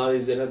like a lot of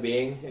these end up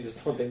being. It's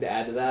just one thing to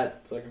add to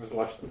that, so I can just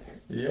watch them there.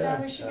 Yeah,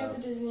 Yeah. we should get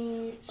the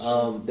Disney.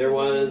 There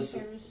was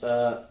Disney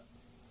service.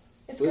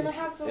 It's was gonna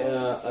have the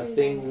a series on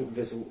thing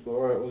this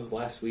or it was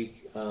last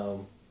week.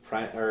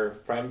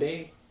 Prime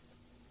Day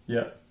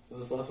Yeah. was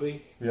this last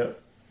week? Yep.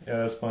 Yeah,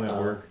 that's fun at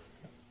work.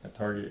 At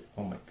Target.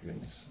 Oh my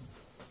goodness.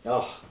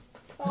 Oh,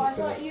 Oh, I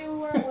thought you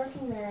weren't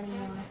working there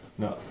anymore.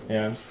 No.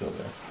 Yeah, I'm still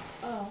there.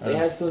 Oh, they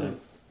had some.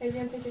 maybe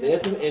I'm thinking. They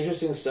had some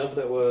interesting stuff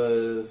that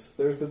was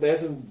they had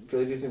some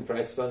really decent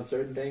prices on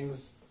certain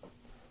things.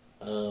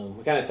 We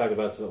kind of talked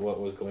about some of what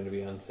was going to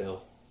be on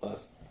sale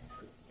last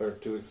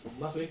week.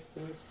 Last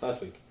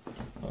week.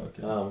 Okay.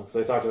 Because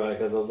I talked about it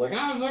because I was like,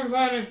 I was so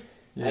excited.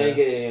 Yeah. I didn't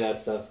get any of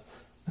that stuff.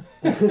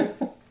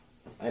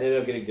 I ended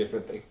up getting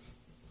different things.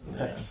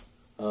 Nice.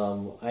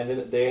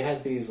 They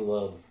had these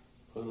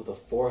what was it, the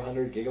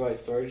 400 gigabyte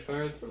storage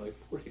cards for like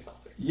 $40.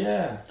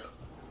 Yeah.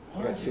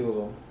 I got 2 of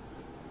them.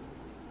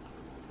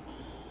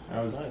 I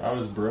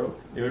was broke.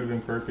 It would have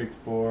been perfect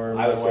for I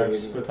my was wife's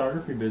saving-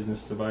 photography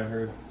business to buy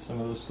her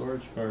some of those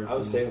storage cards. I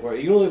was and- saving for it.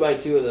 You can only buy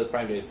 2 of the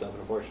Prime Day stuff,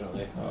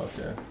 unfortunately. Oh,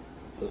 okay.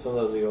 So some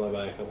of those you can only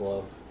buy a couple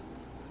of.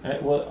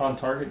 And, well, on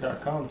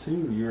Target.com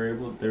too, you were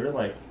able.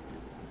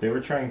 They were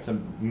trying to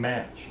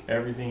match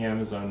everything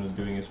Amazon was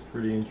doing. It's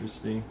pretty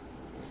interesting.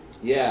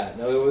 Yeah,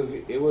 no,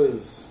 it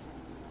was.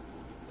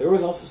 There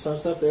was also some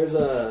stuff. There's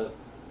I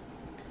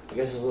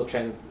guess this is a little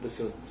trend. This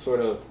is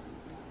sort of.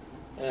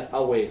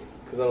 I'll wait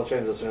because that'll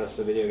transition us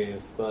to video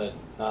games. But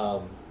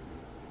I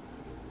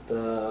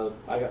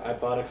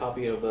bought a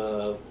copy of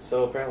the.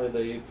 So apparently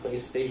the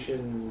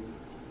PlayStation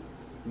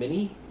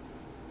Mini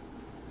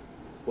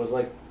was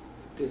like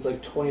it's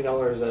like $20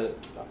 at.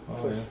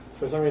 Oh, yeah.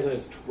 For some reason,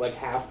 it's like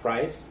half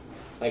price,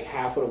 like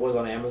half what it was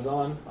on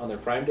Amazon on their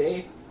Prime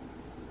Day.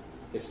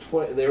 It's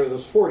 20. There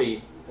was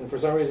 40, and for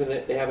some reason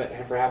they have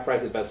it for half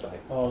price at Best Buy.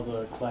 Oh,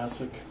 the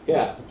classic.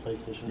 Yeah. The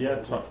PlayStation. Yeah,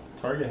 Classic.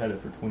 Target had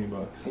it for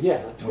 $20.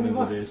 Yeah, like One of the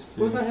 $20. days,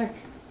 What too. the heck?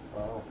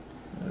 Wow.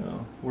 I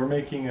know. We're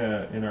making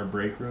in our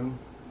break room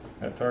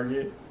at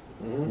Target.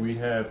 Mm-hmm. We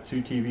have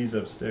 2 TVs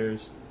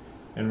upstairs,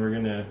 and we're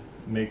gonna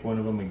make one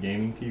of them a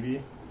gaming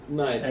TV.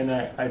 Nice. And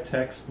I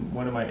text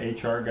one of my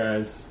HR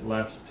guys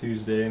last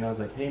Tuesday, and I was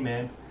like, "Hey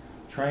man,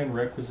 try and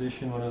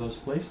requisition one of those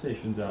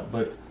PlayStations out."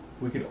 But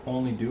we could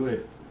only do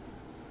it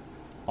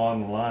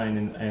online,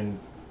 and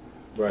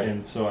Right.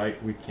 And so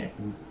we can't.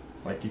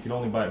 Like, you could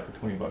only buy it for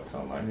 $20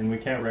 online, and we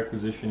can't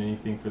requisition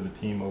anything for the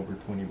team over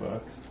 $20.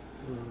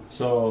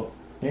 So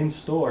in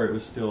store it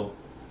was still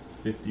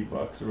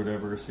 $50 or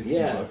whatever, or $60.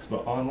 Yeah.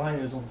 But online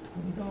it was only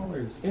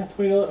 $20. Yeah,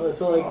 $20.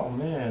 So like, Oh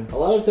man, a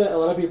lot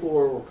of people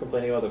were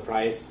complaining about the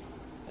price,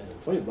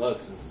 and $20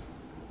 is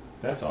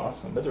that's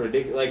awesome. that's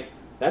ridiculous. Like,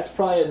 that's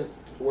probably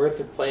worth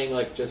it playing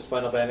like just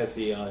Final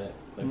Fantasy on it.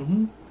 Like,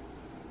 Mm-hmm.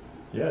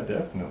 Yeah,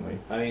 definitely.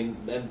 I mean,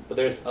 but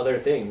there's other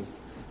things.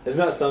 There's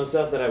not some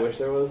stuff that I wish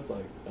there was.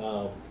 Like,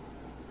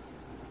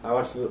 I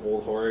watched the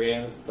old horror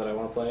games that I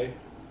want to play.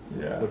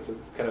 Yeah. Which is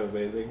kind of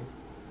amazing.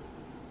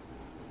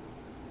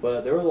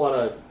 But there was a lot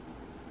of,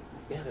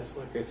 there's a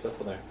lot of great stuff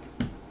in there.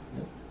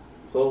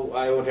 So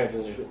I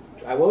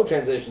won't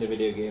transition to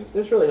video games.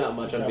 There's really not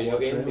much on Got video more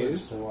game trailers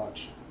news. to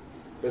watch.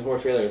 There's more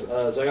trailers.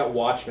 So I got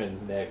Watchmen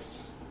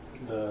next.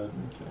 The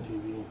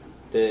TV.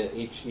 The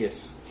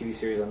TV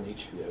series on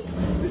HBO.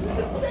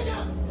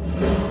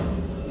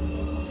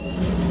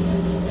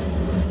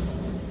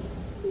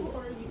 Who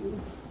are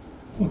you?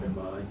 What am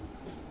I?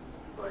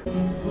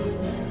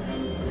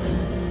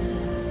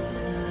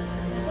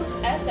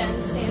 What's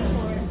SM stand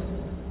for?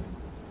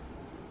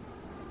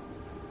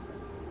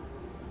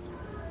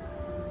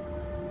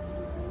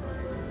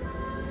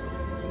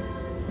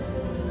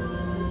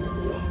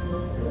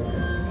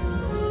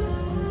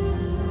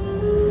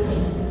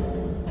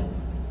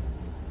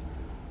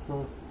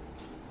 So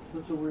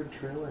it's a weird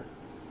trailer.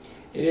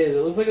 It is.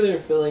 It looks like they're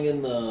filling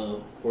in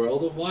the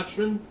world of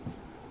Watchmen.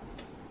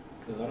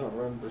 Because I don't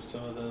remember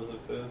some of those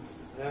events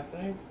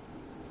happening.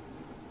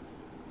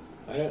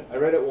 I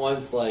read it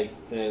once, like,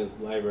 in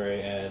a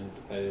library, and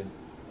I didn't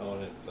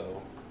own it,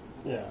 so...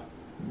 Yeah.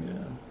 Yeah.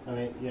 I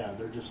mean, yeah,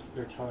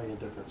 they're telling a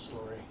different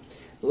story.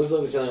 It looks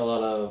like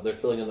they're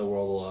filling in the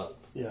world a lot.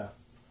 Yeah.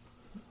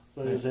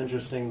 But it was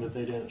interesting that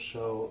they didn't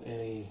show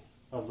any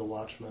of the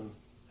Watchmen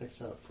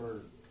except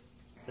for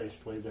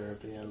basically there at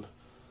the end.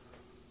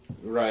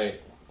 Right.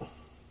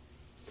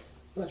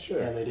 Not sure.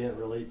 And they didn't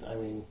really,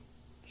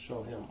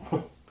 show him.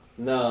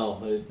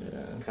 No, it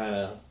Yeah. kind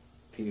of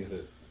teased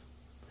it.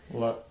 A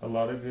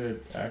lot of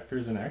good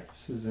actors and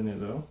actresses in it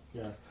though.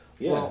 Yeah.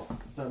 Yeah. Well,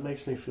 that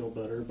makes me feel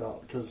better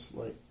about, because,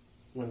 like,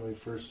 when we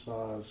first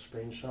saw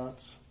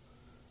screenshots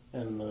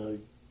and the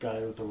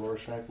guy with the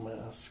Rorschach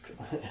mask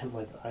and,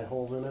 like, eye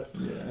holes in it,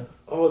 Yeah.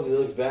 Oh, it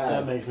looks bad.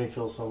 that makes me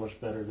feel so much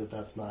better that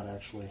that's not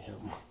actually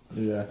him.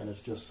 Yeah. And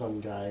it's just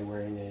some guy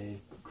wearing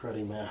a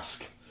cruddy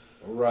mask.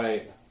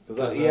 Right. I was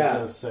going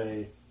to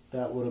say,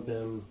 that would have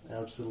been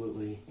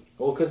absolutely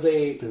Well, because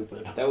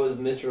stupid. that was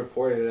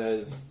misreported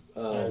as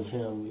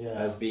him, yeah.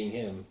 as being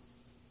him.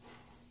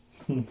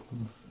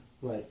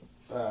 Like,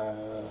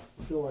 I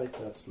feel like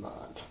that's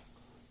not.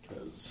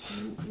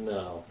 Because,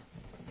 No.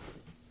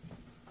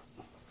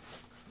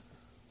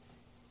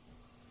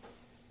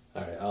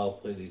 Alright, I'll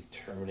play the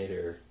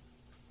Terminator,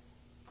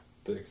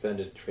 the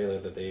extended trailer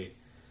that they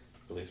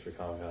released for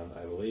Comic-Con,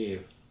 I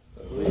believe.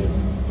 Is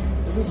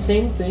this the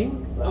same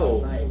thing?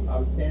 Last night, I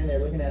was standing there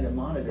looking at a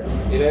monitor.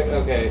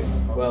 Okay,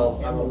 well,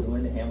 Camera was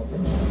Linda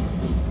Hamilton.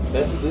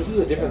 this is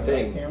a different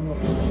thing.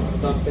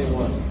 It's not the same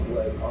one.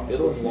 It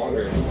looks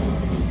longer.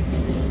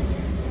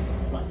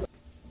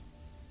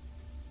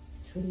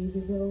 2 days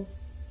ago,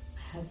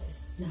 I had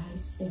this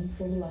nice,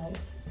 simple life.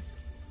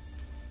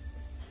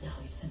 Now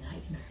it's a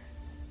nightmare.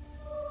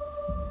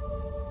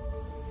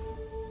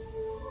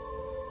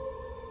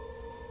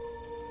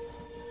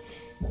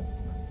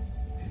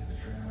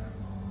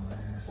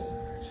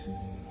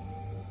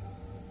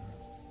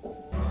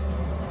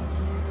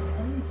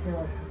 I don't care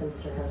what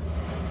happens to her.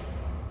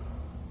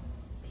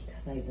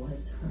 Because I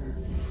was her.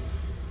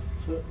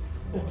 so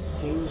it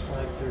seems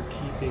like they're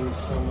keeping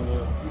some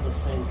of the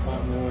same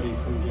continuity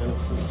from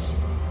Genesis.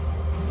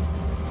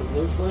 It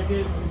looks like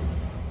it.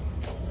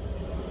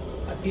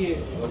 I'd be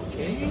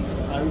okay.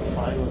 I'm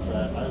fine with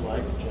that. I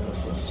liked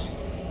Genesis.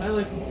 I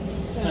like.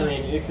 I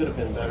mean, it could have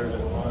been better than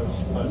it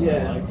was, but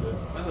Yeah. I liked it.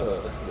 I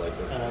like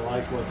it. And I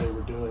liked what they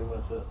were doing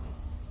with it.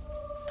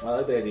 I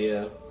like the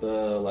idea.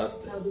 The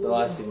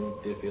last scene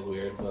did feel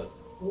weird, but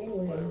We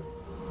win whatever.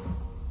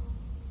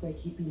 by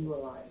keeping you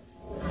alive.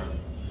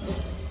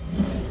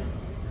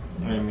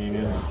 I mean,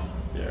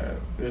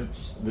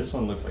 this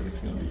one looks like it's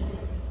gonna be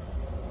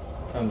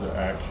tons of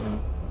action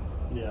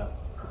Yeah.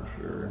 for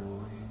sure.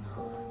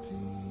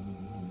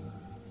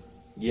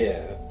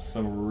 Yeah.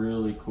 Some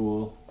really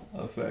cool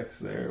effects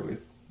there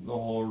with the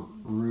whole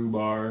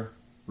rebar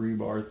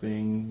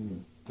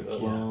thing, the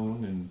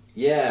clone, and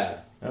yeah,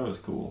 that was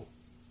cool.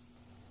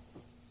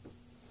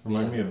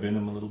 Reminded me of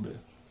Venom a little bit.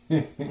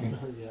 Yeah.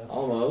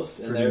 Almost,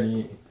 and Pretty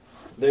neat.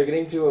 they're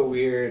getting to a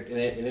weird,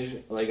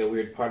 like a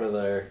weird part of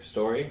their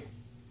story,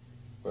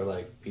 where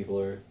like people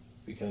are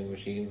becoming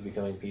machines,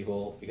 becoming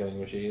people, becoming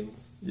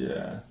machines.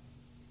 Yeah.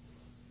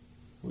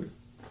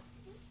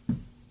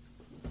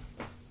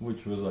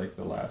 Which was like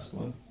the last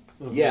one.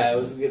 Yeah, it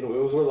was where the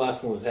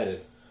last one was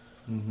headed.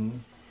 Mm-hmm.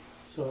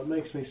 So it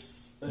makes me.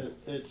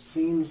 It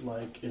seems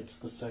like it's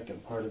the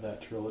second part of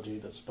that trilogy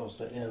that's supposed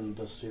to end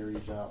the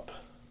series out.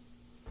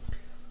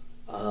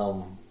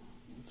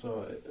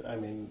 So I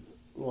mean,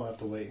 we'll have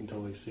to wait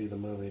until we see the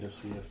movie to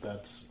see if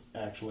that's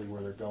actually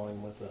where they're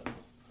going with it.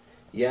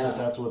 Yeah, But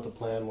that's what the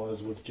plan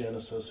was with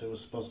Genesis. It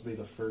was supposed to be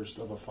the first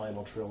of a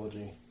final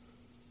trilogy.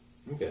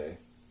 Okay.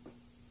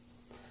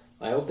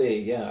 I hope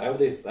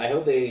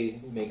they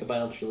make a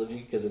final trilogy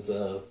because it's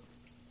a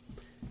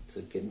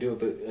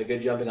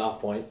good jumping off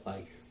point.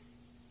 Like,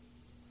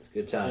 it's a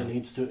good It time.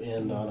 needs to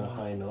end on a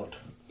high note.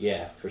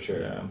 Yeah, for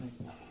sure. Yeah.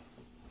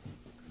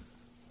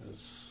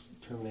 As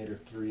Terminator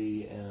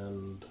 3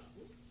 and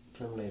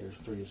Terminator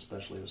 3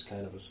 especially was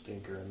kind of a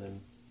stinker, and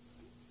then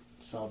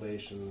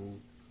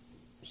Salvation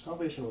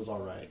was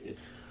alright.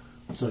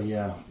 So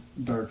yeah,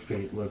 Dark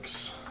Fate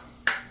looks...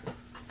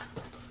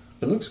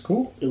 It looks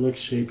cool. It looks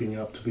shaping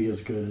up to be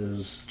as good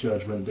as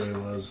Judgment Day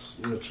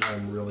was, which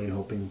I'm really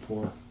hoping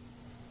for.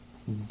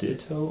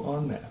 Ditto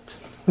on that.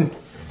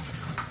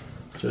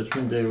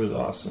 Judgment Day was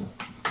awesome.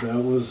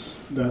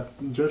 That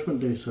Judgment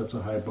Day sets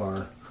a high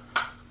bar.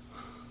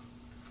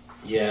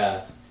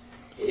 Yeah,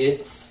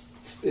 it's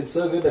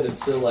so good that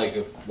it's still like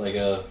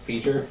a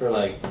feature for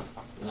like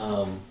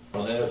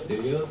Orlando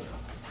Studios.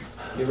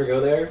 You ever go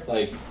there?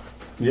 Like,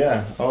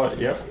 Yeah. Oh,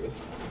 yep.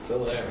 it's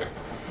still there.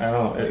 I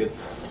don't know. Like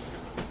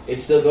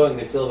it's still going.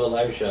 They still have a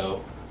live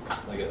show,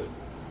 like a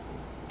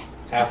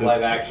half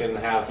live action,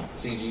 half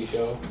CG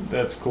show.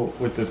 That's cool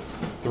with the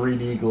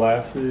 3D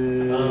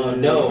glasses.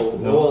 No.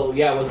 Well,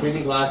 yeah, with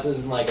 3D glasses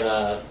and like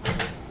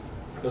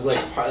it was like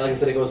I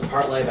said, it goes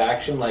part live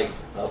action, like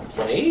a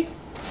play,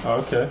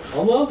 Oh, okay.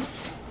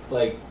 almost.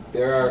 Like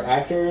there are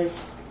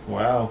actors,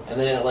 Wow. and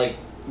then it like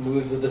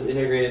moves to this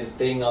integrated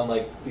thing on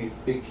like these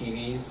big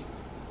TVs.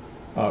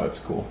 Oh, that's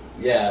cool.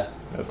 Yeah,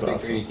 That's big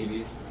awesome. 3D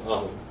TVs. It's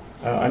awesome.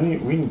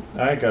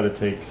 I got to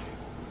take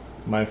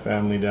my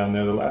family down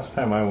there. The last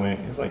time I went,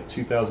 it was like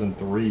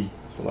 2003.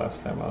 It's the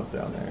last time I was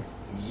down there.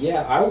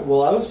 Yeah, I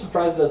was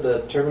surprised that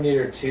the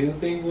Terminator 2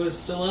 thing was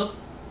still up.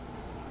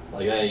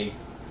 Like I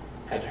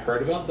had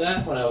heard about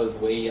that when I was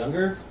way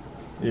younger,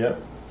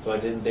 Yep. so I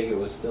didn't think it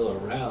was still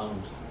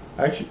around.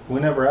 Actually,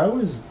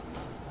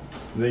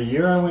 the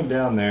year I went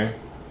down there,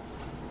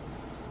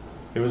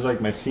 it was like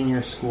my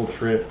senior school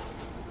trip,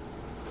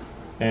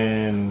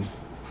 and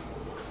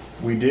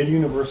we did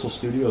Universal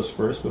Studios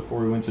first before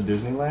we went to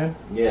Disneyland.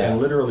 Yeah. And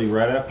literally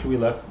right after we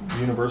left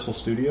Universal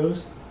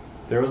Studios,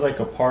 there was like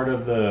a part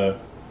of the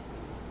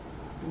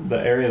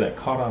area that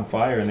caught on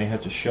fire, and they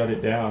had to shut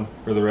it down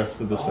for the rest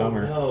of the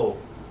summer. No.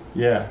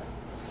 Yeah.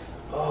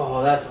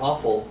 Oh, that's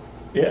awful.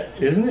 Yeah,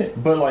 isn't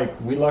it? But like,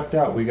 we lucked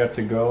out. We got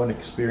to go and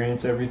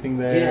experience everything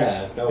there.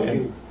 Yeah, that would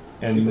be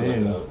and super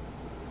then lucked out.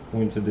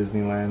 went to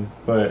Disneyland.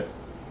 But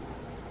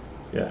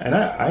yeah, and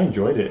I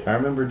enjoyed it. I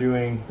remember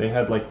they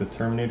had like the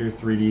Terminator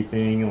 3D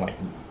thing, and like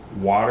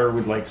water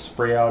would like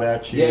spray out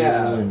at you.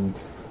 Yeah. And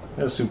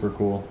that was super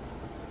cool.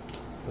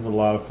 It was a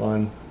lot of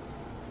fun.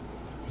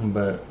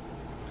 But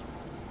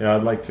yeah,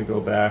 I'd like to go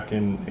back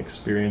and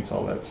experience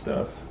all that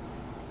stuff.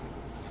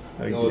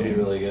 That would be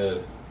really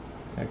good.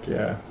 Heck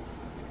yeah.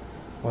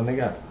 When they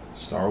got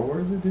Star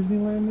Wars at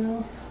Disneyland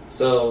now?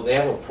 So they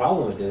have a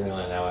problem at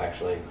Disneyland now,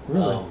 actually.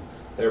 Really?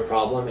 Their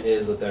problem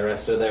is that the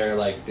rest of their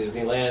like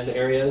Disneyland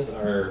areas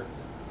are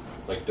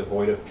like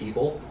devoid of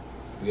people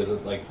because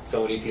like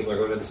so many people are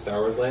going to the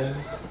Star Wars land.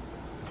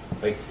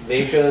 Like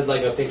they showed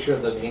like a picture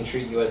of the Main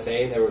Street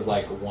USA. There was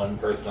like one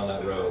person on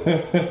that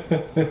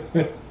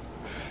road.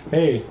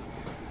 Hey,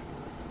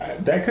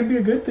 that could be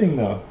a good thing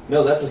though.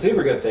 No, that's a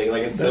super good thing.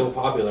 Like it's so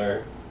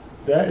popular.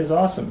 That is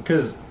awesome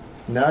because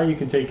now you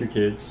can take your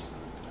kids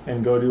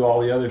and go do all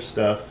the other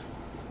stuff,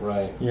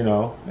 Right. you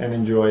know, and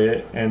enjoy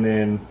it, and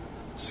then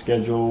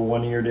schedule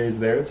one of your days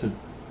there to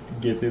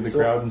get through the So-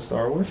 crowd in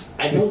Star Wars.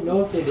 I don't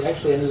know if they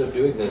actually ended up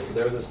doing this, but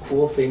there was this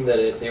cool thing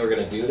that they were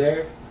going to do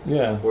there,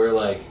 Yeah. where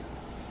like,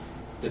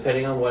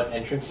 depending on what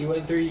entrance you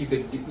went through, you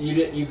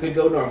could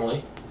go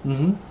normally,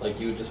 Mm-hmm. like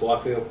you would just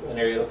walk through an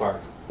area of the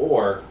park,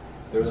 or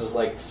there was this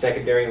like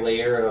secondary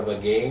layer of a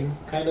game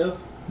kind of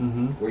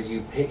Mm-hmm. where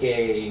you pick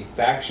a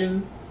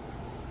faction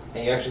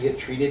and you actually get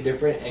treated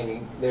different,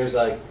 and there's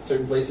like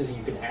certain places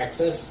you can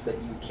access that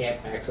you can't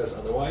access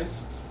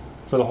otherwise.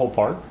 For the whole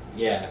park?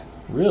 Yeah,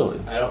 Really?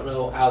 I don't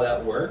know how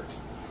that worked.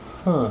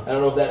 Huh. I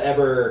don't know if that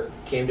ever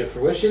came to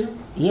fruition.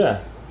 Yeah.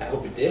 I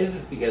hope it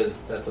did,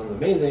 because that sounds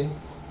amazing.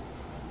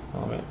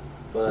 Oh man.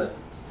 But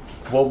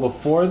Well,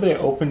 before they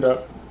opened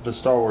up the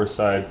Star Wars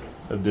side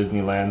of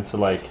Disneyland to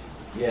like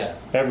Yeah.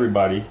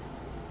 everybody.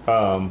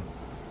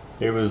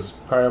 It was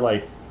probably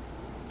like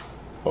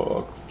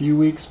a few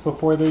weeks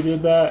before they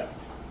did that.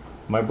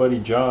 My buddy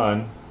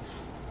John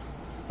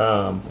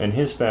and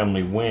his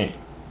family went,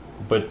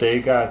 but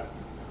they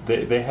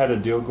had a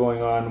deal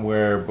going on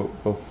where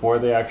before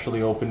they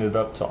actually opened it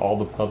up to all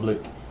the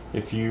public,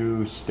 if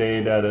you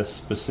stayed at a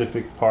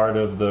specific part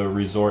of the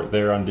resort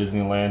there on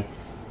Disneyland,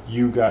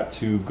 you got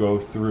to go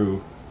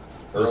through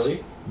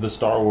Early? the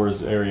Star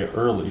Wars area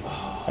early,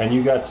 and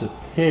you got to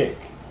pick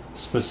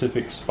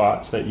specific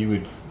spots that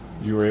you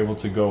were able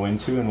to go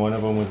into, and one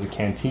of them was the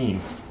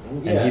canteen.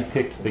 Yeah. And he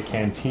picked the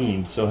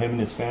canteen, so him and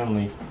his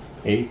family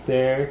ate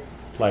there.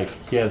 Like,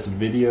 he has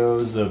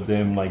videos of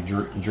them like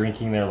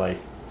drinking their like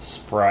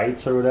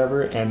Sprites or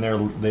whatever, and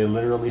they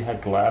literally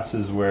had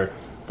glasses where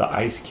the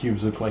ice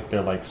cubes look like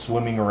they're like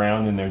swimming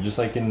around in there, just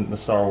like in the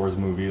Star Wars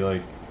movie.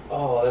 Like,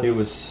 it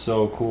was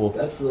so cool.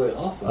 That's really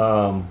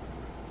awesome.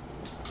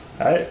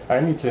 I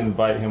need to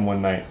invite him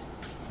one night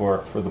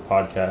for the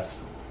podcast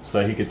so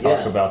that he could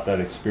talk about that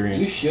experience.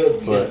 You should,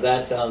 because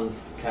that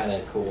sounds kind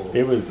of cool.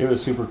 It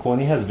was super cool,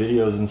 and he has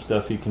videos and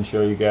stuff he can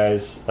show you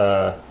guys.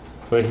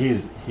 But he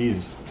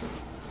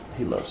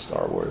loves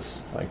Star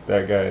Wars. Like,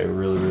 that guy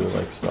really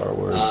likes Star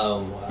Wars.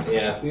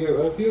 Yeah,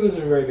 a few of us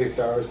are very big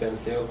Star Wars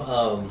fans too.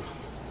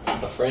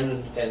 A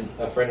friend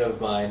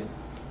of mine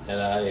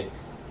and I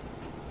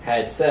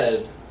had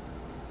said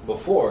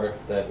before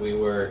that we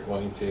were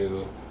going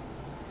to,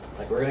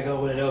 like, we're gonna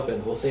go when it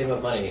opens. We'll save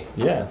up money.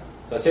 Yeah.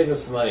 So I saved up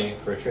some money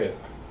for a trip.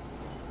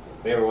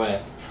 We never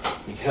went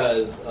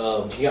because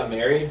he got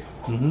married.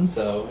 Mm-hmm.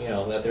 So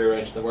that threw a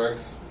wrench in the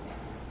works.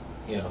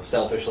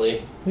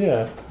 Selfishly.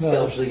 Yeah. No.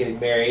 Selfishly getting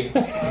married.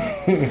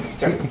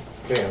 Starting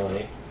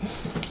family.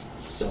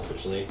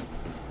 Selfishly.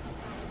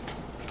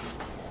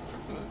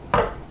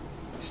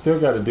 Still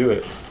got to do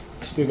it.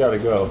 Still got to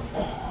go.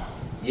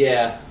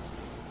 Yeah.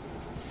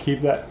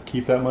 Keep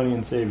that money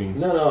in savings.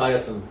 No, I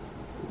got some.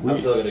 I'm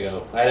still gonna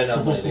go. I had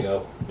enough money to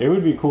go. It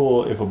would be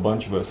cool if a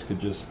bunch of us could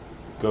just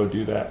go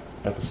do that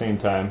at the same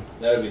time.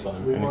 That would be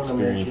fun. We and want to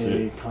make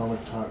experience a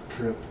Comic Talk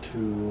trip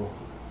to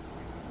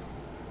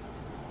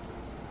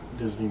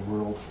Disney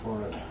World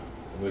for it.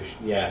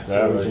 Yeah,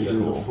 that we would really be should.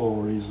 Do cool. the full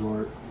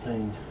resort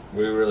thing.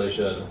 We really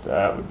should.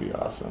 That would be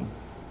awesome.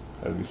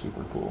 That would be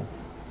super cool.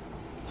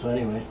 So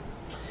anyway,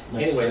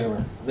 next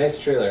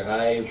next trailer.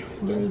 I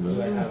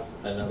have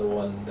another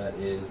one that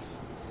is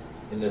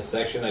in this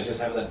section. I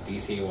just have that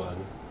DC one.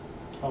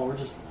 Oh, we're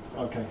just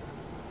okay.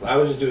 I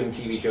was just doing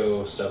TV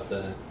show stuff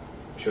that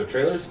showed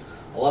trailers.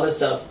 A lot of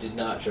stuff did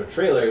not show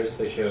trailers.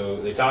 They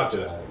talked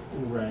about it.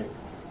 Right.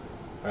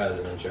 Rather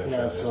than show Yeah,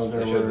 trailers. so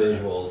they showed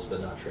visuals,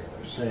 but not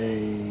trailers.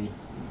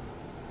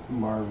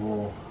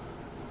 Marvel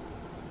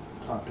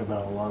talked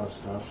about a lot of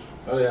stuff.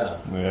 Oh yeah.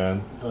 Yeah.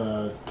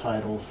 The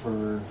title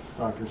for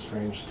Doctor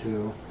Strange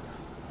 2.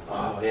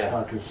 Oh yeah.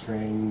 Doctor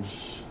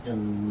Strange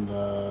in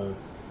the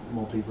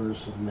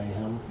Multiverse of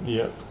Mayhem.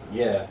 Yep.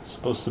 Yeah.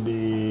 Supposed to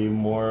be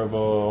more of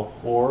a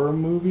horror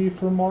movie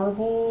for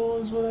Marvel,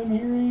 is what I'm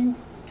hearing.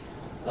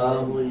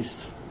 At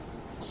least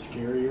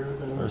scarier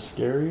than. Or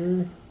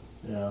scarier.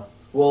 Yeah.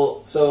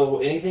 Well, so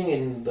anything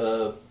in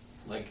the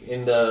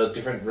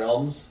different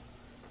realms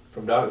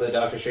from that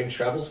Doctor Strange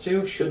travels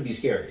to should be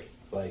scary.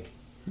 Like,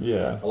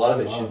 yeah, a lot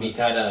of it should be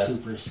kind of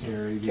super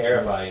scary,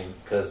 terrifying,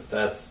 because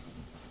that's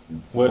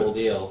what, the whole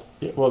deal.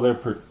 Yeah, well,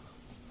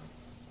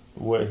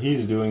 what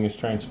he's doing is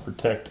trying to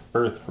protect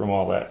Earth from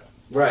all that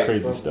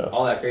crazy stuff.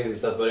 All that crazy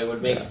stuff, but it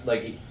would make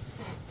like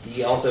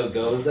he also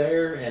goes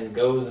there and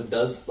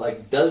does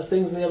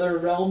things in the other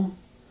realm.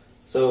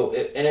 So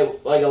in a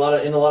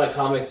lot of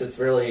comics, it's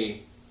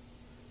really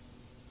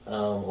a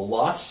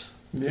lot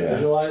to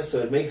visualize. So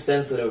it makes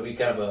sense that it would be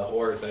kind of a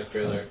horror type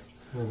trailer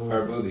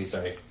or movie.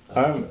 Sorry.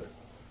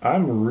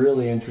 I'm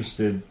really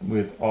interested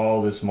with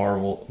all this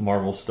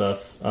Marvel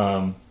stuff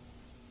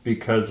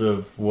because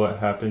of what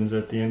happens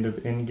at the end of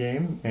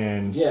Endgame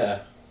and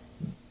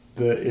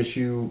the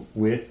issue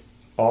with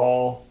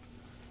all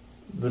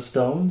the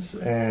stones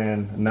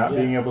and not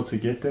being able to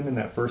get them in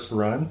that first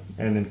run,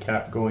 and then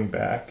Cap going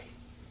back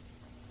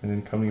and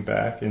then coming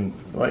back, and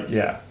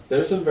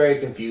there's some very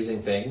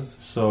confusing things.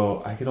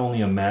 So I could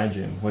only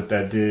imagine what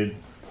that did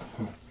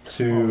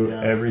to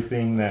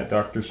everything that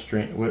Doctor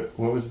Strange. What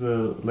was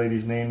the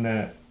lady's name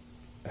that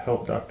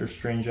helped Doctor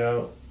Strange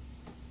out?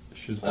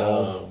 She's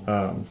bald.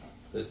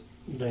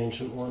 The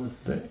Ancient One.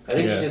 I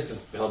think she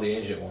just called the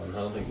Ancient One. I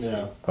don't think.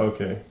 Yeah.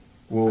 Okay.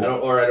 Well,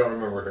 I don't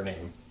remember her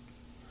name.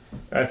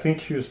 I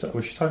think she was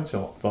she talking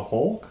to the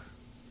Hulk?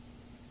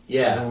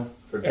 Yeah.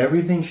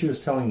 Everything she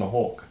was telling the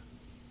Hulk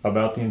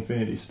about the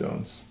Infinity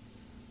Stones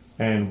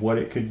and what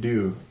it could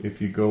do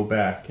if you go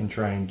back and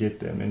try and get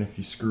them, and if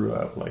you screw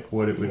up, like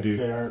what it would do. If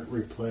they aren't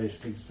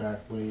replaced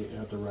exactly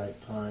at the right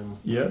time.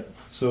 Yep.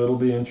 So it'll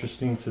be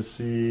interesting to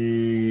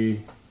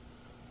see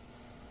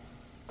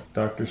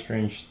Doctor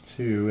Strange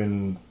 2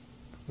 and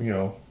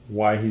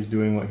why he's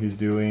doing what he's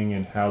doing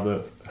and how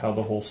the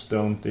whole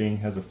stone thing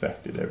has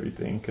affected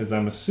everything, because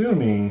I'm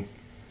assuming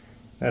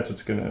that's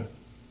what's going to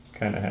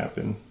kind of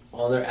happen.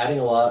 Well, they're adding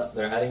a lot.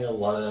 They're adding a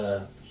lot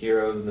of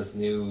heroes in this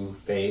new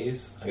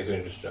phase. I guess we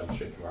can just jump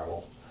straight to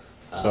Marvel.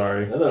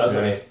 Sorry. No, that's Yeah.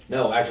 okay.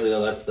 No, actually,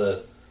 no.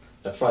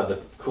 That's probably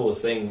the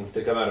coolest thing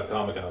to come out of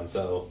Comic-Con.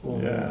 So,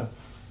 Yeah.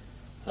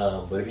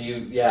 but if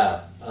you,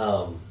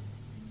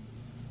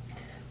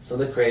 some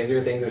of the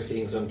crazier things are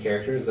seeing some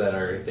characters that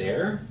are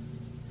there,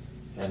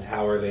 and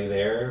how are they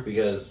there?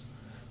 Because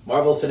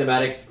Marvel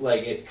Cinematic,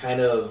 like, it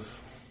kind of.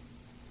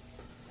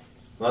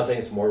 I'm not saying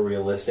it's more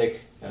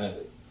realistic.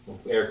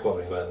 Air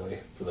quoting, by the way,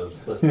 for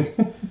those listening.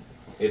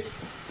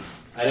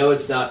 I know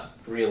it's not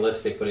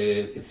realistic, but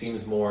it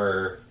seems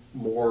more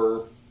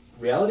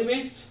reality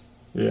based.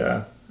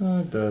 Yeah. Oh,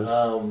 it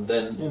does.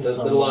 Than In there's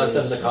some a lot of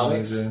stuff in ways, the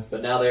comics, yeah.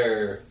 but now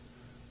they're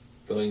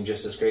going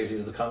just as crazy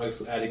as the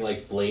comics, adding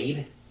like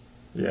Blade.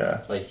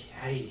 Yeah. Like,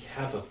 how do you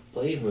have a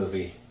Blade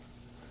movie?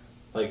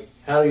 Like,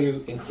 how do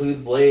you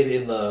include Blade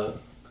in the?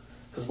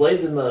 Because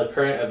Blade's in the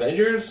current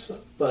Avengers,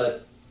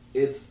 but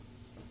it's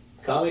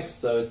comics,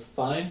 so it's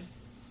fine.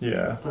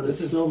 Yeah. But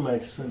This it is- still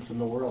makes sense in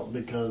the world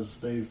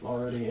because they've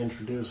already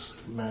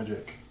introduced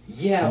magic.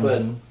 Yeah,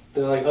 but Mhm.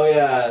 they're like, oh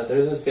yeah,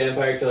 there's this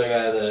vampire killer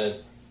guy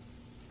that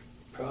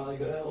probably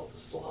could help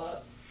us a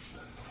lot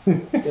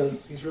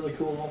because he's really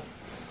cool.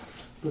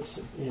 But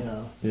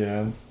yeah,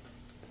 Yeah.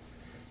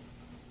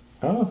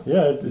 Oh,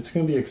 yeah, it's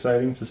going to be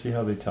exciting to see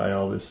how they tie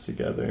all this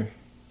together.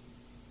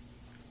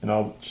 And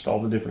all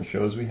the different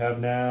shows we have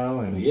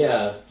now, and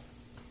Yeah.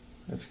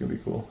 it's going to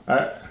be cool.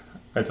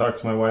 I talked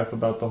to my wife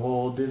about the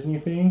whole Disney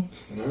thing,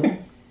 Mhm.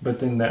 but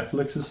then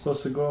Netflix is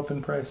supposed to go up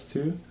in price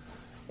too.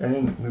 And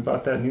then we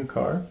bought that new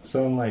car,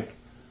 so I'm like,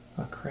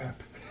 oh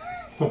crap.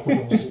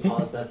 Just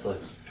pause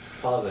Netflix.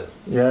 Pause it.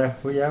 Yeah,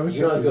 well, yeah, we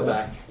You don't could have to do go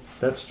that. back.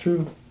 That's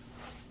true.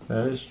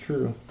 That is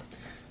true.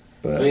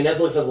 But I mean,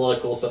 Netflix has a lot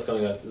of cool stuff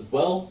coming out as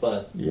well,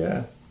 but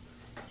yeah,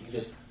 you can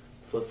just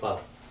flip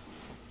flop.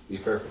 Be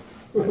perfect.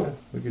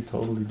 we could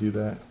totally do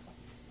that.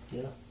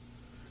 yeah.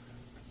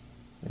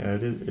 Yeah,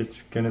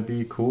 it's gonna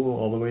be cool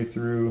all the way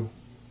through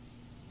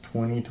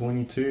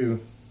 2022.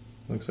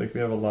 Looks like we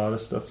have a lot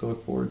of stuff to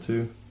look forward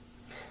to.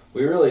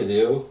 We really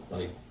do.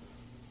 Like,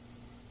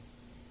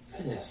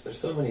 goodness, there's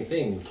so many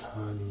things.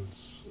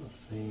 Tons of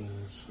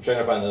things. I'm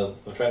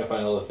trying to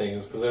find all the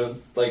things because there's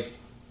like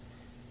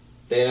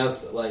they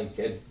announced that, like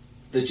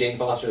the Jane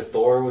Foster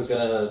Thor was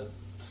gonna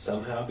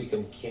somehow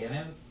become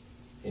canon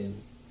in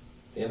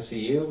the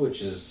MCU,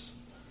 which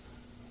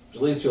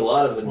leads to a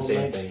lot of Well, it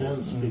insane makes things.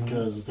 sense Mhm.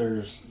 because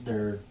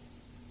they're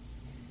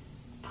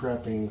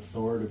prepping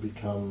Thor to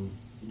become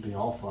the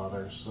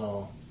Allfather,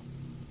 so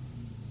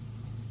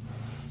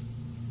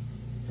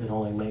it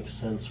only makes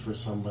sense for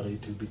somebody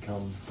to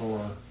become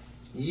Thor.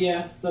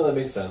 Yeah, no, that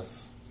makes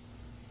sense.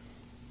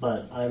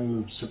 But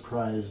I'm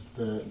surprised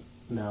that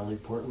Natalie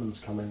Portman's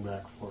coming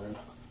back for it.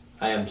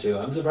 I am too.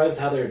 I'm surprised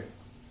how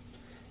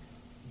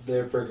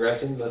they're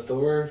progressing the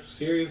Thor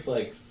series.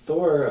 Like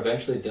Thor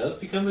eventually does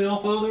become the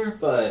Allfather,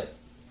 but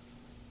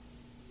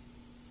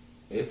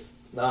it's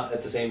not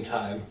at the same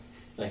time.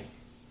 Like,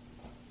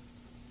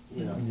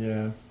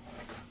 Yeah.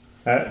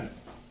 Yeah.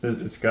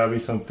 It's gotta be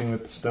something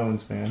with the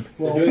stones, man.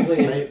 Well, They're doing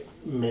something-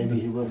 maybe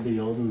he will be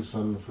Odin's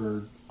son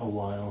for a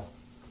while.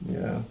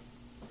 Yeah.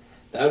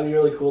 that would be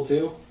really cool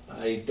too.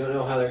 I don't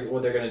know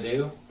what they're gonna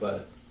do,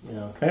 but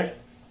Yeah. Hey,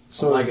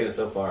 so so I'm liking it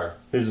so far.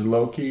 is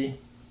Loki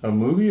a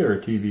movie or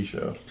a TV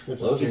show?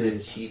 It's Loki's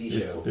a series. TV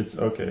It's, show. it's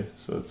okay,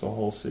 so it's a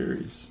whole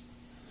series.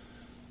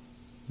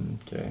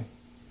 Okay.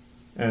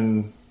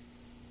 And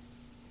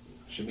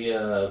Should be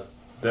a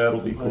that'll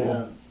be Oh,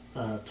 cool.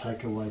 yeah.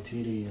 Taika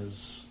Waititi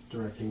is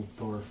directing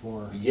Thor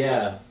 4,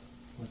 yeah.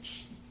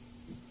 which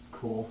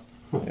cool.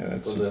 Yeah,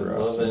 that's Was it super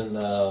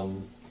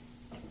awesome.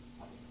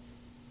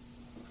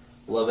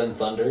 Love and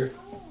Thunder?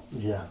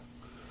 Yeah.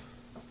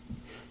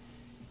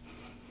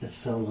 It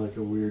sounds like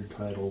a weird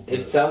title. But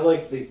It sounds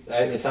like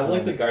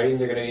the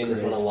Guardians are going to be in this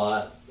Great. one a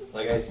lot.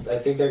 Like I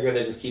think they're going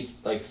to just keep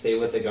stay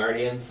with the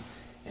Guardians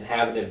and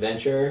have an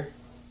adventure,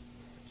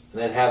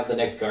 and then have the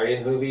next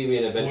Guardians movie be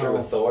an adventure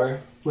Well, with Thor.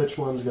 which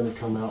one's going to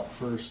come out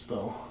first,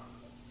 though?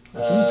 I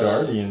think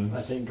Guardians.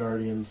 I think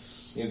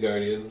Guardians New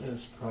Guardians.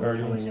 is probably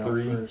Guardians coming out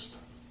 3. first.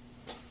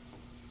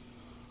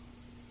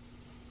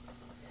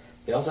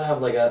 They also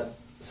have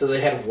so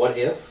they had What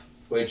If,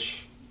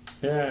 which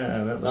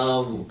Yeah, that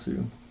looks cool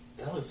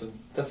too.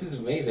 that seems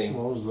amazing.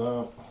 What was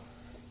that?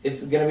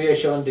 It's going to be a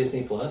show on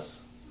Disney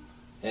Plus,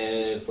 and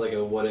it's like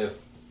a What If,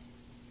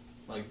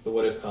 like the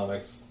What If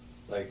comics,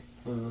 like.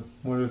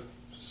 What if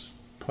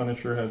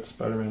Punisher had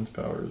Spider-Man's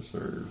powers,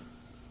 or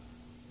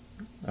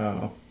I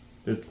don't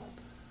know.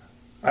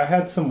 I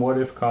had some What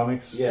If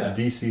comics, Yeah.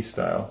 DC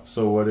style.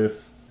 So what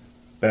if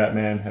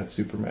Batman had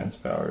Superman's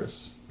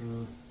powers?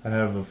 I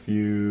have a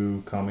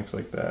few comics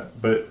like that,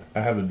 but I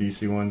have the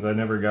DC ones. I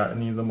never got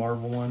any of the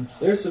Marvel ones.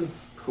 There's some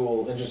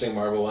cool, interesting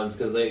Marvel ones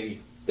because they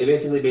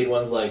basically made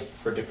ones like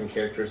for different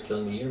characters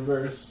killing the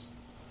universe.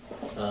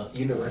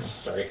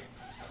 Sorry.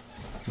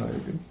 No, you're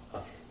good.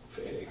 Oh,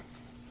 fading.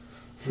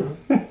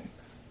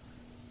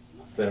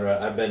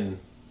 I've been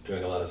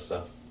doing a lot of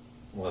stuff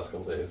the last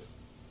couple days.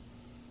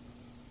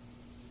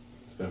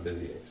 It's been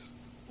busy days.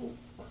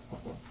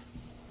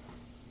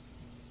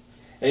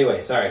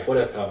 Anyway, sorry. What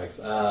if comics?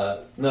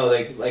 No,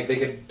 they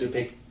could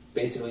depict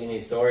basically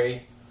any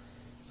story.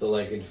 So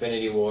like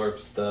Infinity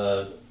Warps,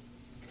 the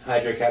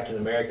Hydra Captain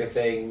America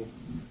thing.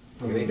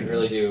 They could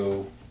really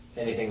do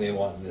anything they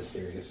want in this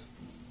series.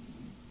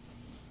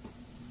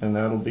 And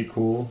that'll be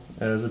cool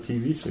as a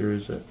TV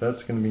series.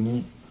 That's going to be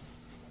neat.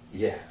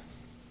 Yeah.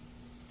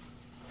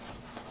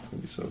 It's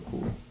going to be so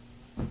cool.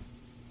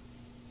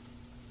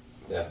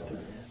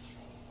 Definitely.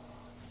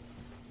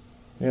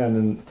 Yeah, and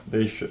then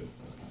they should...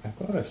 I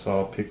thought I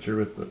saw a picture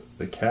with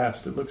the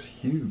cast. It looks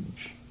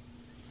huge.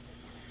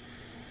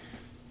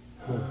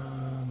 Let me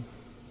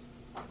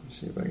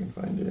see if I can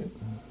find it.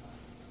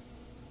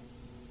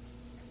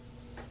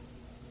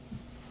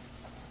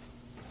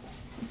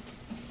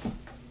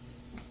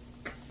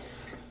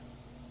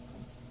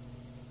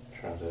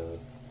 Trying to...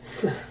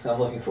 I'm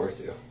looking forward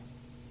to.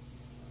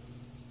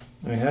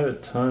 I had a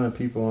ton of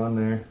people on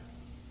there.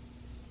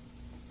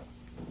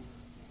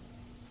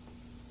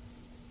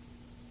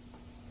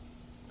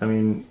 I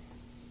mean,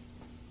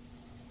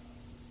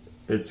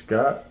 it's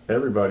got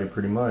everybody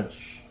pretty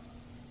much.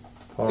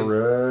 Paul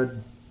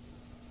Rudd.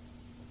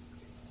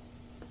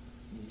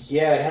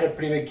 Yeah, it had a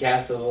pretty big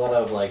cast. There was a lot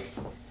of like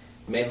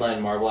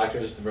mainline Marvel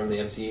actors from the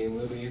MCU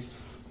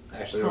movies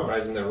actually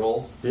reprising their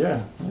roles.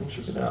 Yeah,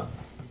 check it out.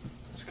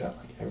 It's got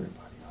like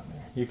everybody on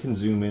there. You can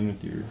zoom in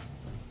with your... And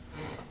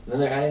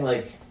then they're adding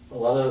like a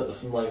lot of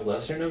some like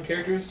lesser known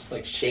characters,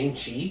 like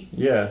Shang-Chi.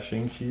 Yeah,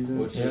 Shang-Chi's in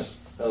it. Which is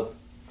a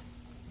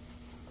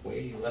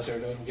way lesser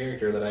known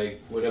character that I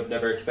would have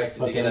never expected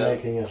But to get they're out.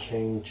 making a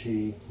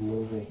Shang-Chi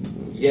movie.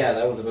 Yeah,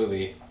 that was a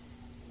movie.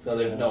 No,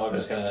 no, I'm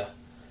just kind of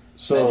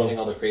mentioning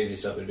all the crazy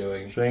stuff they're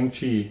doing.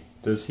 Shang-Chi,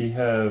 does he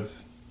have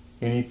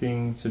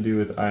anything to do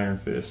with Iron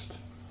Fist?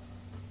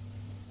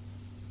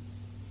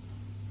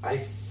 I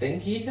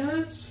think he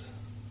does.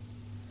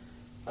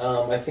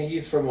 I think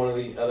he's from one of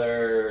the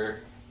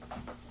other...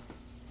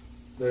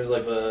 There's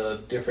like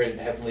the different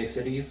heavenly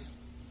cities.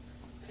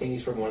 I think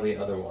he's from one of the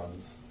other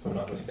ones, if I'm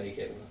not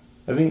mistaken.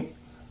 I think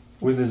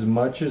with as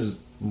much as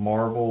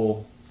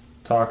Marvel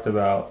talked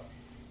about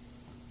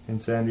in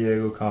San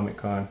Diego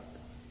Comic-Con,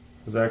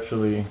 was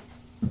actually...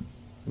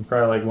 I'm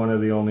probably like one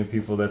of the only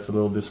people that's a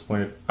little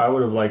disappointed. I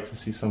would have liked to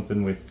see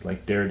something with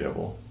like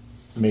Daredevil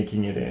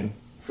making it in.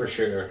 For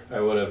sure,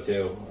 I would have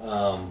too.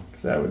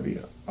 Because that would be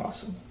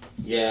awesome.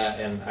 Yeah,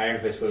 and Iron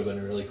Fist would have been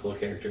a really cool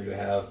character to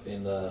have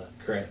in the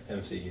current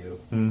MCU.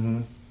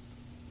 Mm-hmm.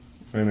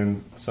 And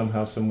then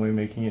somehow, some way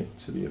making it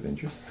to the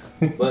Avengers.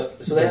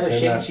 But so they have a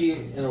Shang-Chi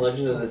and the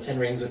Legend of the Ten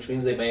Rings, which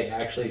means they might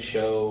actually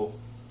show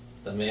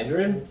the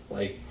Mandarin,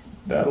 like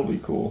that'll be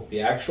cool.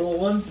 The actual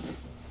one,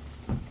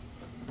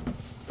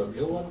 the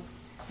real one.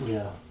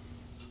 Yeah.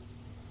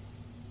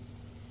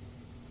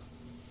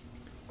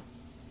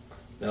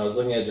 Now I was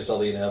looking at just all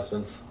the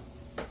announcements.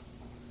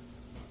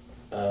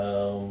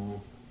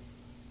 Let's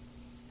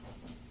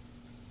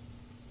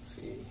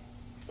see.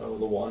 Oh,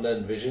 the Wanda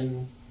and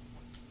Vision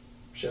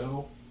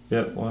show.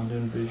 Yep, Wanda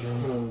and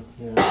Vision.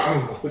 Yeah.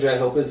 Which I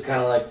hope is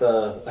kind of like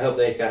the... I hope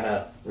they kind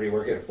of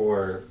rework it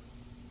for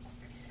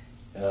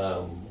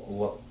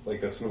like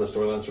some of the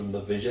storylines from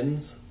the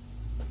Visions,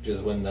 which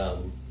is when the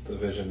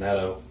Vision had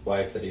a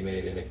wife that he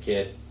made and a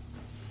kid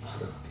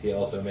that he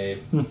also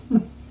made.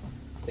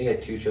 I think he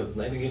had 2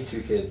 children. I think he had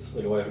 2 kids,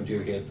 like a wife and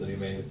 2 kids that he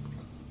made.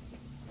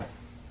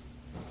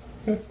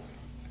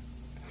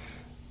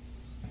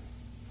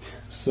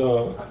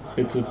 So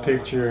it's a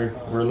picture.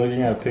 We're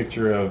looking at a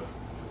picture of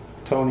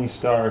Tony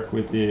Stark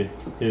with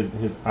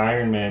his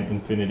Iron Man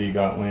Infinity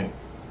Gauntlet,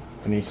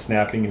 and he's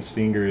snapping his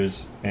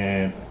fingers,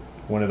 and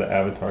one of the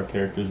Avatar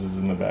characters is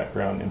in the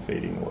background and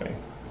fading away.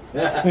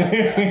 That's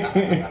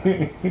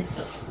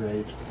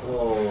great.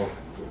 Oh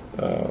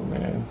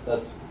man,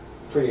 that's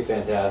pretty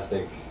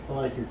fantastic. I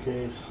like your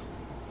case.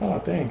 Oh,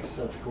 thanks.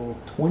 That's cool.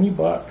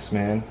 $20,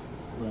 man.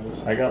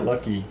 Nice. I got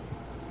lucky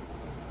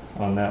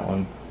on that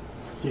one.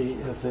 See,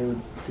 if they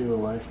would do a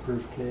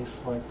life-proof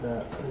case like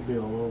that, I'd be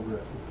all over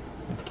it.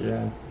 Heck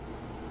yeah.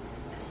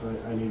 So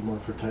I need more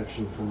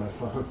protection for my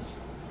phones.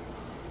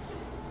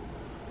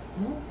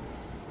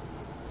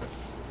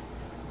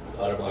 This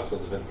OtterBox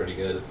one's been pretty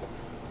good.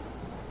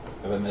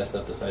 I haven't messed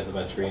up the sides of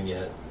my screen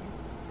yet.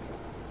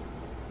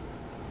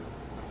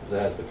 Because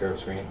it has the curved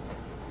screen.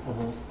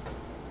 Uh-huh.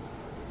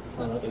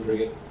 Oh, that's been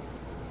pretty good.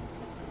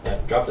 Yeah,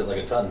 dropped it like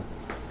a ton.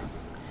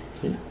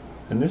 See,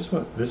 and this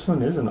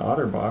one is an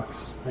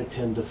OtterBox. I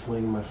tend to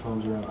fling my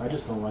phones around. I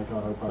just don't like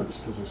OtterBox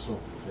because they're so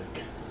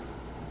thick.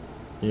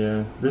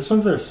 Yeah, this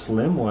one's their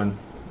slim one.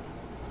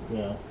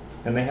 Yeah.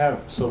 And they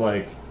have, so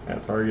like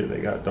at Target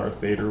they got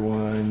Darth Vader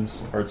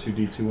ones,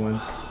 R2-D2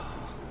 ones,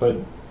 but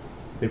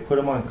they put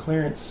them on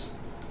clearance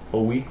a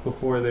week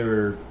before they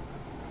were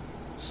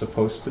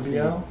supposed to be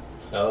out.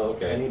 Oh,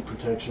 okay. I need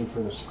protection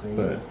for the screen.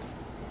 But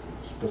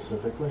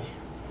specifically.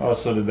 Oh,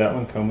 so did that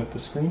one come with the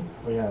screen?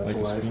 Well, yeah, it's Like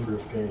a a screen?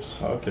 life-proof case.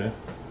 Oh, okay.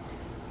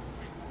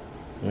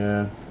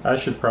 Yeah, I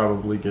should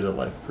probably get a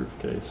life-proof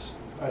case.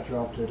 I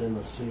dropped it in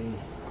the sea.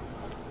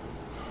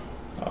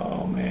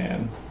 Oh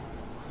man.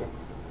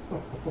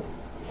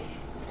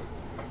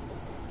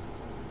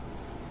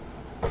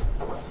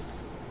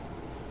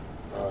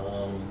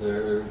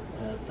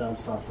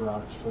 bounced off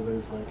rocks, so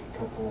there's like a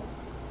couple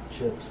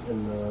chips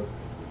in the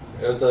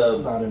There's the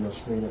not in the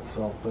screen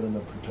itself, but in the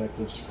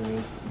protective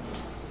screen.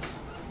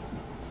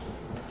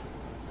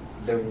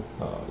 the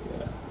Oh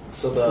yeah.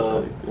 so That's the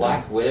pretty good.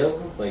 Black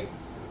Widow like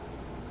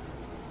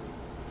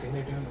thing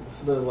they're doing.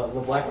 So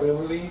the Black Widow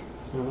movie.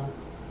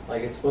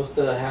 Like, it's supposed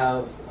to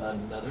have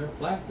another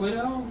Black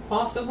Widow,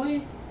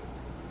 possibly?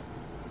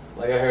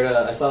 Like,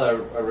 I saw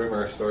a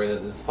rumor story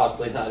that it's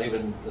possibly not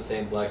even the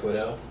same Black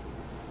Widow.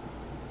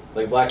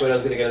 Like, Black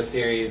Widow's gonna get a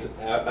series,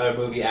 a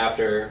movie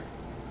after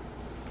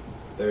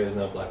there is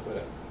no Black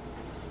Widow.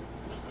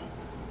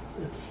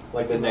 It's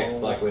Like, the next no,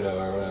 Black Widow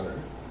or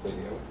whatever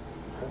video.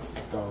 That's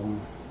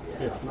dumb.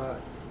 Yeah. It's not.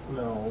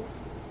 No.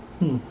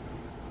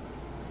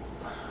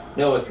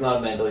 No, it's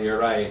not mental, you're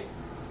right.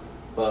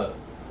 But,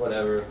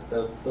 whatever.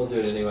 They'll do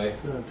it anyway.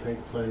 It's gonna take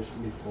place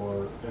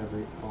before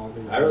all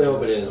the. I really hope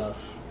other it is.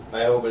 stuff.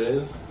 I hope it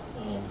is.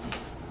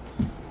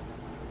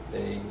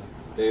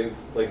 They've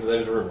like so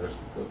there's rumors,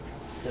 but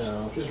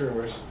Yeah. just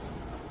rumors.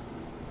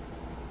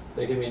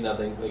 They can mean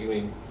nothing. They can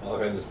mean all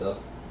kinds of stuff.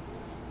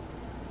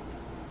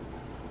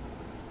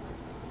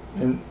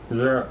 And is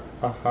there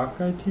a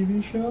Hawkeye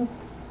TV show?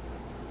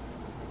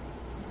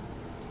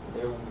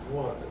 There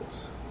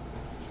was.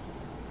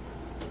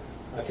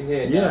 I think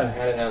they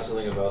had announced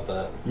something about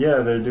that. Yeah,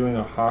 they're doing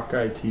a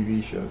Hawkeye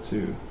TV show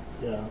too.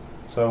 Yeah.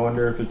 So I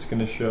wonder if it's going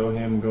to show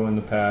him go in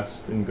the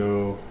past and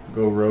go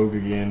rogue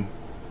again.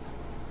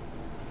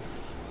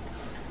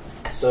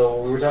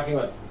 So we were talking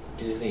about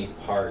Disney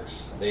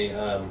parks. They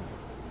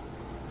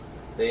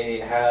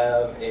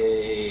have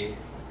a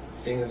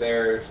thing that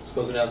they're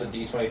supposed to announce at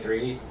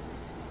D23,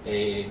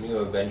 a new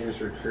Avengers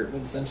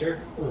recruitment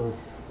center. Mm.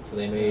 So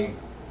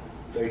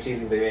they're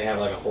teasing they may have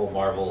like a whole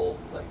Marvel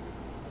like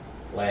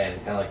land,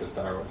 kind of like the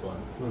Star Wars one,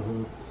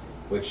 Mm-hmm.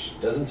 which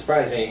doesn't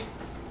surprise me.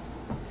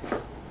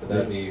 But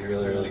that'd be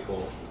really, really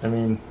cool. I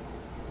mean,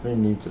 they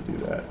need to do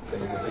that. They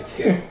really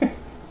do.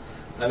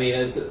 I mean,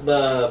 it's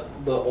the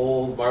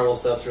old Marvel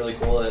stuff's really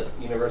cool at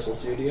Universal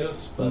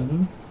Studios, but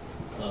Mhm.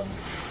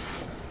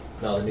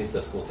 no, the new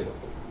stuff's cool too.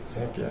 So,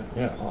 Heck yeah,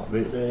 yeah. Oh,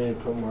 They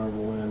put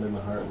Marvel Land in the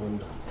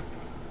Heartland.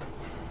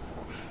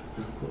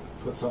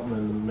 Put something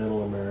in the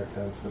middle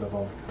America instead of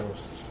all the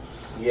coasts.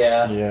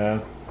 yeah, yeah,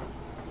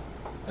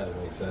 that would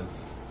make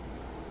sense.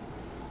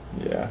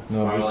 yeah.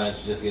 No, Tomorrowland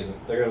should just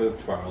they're gonna move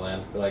to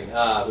Tomorrowland. They're like,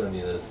 we don't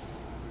need this.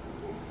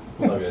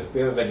 It's all good.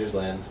 We have Avengers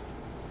Land.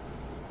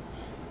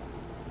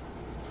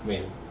 I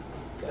mean,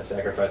 gotta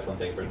sacrifice one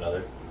thing for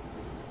another.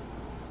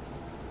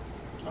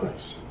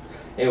 Nice.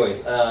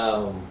 Anyways,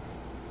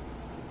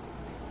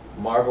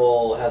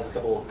 Marvel has a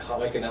couple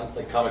comic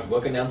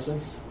book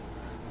announcements.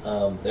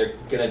 They're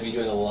gonna be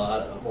doing a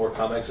lot more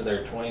comics in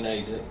their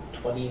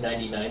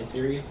 2099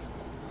 series.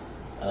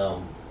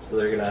 So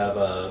they're gonna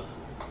have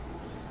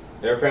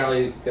they're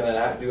apparently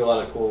gonna do a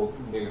lot of cool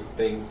new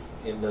things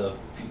in the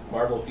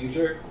Marvel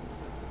future,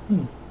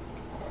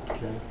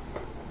 Okay.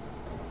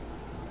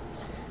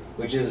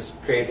 which is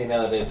crazy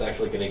now that it's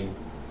actually getting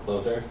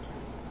closer.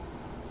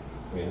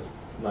 I mean, it's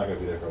not gonna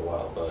be there for a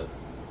while, but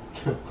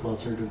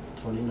Closer to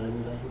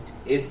 2099.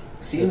 it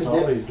seems It's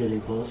always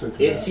getting closer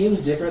to it that. seems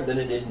different than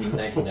it did in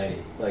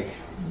 1990. Like,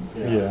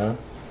 yeah,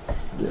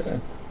 yeah.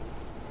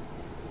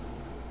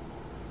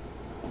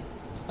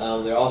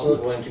 they're also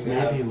going to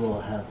Maybe have.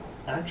 we'll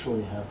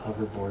actually have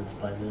hoverboards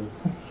by then.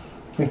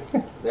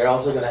 They're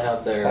also going to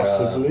have their.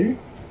 Possibly.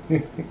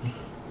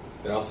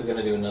 They're also going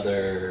to do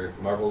another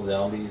Marvel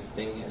Zombies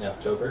thing in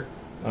October.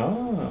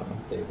 Oh,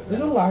 They've there's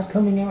a announced. lot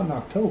coming out in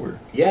October.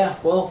 Yeah,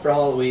 well, for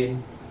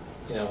Halloween,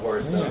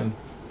 horror stuff. Man.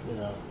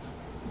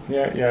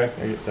 Yeah. Yeah,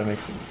 I get that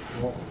makes sense.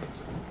 Well,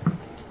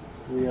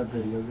 do we have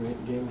video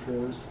game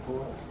trailers to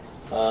pull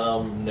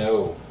up?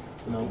 No.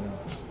 No.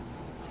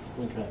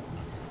 Okay.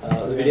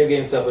 The video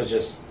game stuff was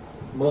just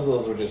most of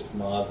those were just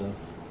mods and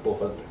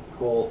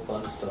cool,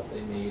 fun stuff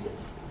they made.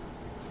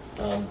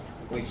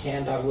 We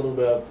can talk a little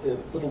bit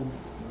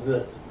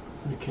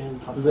We can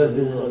talk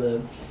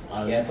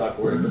I can't talk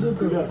words. We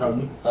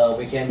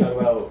can talk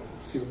about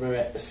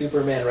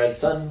Superman Red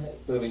Sun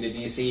moving to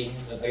DC.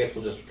 I guess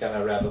we'll just kind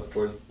of wrap up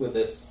with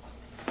this.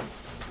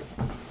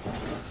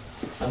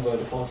 I'm going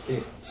to fall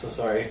asleep. I'm so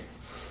sorry.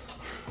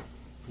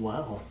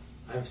 Wow.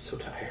 I'm so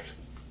tired.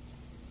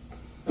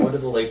 I went to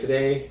the lake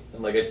today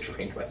and I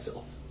drained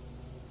myself.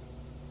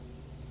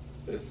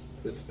 It's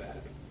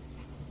bad.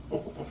 I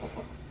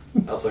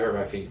also hurt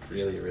my feet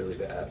really, really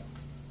bad.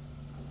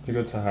 You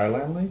go to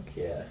Highland Lake?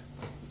 Yeah.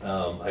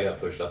 I got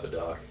pushed off a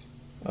dock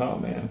Oh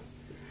man.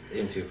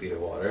 in 2 feet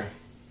of water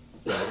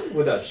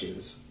without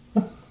shoes.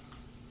 I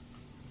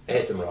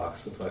hit some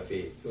rocks with my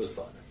feet. It was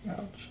fun.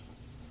 Ouch.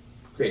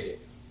 Great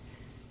days.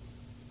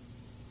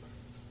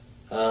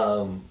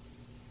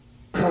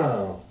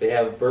 They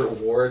have Burt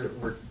Ward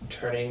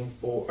returning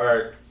to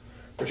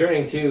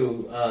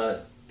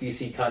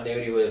DC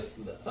continuity with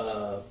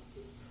the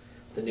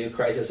new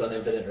Crisis on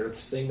Infinite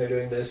Earths thing they're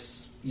doing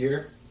this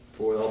year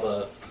for all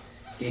the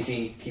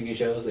DC TV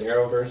shows, the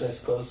Arrowverse, I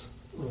suppose.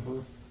 Mm-hmm.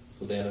 That's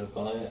what they ended up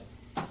calling it.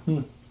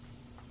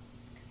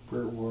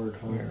 Burt Ward,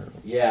 huh?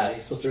 Yeah,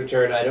 he's supposed to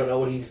return. I don't know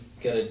what he's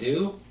gonna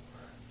do.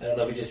 I don't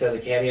know if he just has a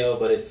cameo,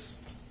 but it's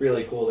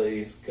really cool that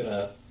he's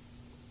gonna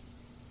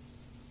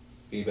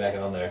be back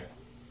on there.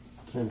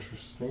 It's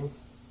interesting.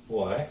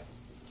 Why?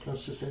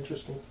 That's just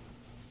interesting.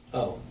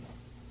 Oh.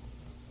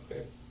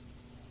 Okay.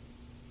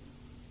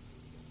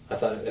 I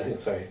thought,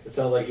 sorry, it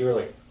sounded like you were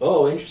like,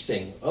 oh,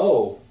 interesting.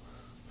 Oh,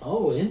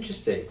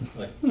 interesting.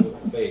 Like,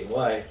 wait,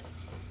 why?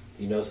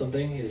 You know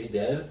something? Is he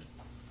dead?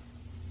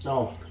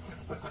 Oh.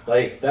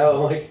 Like, that,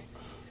 I'm like,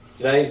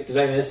 did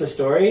I miss a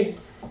story?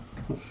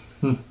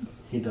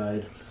 He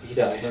died. He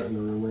died. Starting the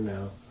rumor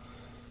now.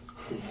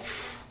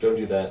 Don't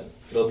do that.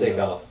 It'll take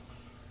Yeah.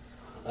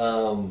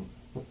 off.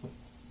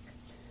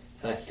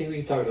 And I think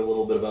we talked a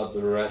little bit about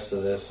the rest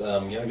of this.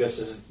 Young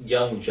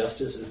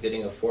Justice is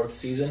getting a 4th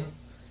season.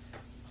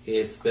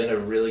 It's been a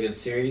really good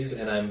series,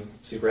 and I'm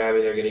super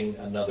happy they're getting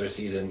another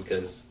season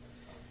because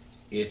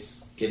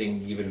it's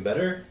getting even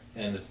better,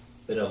 and it's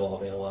been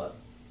evolving a lot.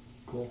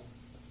 Cool.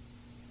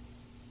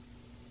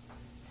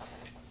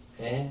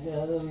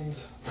 And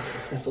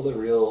that's all the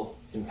real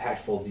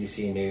impactful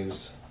DC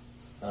news.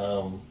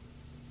 I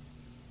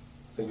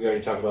think we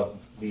already talked about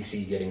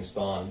DC getting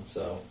Spawn,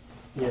 so...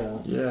 Yeah.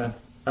 Yeah.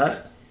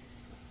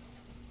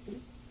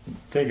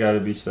 They got to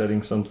be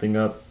setting something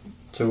up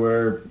to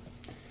where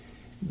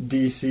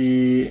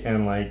DC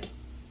and, like,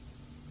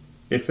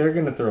 if they're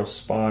going to throw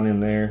Spawn in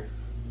there,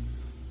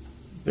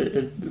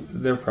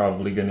 they're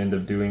probably going to end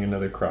up doing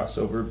another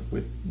crossover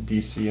with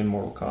DC and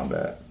Mortal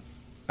Kombat.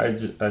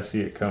 I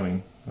see it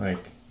coming. Like,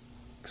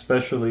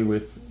 especially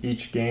with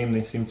each game,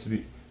 they seem to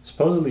be...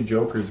 Supposedly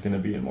Joker's going to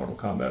be in Mortal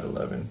Kombat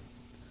 11.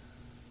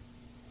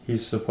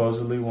 He's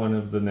supposedly one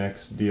of the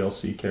next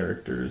DLC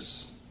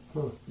characters.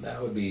 That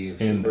would be in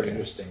super there.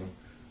 interesting.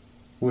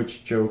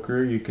 Which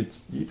Joker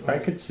I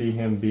could see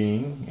him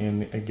being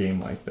in a game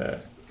like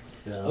that.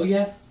 Yeah. Oh,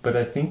 yeah. But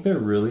I think they're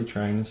really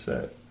trying to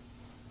set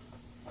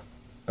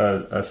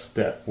a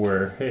step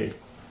where, hey,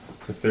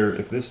 if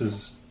this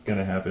is going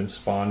to happen,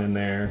 Spawn in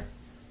there,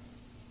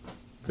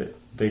 that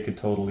they could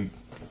totally...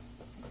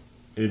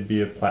 It'd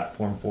be a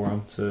platform for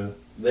them to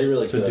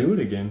could. do it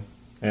again.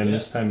 And Yeah.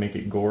 this time make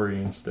it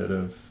gory instead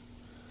of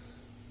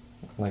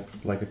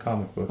like a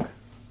comic book.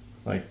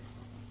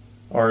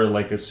 Or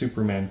like a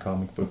Superman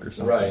comic book or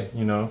something. Right.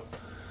 You know?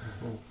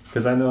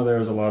 Because I know there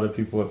was a lot of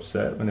people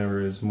upset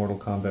whenever it was Mortal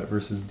Kombat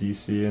versus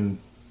DC, and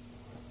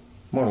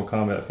Mortal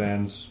Kombat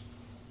fans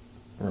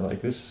were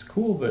like, this is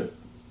cool, but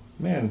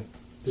man,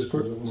 This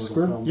isn't Mortal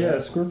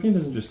Kombat. Scorpion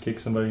doesn't just kick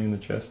somebody in the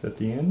chest at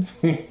the end.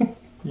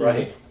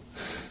 Right.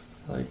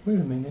 Like, wait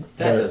a minute.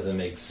 That doesn't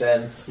make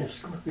sense. If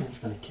Scorpion's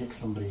going to kick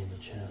somebody in the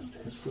chest,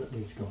 his foot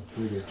needs to go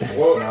through their chest,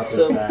 Well, not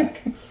so- their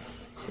back.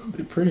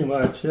 Pretty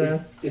much,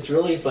 yeah. It's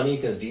really funny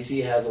because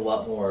DC has a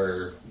lot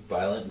more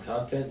violent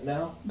content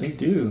now. They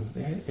do.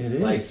 It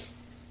is. Like,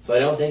 so I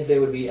don't think they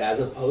would be as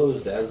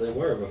opposed as they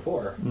were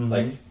before. Mhm.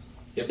 Like,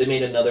 if they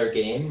made another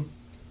game,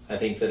 I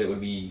think that it would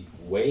be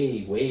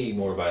way, way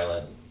more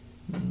violent.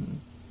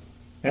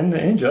 And the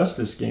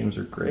Injustice games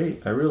are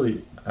great.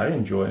 I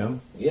enjoy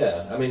them.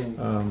 Yeah, I mean,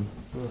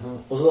 Mm-hmm.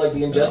 also like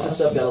the Injustice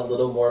stuff got a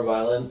little more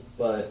violent,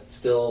 but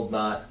still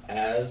not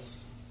as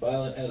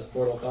violent as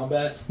Mortal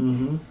Kombat.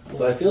 Mm-hmm.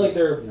 So I feel like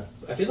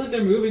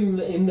they're moving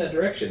in that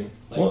direction.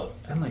 Like, Well,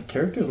 and like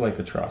characters like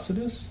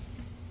Atrocitus.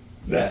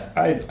 Yeah.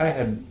 I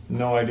had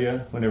no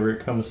idea whenever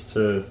it comes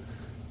to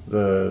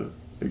the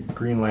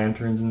Green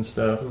Lanterns and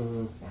stuff.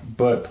 Mm-hmm.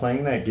 But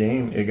playing that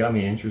game, it got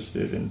me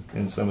interested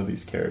in some of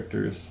these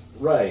characters.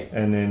 right.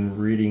 And then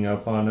reading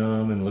up on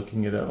them and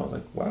looking it up, I was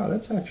like, wow,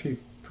 that's actually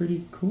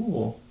pretty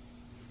cool.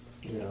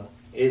 Yeah.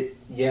 And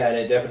it's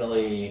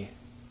definitely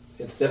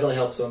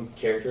helped some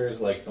characters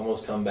like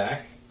almost come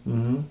back.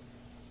 Mm-hmm.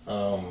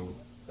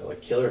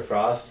 Like Killer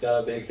Frost got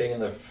a big thing in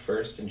the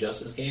first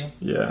Injustice game,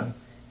 Yeah.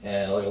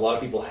 and like a lot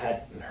of people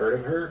hadn't heard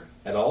of her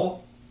at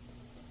all,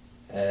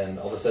 and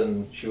all of a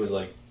sudden she was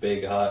like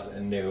big, hot,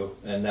 and new,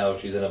 and now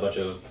she's in a bunch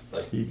of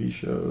like TV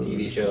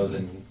shows.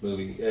 and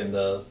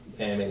the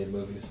animated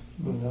movies.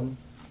 Mm-hmm.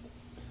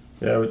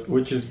 Yeah,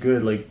 which is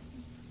good. Like,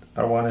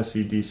 I want to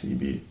see DC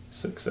be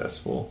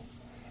successful.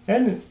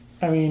 And,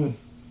 I mean,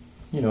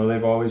 you know,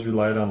 they've always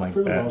relied on, like, For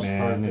the Batman. most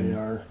part, and they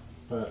are,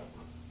 but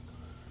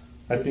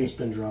I they've think, just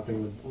been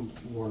dropping with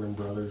Warner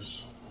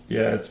Brothers.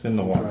 yeah, it's been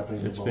the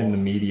dropping the it's ball. been the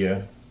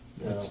media.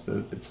 Yeah.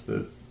 It's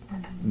the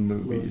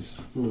movies.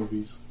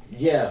 Movies.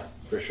 Yeah,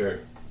 for sure.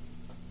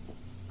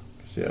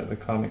 'Cause, yeah, the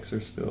comics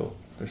are still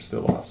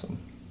awesome.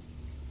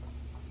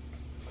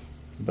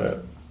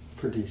 But,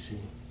 For DC.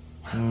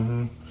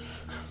 mm-hmm.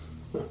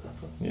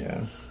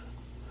 Yeah.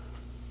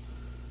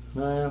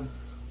 Oh, yeah.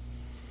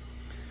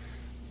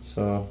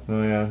 So,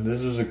 oh yeah,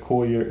 this is a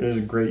cool year. It is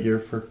a great year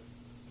for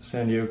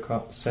San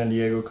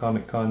Diego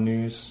Comic Con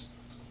news.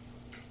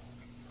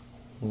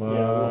 A lot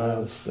we'll have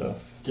of stuff.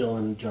 Dylan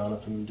and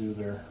Jonathan do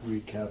their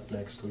recap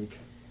next week.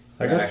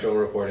 I got Actual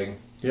reporting.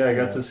 I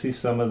got to see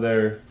some of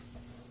their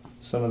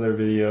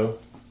video.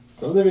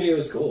 Some of their video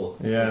was cool.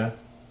 Yeah.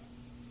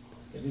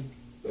 They did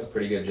a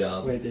pretty good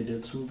job. Wait, they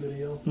did some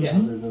video? Yeah.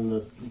 Other than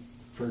the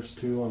first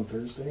two on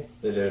Thursday.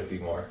 They did a few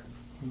more.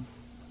 I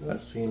haven't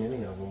seen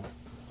any of them.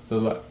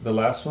 The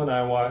last one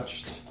I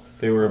watched,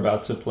 they were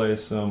about to play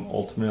some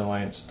Ultimate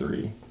Alliance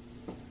 3.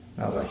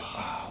 I was like,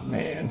 oh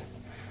man,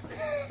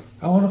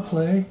 I want to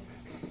play.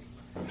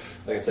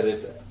 Like I said,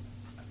 it's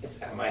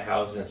at my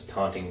house and it's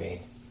taunting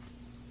me.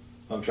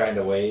 I'm trying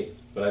to wait,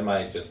 but I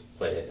might just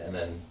play it and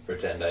then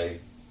pretend I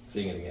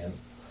sing it again.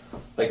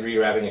 Like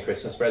rewrapping a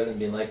Christmas present and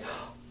being like,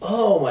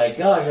 oh my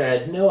gosh, I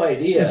had no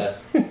idea.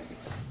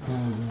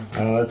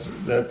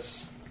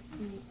 That's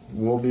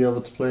we'll be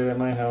able to play it at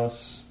my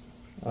house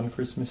on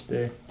Christmas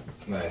Day.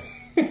 Nice.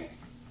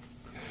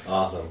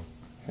 Awesome.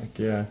 Heck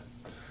yeah.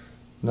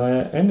 No,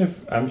 yeah, and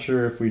I'm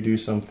sure if we do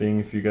something,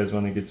 if you guys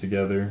want to get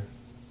together,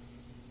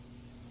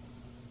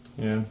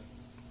 yeah,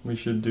 we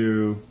should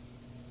do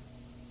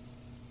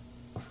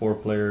a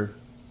 4-player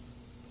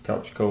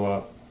couch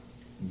co-op.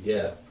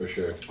 Yeah, for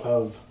sure.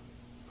 Of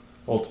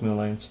Ultimate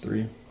Alliance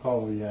 3.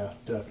 Oh yeah,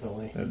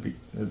 definitely.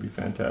 That'd be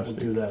fantastic.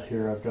 We'll do that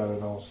here. I've got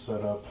it all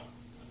set up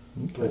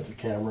with the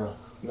camera.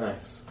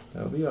 Nice.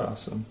 That would be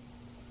awesome.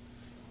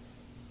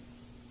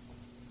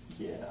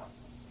 Yeah.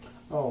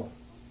 Oh,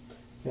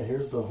 yeah.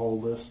 Here's the whole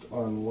list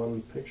on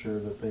one picture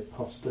that they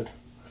posted.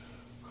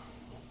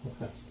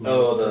 That's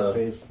the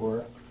Phase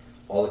 4.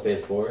 All the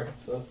Phase 4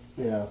 stuff.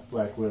 Yeah,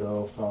 Black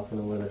Widow, Falcon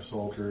and Winter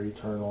Soldier,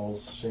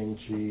 Eternals,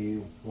 Shang-Chi,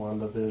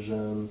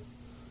 WandaVision,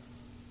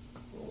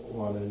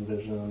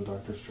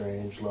 Doctor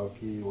Strange,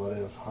 Loki, What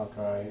If,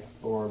 Hawkeye,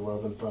 Thor,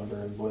 Love and Thunder,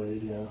 and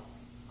Blade. Yeah.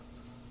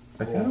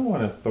 I kind of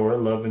want a Thor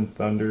Love and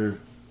Thunder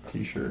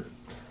t-shirt.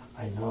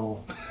 I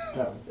know.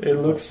 It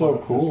looks so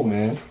cool,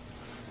 man.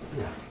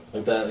 Yeah.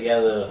 Like that,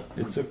 yeah,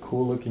 It's a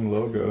cool looking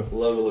logo. the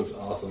logo looks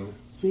awesome.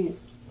 See,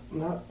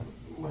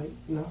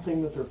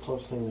 nothing that they're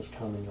posting is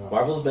coming up.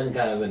 Marvel's been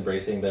kind of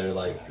embracing their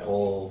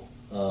whole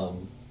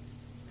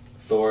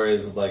Thor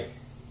is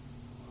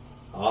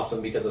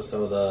awesome because of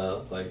some of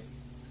the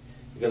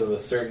because of a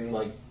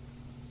certain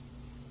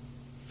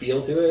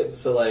feel to it.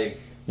 So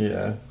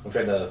Yeah. I'm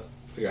trying to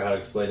figure out how to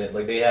explain it.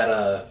 Like they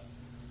had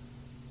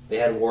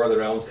War of the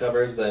Realms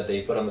covers that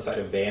they put on the side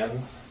of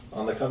vans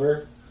on the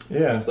cover.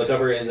 Yeah. So the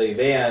cover is a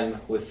van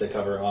with the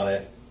cover on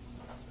it.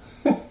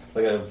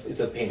 It's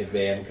a painted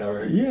van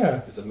cover.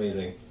 Yeah. It's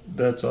amazing.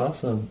 That's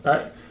awesome.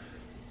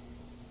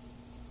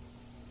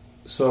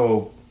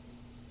 So,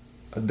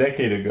 a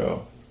decade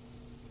ago,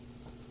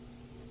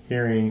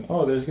 hearing,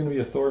 oh, there's going to be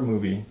a Thor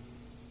movie,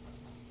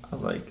 I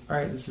was like, all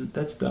right,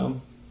 that's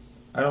dumb.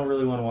 I don't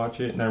really want to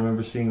watch it. And I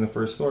remember seeing the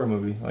first Thor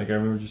movie. I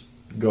remember just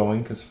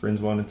going because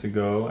friends wanted to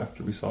go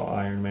after we saw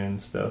Iron Man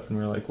and stuff. And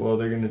we were like, well,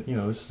 they're going to,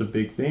 this is a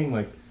big thing.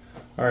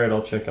 All right,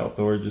 I'll check out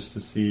Thor just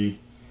to see,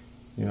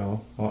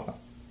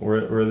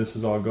 where this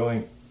is all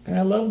going. And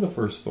I love the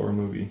first Thor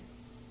movie.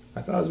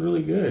 I thought it was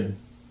really good.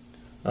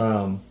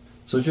 So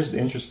it's just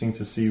interesting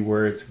to see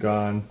where it's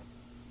gone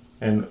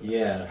and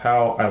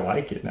how I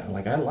like it now.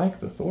 I like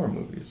the Thor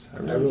movies. I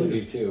really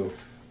do too.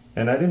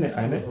 And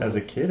as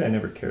a kid, I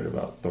never cared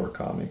about Thor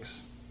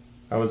comics.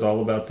 I was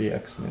all about the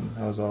X-Men.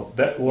 I was all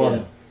that. Well,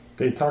 Yeah.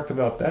 They talked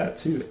about that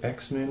too.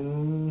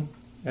 X-Men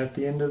at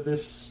the end of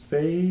this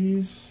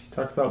phase. He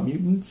talked about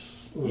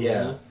mutants.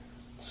 Yeah.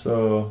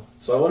 So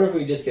I wonder if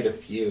we just get a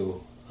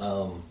few,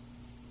 or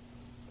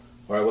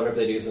I wonder if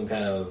they do some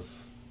kind of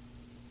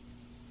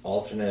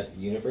alternate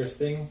universe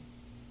thing.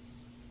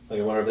 I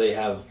wonder if they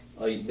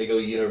go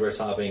universe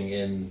hopping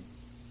in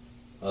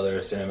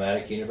other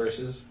cinematic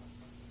universes.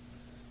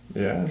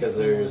 Yeah. Because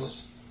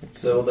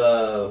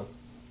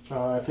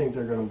I think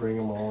they're going to bring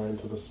them all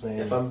into the same.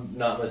 If I'm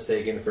not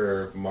mistaken,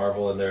 for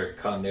Marvel and their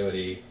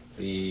continuity,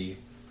 the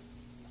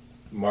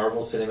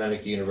Marvel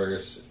Cinematic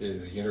Universe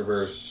is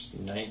Universe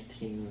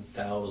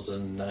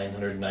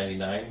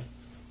 19,999.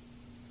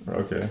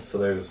 Okay. So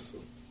there's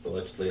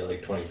allegedly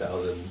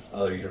 20,000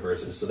 other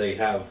universes. So they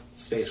have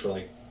space for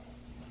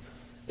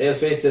they have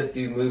space to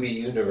do movie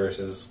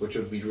universes, which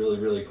would be really,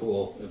 really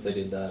cool if they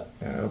did that.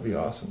 Yeah, that would be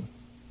awesome.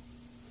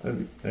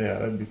 That'd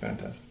be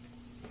fantastic.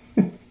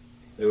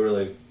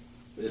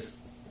 It's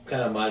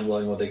kind of mind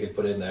blowing what they could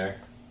put in there.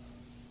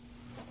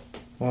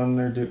 Well, and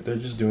they're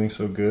just doing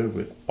so good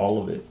with all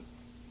of it.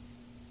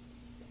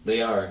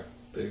 They are.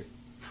 They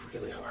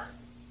really are.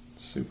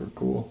 Super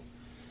cool.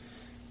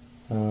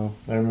 I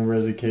remember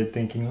as a kid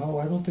thinking, oh,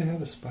 why don't they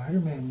have a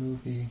Spider-Man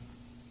movie?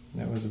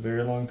 And that was a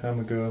very long time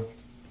ago.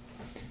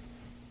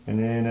 And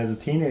then as a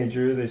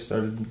teenager, they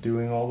started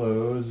doing all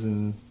those,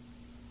 and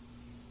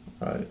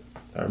I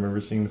remember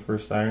seeing the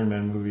first Iron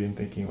Man movie and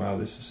thinking, wow,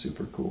 this is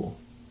super cool.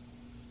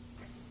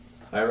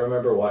 I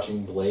remember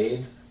watching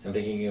Blade and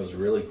thinking it was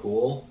really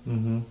cool.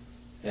 Mm-hmm.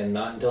 And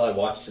not until I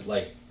watched it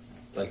like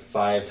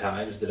 5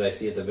 times did I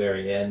see at the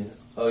very end,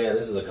 oh yeah,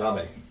 this is a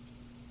comic.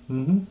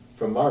 Mm-hmm.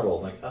 From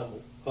Marvel. Oh,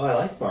 I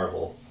like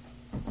Marvel.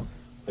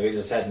 I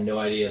just had no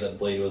idea that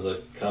Blade was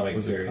a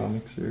comic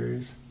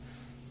series.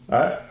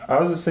 I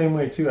was the same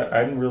way too.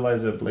 I didn't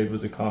realize that Blade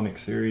was a comic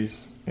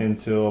series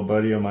until a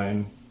buddy of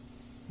mine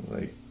was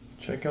like,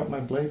 check out my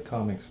Blade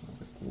comics. And I was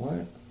like,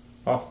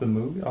 what?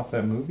 Off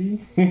that movie?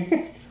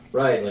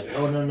 Right,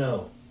 oh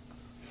no.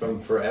 from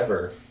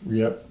forever.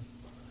 Yep.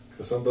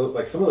 Because some of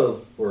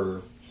those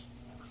were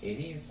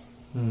 80s,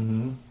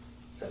 Mm-hmm.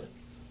 70s.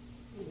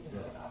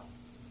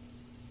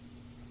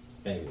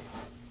 Maybe.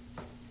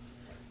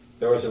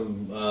 There were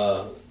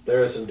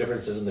some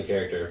differences in the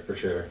character for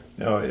sure.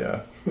 Oh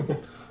yeah.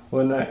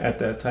 Well, at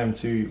that time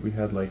too, we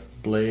had like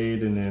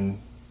Blade, and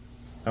then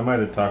I might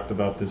have talked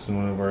about this in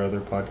one of our other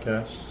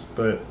podcasts,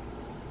 but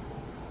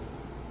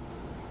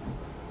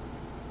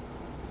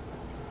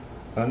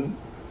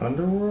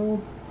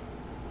Underworld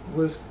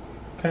was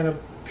kind of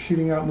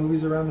shooting out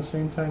movies around the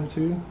same time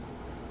too.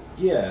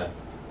 Yeah.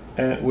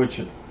 And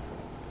which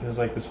there's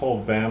like this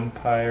whole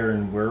vampire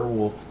and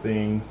werewolf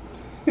thing.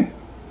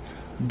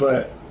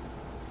 But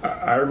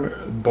I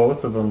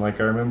both of them,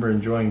 like I remember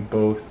enjoying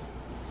both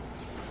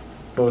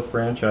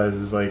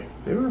franchises. Like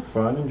they were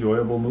fun,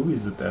 enjoyable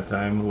movies at that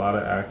time. A lot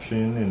of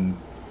action, and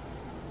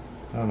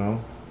I don't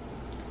know.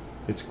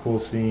 It's cool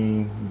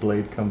seeing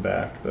Blade come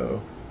back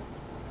though.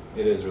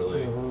 It is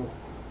really.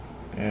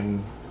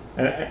 And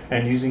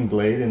using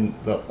Blade in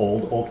the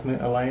old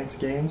Ultimate Alliance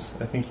games.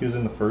 I think he was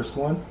in the first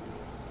one.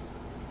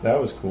 That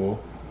was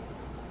cool.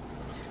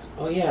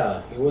 Oh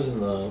yeah, he was in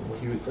the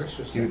first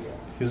or second?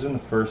 He was in the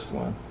first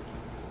one.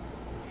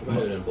 He might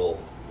have been in both.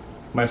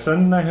 My son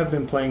and I have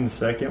been playing the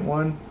second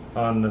one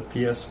on the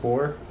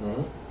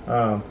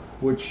PS4,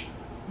 which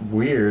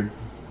weird.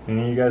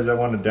 Any of you guys that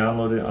want to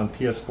download it on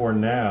PS4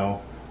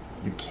 now,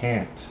 you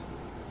can't.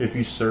 If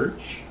you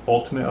search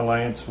Ultimate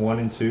Alliance 1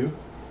 and 2,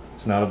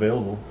 it's not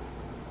available.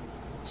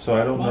 So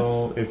I don't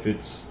know if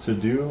it's to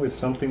do with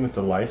something with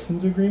the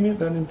license agreement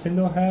that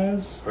Nintendo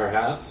has.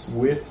 Perhaps.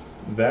 With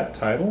that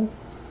title.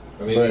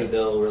 Or maybe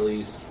they'll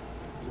release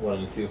 1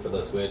 and 2 for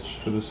the Switch.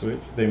 For the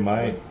Switch? They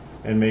might.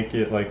 And make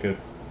it like a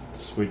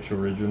Switch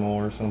original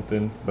or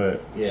something.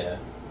 But yeah.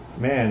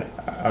 Man,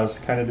 I was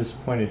kind of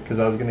disappointed because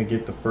I was going to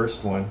get the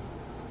first one.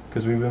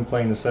 Because we've been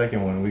playing the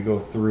second one. We go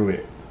through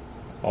it.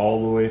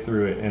 All the way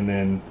through it. And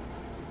then...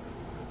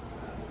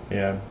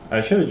 Yeah.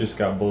 I should have just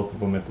got both of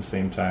them at the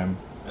same time.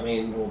 I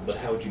mean, well, but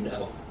how would you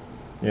know?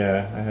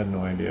 Yeah, I had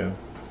no idea.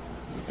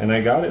 And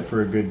I got it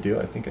for a good deal.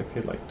 I think I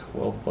paid like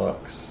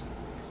 $12.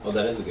 Oh,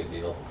 that is a good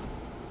deal.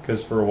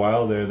 Because for a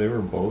while there, they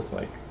were both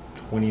like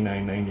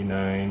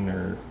 $29.99,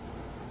 or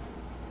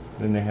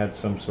then they had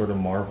some sort of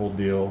Marvel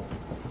deal.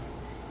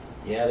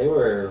 Yeah, they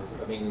were.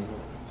 I mean,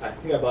 I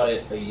think I bought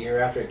it a year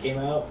after it came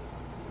out.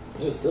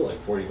 It was still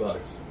like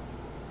 $40.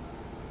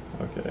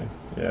 Okay,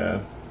 yeah.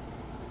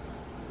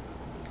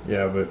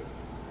 Yeah, but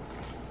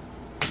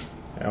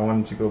I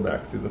wanted to go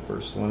back through the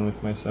first one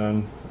with my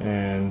son,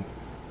 and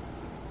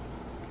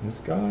it's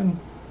gone.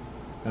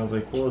 I was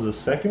like, well, is the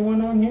second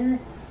one on here?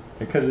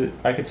 Because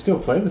I could still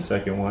play the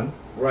second one.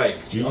 Right,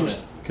 because you own it.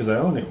 Because I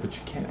own it, but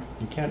you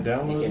can't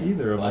download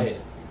either of them.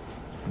 It.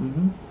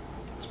 Mm-hmm.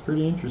 It's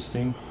pretty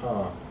interesting.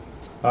 Huh.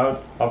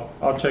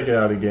 I'll check it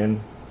out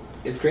again.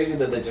 It's crazy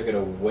that they took it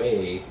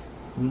away.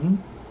 Mm-hmm.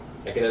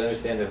 I can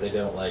understand if they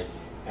don't like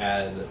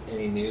add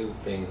any new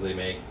things they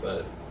make,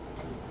 but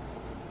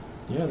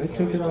yeah, they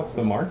took it off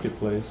the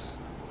marketplace.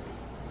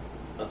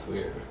 That's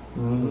weird.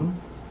 Mm-hmm.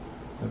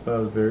 I thought it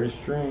was very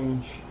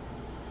strange.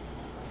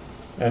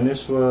 And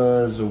this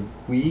was a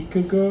week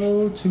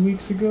ago, 2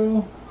 weeks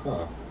ago,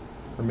 huh?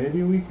 Or maybe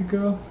a week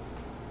ago.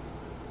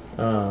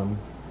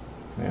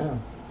 Yeah,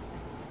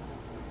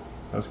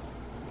 I was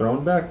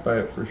thrown back by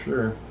it for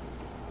sure.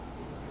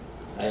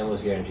 I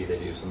almost guarantee they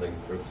do something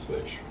for the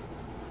Switch.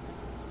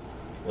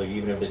 Like,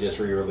 even if they just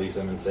re-release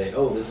them and say,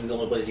 oh, this is the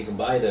only place you can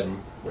buy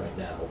them right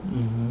now.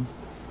 Mm-hmm.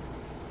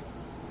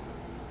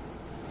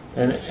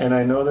 And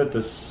I know that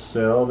the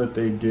sale that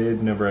they did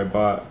whenever I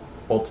bought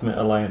Ultimate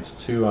Alliance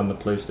 2 on the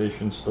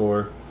PlayStation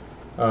Store,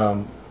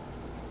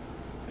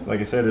 like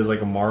I said, is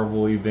like a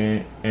Marvel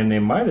event, and they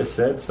might have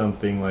said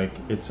something like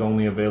it's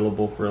only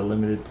available for a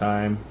limited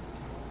time,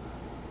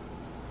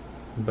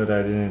 but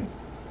I don't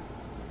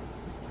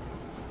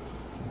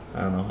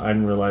know, I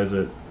didn't realize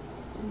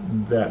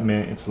that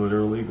meant it's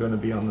literally going to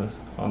be on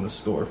the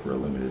store for a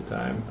limited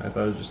time. I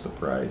thought it was just the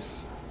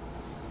price.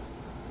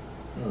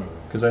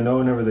 Because I know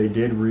whenever they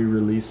did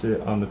re-release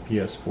it on the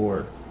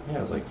PS4, yeah,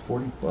 it was like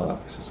 $40.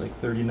 It's like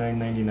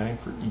 $39.99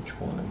 for each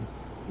one.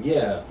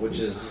 Yeah, which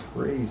is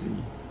crazy.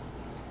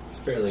 It's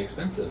fairly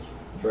expensive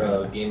for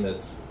a game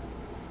that's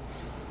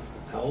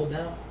how old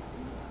now?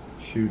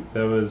 Shoot,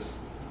 that was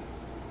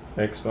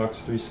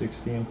Xbox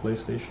 360 and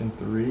PlayStation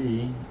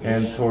 3,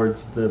 and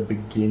towards the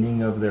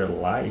beginning of their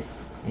life,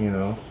 you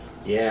know.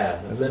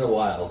 Yeah, it's been a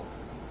while.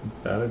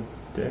 About a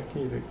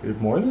decade,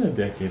 more than a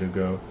decade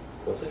ago.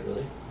 Was it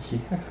really? Yeah.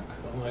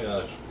 Oh my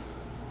gosh.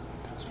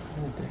 That was more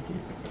than a decade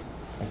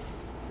ago.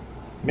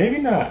 Maybe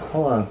not.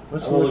 Hold on.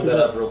 Let's look that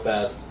up real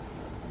fast.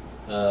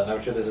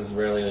 I'm sure this is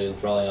really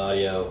enthralling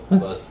audio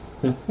of us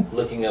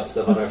looking up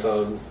stuff on our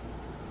phones.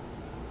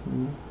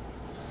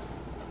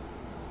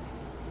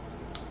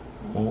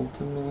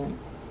 Ultimate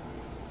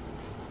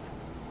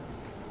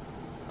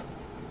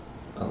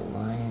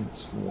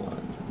Alliance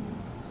 1.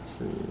 Let's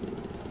see.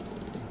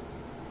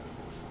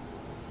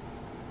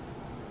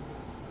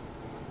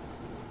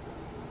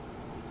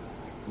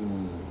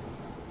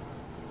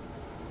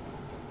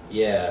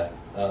 Yeah.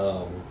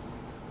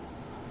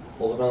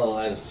 Ultimate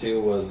Alliance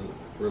 2 was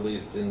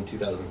released in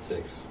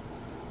 2006.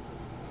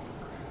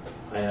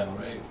 I know,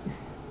 right?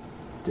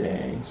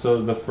 Dang.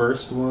 So the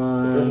first The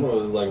one. first one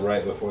was like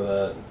right before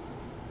that.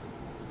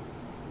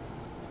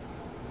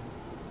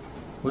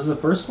 Was the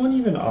first one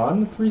even on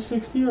the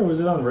 360 or was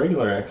it on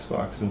regular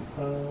Xbox and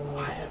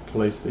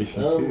PlayStation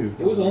 2?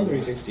 It was on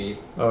 360.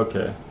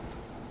 Okay.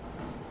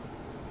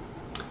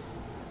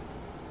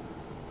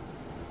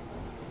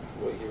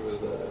 What year was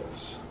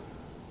that?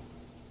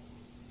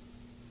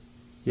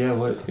 Yeah,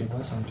 what it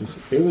was on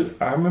 360. It was.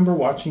 I remember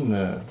watching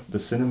the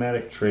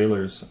cinematic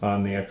trailers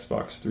on the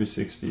Xbox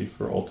 360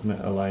 for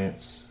Ultimate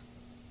Alliance,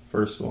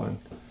 first one,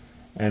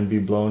 and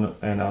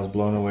I was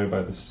blown away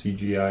by the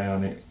CGI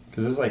on it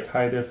because it was like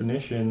high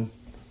definition,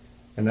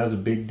 and that was a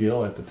big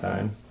deal at the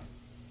time.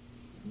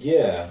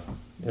 Yeah.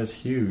 It was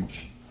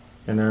huge,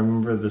 and I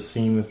remember the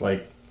scene with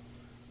like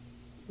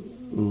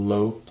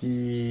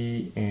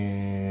Loki,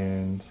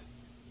 and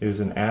it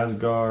was in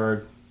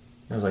Asgard.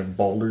 There was like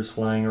boulders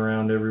flying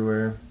around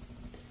everywhere.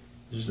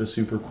 It was just a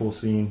super cool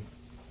scene.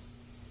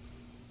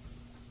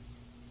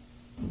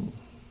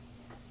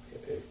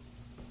 Okay.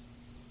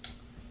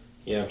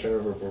 Yeah, I'm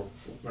trying to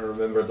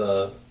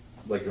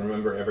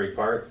remember every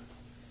part.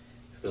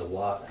 There's a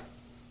lot.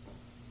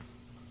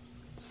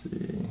 Let's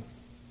see.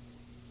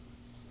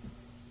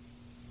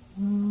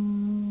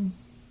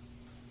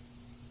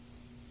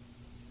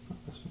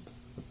 This one's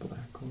the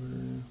Black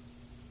Order.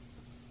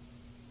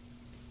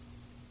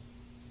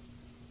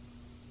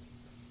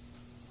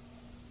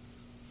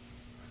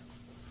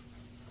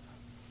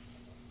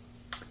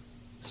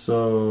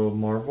 So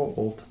Marvel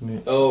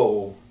Ultimate.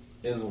 Oh,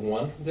 is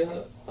one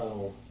the?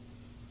 Oh,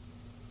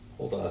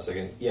 hold on a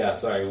second. Yeah,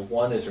 sorry.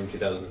 One is from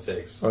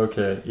 2006.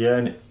 Okay, yeah,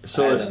 and I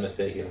so had that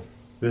mistaken.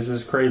 this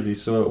is crazy.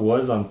 So it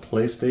was on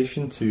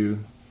PlayStation 2,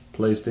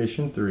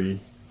 PlayStation 3,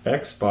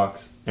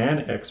 Xbox, and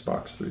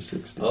Xbox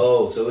 360.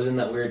 Oh, so it was in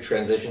that weird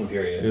transition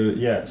period.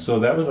 Yeah, so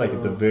that was like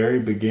at the very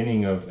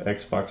beginning of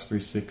Xbox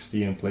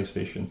 360 and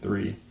PlayStation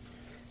 3.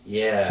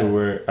 Yeah.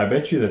 So I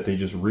bet you that they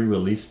just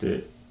re-released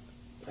it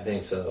I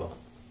think so.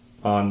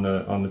 on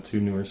the two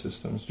newer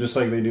systems, just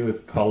like they do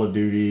with Call of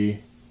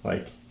Duty.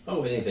 Like,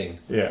 Oh, anything.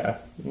 yeah,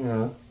 you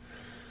know,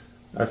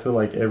 I feel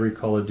like every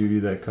Call of Duty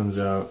that comes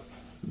out,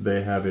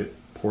 they have it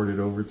ported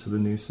over to the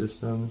new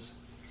systems.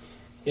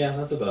 Yeah,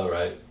 that's about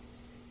right.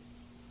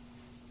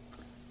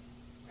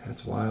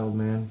 That's wild,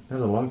 man. That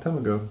was a long time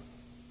ago.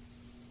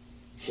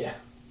 Yeah.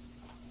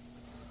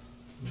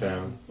 I'm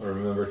trying to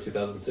remember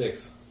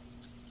 2006.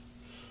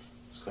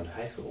 I was going to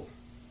high school.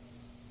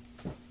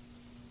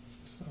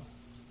 So,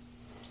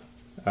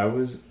 I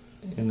was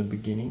in the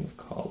beginning of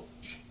college.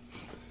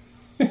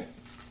 I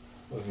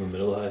was in the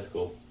middle of high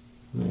school.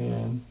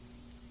 Man.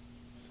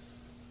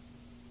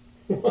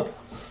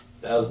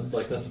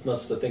 That's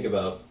nuts to think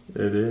about.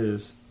 It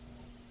is.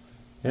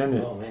 And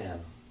it Oh, man.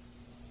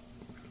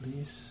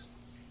 release.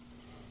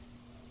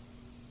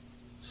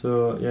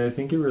 So, yeah, I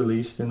think it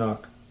released in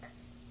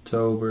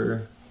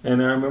October.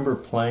 And I remember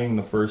playing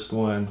the first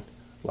one,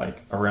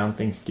 like, around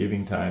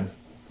Thanksgiving time.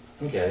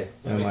 Okay,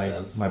 that And, makes like,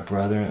 sense. my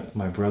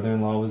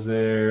brother-in-law was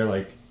there.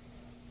 Like,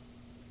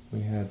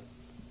 we had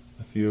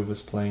a few of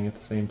us playing at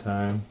the same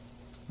time.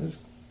 It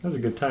was a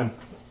good time.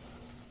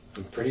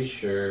 I'm pretty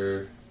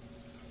sure...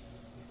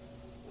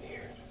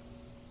 Weird.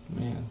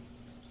 Man.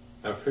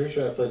 I'm pretty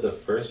sure I played the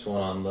first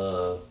one on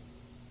the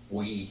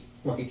Wii.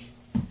 Like,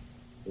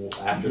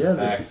 after Yeah, the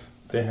fact.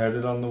 They had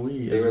it on the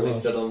Wii. They as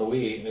released well. it on the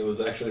Wii, and it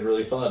was actually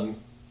really fun.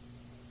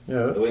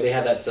 Yeah. The way they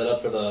had that set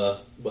up for the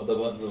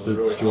buttons was The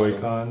really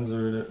Joy-Cons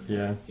awesome. or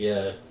yeah.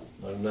 Yeah,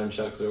 like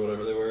nunchucks or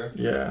whatever they were.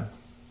 Yeah.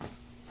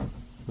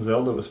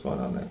 Zelda was fun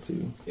on that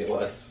too. It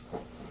was.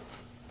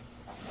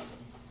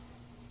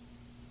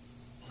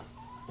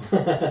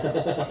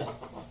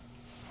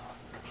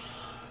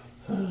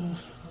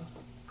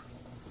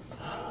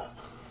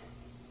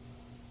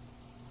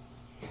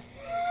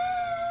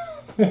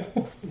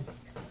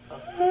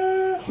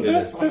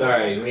 Goodness.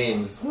 Sorry,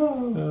 memes. Oh,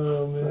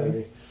 man.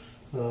 Sorry.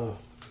 Oh.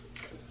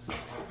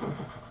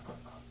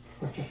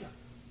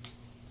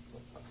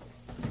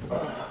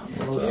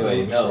 So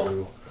anyway,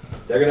 no,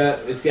 they're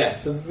gonna.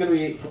 Since it's gonna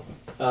be.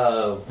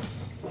 I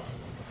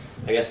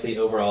guess the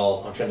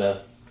overall. I'm trying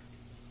to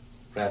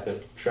wrap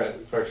it. Try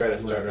to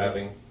start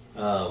wrapping.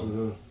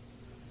 Because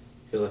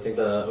I think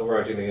the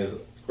overarching thing is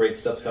great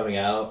stuff's coming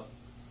out,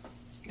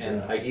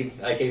 and I keep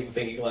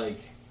thinking like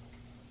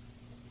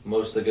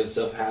most of the good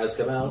stuff has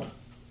come out,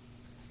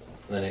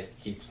 and then it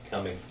keeps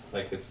coming.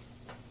 Like it's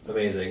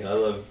amazing. I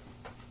love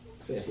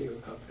San Diego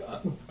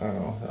Comic-Con. I don't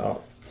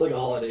know. It's like a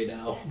holiday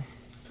now.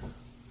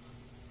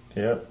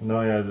 Yep.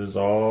 No, yeah, there's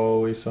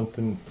always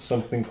something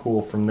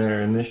cool from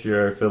there. And this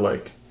year I feel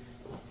like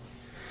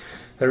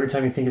every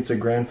time you think it's a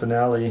grand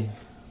finale,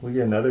 we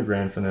get another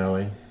grand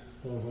finale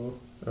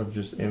of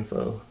just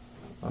info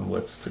on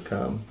what's to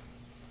come.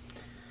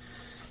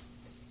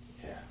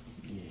 Yeah.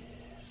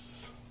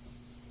 Yes.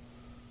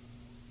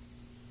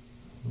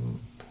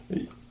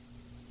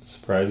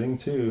 Surprising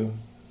too.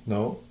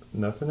 No,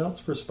 nothing else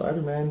for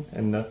Spider-Man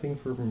and nothing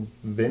for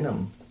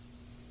Venom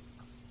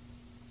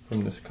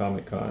from this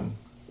Comic-Con.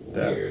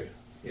 Weird.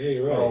 Yeah,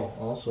 you're right. Oh,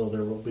 also,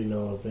 there will be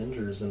no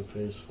Avengers in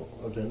Phase 4.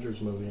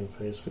 Avengers movie in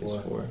Phase 4.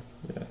 Phase 4,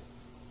 yeah.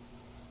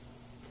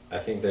 I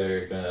think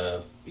they're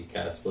gonna be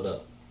kind of split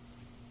up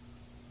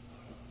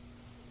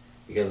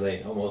because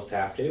they almost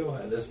have to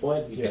at this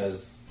point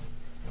because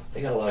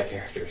they got a lot of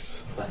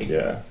characters. Like,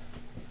 Yeah.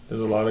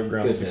 There's a lot of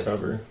ground Goodness. to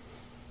cover.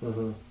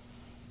 Mm-hmm.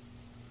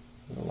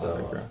 A lot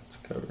of ground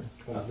to cover.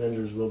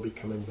 Avengers will be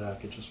coming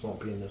back. It just won't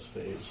be in this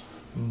phase.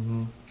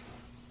 Mm-hmm.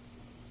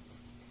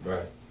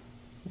 right.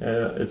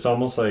 Yeah, it's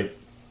almost like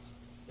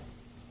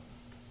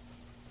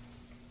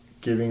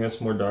giving us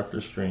more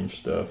Doctor Strange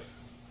stuff,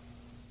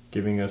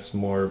 giving us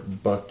more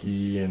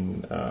Bucky,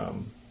 and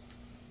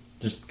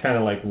just kind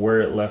of like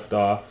where it left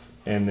off,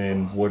 and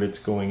then what it's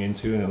going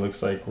into, and it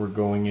looks like we're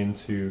going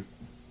into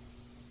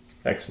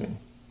X-Men.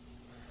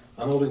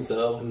 I'm hoping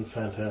so. And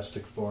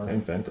Fantastic Four.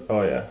 And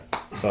oh yeah,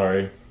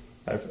 sorry,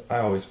 I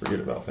always forget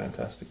about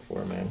Fantastic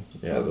Four, man.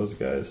 Yeah, those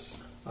guys.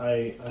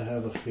 I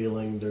have a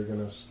feeling they're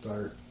going to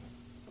start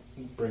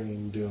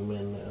bringing Doom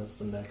in as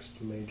the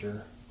next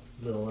major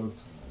villain.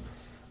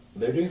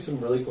 They're doing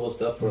some really cool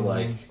stuff where,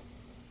 like,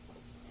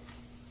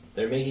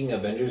 they're making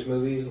Avengers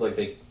movies like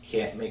they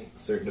can't make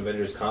certain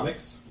Avengers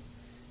comics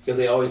because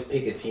they always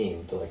pick a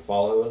team to, like,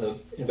 follow in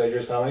the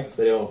Avengers comics.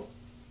 They don't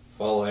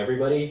follow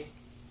everybody.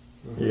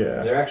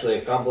 Yeah. They're actually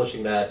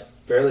accomplishing that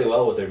fairly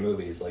well with their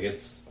movies. Like,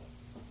 it's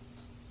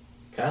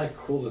kind of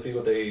cool to see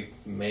what they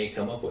may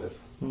come up with.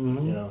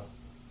 Mm-hmm. Yeah.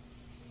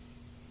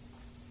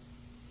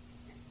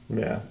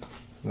 Yeah.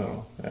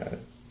 No.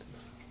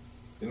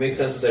 It makes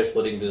sense that they're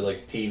splitting to,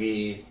 like,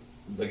 TV,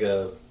 like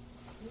a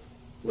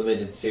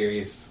limited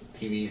series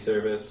TV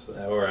service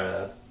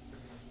or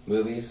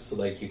movies, so,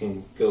 like, you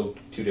can go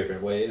two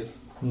different ways.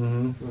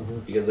 Mm-hmm.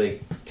 Because they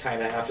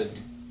kind of have to,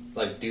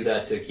 like, do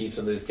that to keep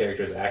some of these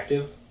characters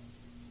active.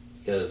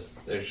 Because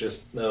there's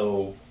just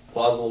no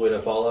plausible way to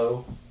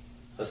follow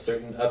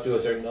up to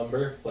a certain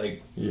number.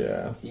 Like,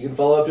 Yeah. you can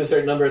follow up to a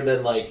certain number, and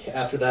then, like,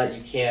 after that,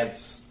 you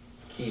can't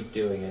keep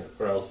doing it,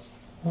 or else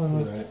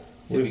Right.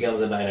 it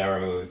becomes a 9-hour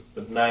movie,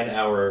 a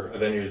 9-hour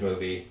Avengers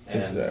movie,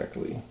 and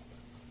Exactly.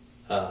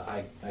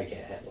 I can't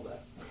handle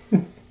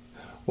that.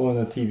 Well,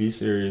 in the TV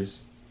series,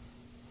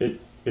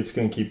 it's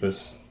going to keep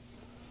us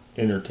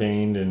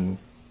entertained, and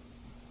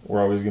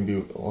we're always going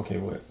to be, okay,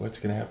 what's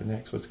going to happen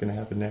next? What's going to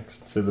happen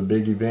next? So the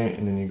big event,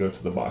 and then you go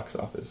to the box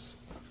office,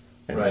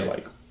 and Right. they're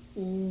like,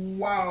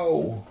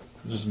 wow,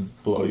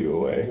 just blow you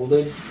away. Well,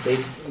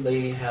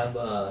 they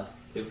have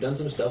they've done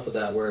some stuff with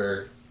that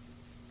where,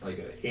 like,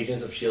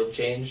 Agents of S.H.I.E.L.D.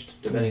 changed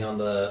depending on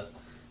the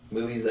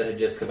movies that had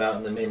just come out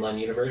in the mainline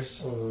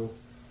universe.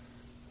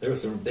 They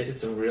did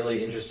some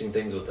really interesting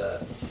things with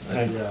that.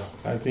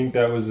 I think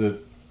that was a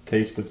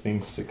taste of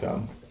things to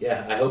come.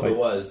 Yeah, I hope it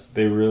was.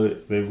 They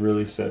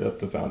really set up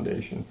the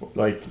foundation for,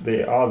 like,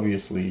 they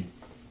obviously,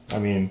 I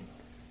mean,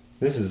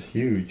 this is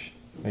huge.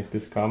 Like,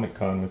 this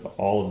Comic-Con with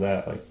all of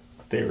that, like,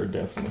 they were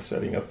definitely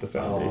setting up the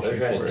foundation. Oh, they're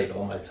trying for to it. take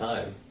all my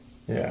time.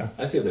 Yeah.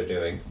 I see what they're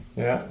doing.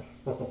 Yeah.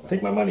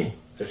 Take my money.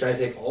 They're trying to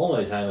take all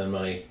my time and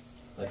money.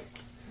 Like,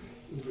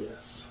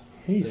 yes.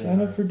 Hey,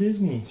 sign up for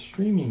Disney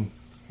streaming.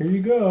 Here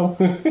you go.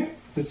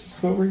 This is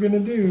what we're gonna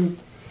do.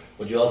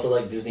 would you also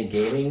like Disney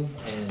gaming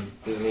and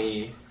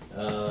Disney?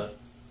 How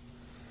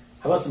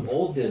about some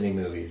old Disney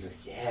movies?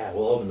 Yeah,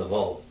 we'll open the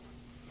vault.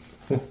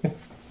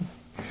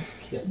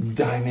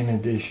 Diamond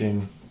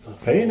Edition.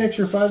 Pay an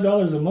extra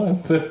 $5 a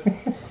month.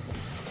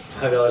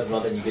 $5 a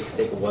month, and you get to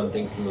take one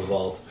thing from the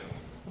vault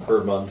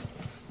per month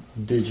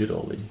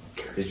Digitally.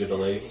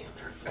 digitally.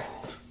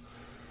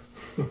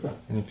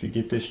 And if you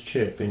get this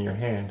chip in your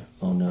hand,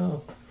 oh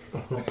no.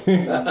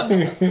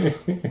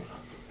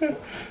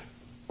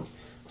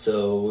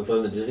 So we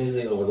found the Disney's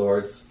the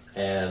overlords,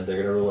 and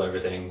they're gonna rule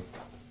everything.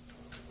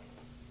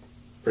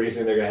 Pretty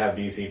soon they're gonna have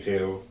DC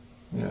too,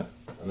 Yeah.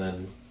 and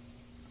then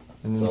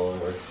And it's then all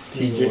over.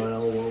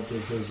 Meanwhile, Walt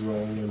Disney's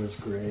rolling in his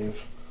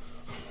grave.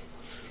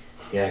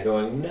 Yeah,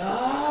 going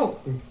no.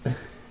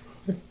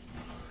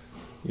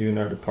 even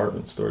our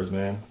department stores,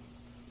 man.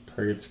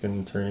 Target's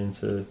gonna turn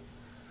into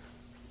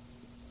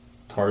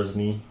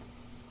Tarzany.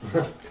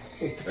 For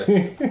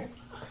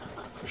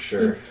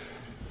sure.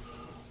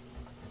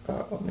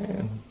 Oh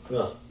man.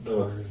 Oh,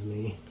 no,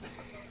 Disney.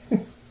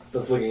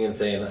 that's looking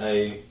insane.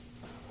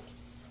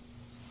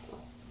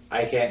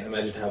 I can't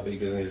imagine how big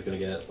Disney's gonna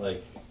get.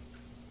 Like,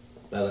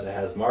 now that it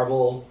has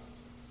Marvel,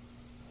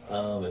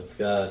 it's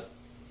got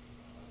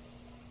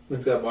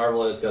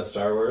Marvel and it's got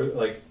Star Wars,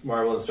 like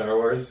Marvel and Star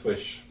Wars,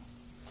 which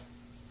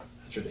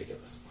that's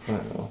ridiculous. I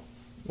know.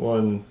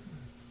 One.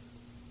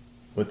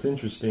 What's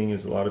interesting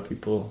is a lot of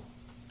people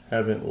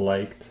haven't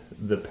liked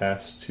the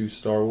past two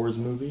Star Wars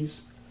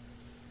movies,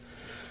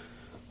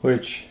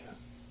 which,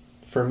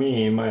 for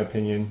me, in my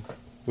opinion,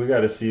 we got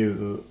to see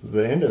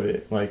the end of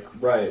it. Like,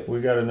 Right. we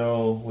got to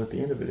know what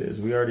the end of it is.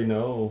 We already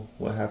know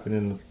what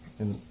happened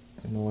in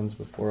the ones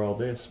before all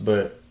this,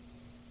 but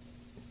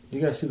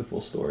you got to see the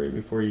full story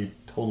before you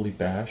totally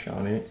bash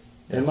on it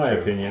In my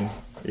opinion,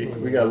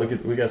 we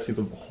gotta see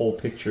the whole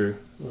picture.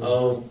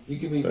 Oh, you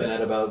can be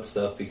mad about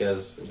stuff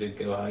because it didn't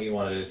go how you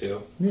wanted it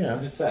to. Yeah,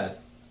 And it's sad.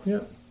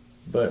 Yep.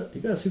 But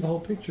you gotta see the whole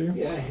picture.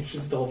 Yeah, it's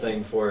just the whole thing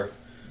before,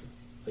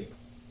 like,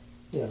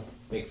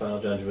 make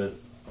final judgment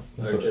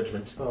or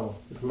judgment. Oh,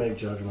 you can make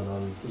judgment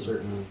on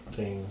certain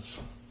things.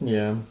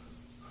 Yeah.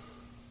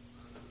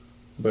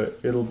 But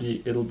it'll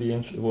be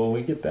interesting. Well,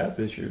 we get that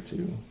this year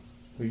too.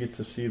 We get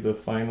to see the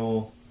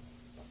final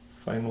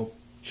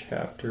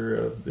chapter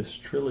of this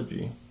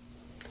trilogy.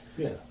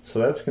 Yeah. So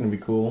that's going to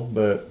be cool.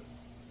 But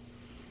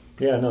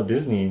yeah, no,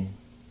 Disney,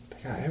 they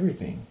got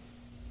everything.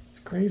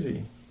 It's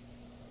crazy.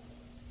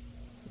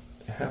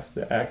 Half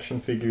the action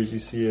figures you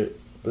see at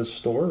the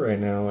store right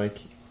now, like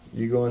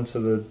you go into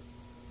the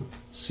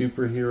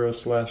superhero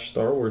 /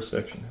 Star Wars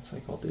section, it's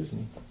like all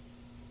Disney,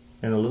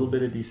 and a little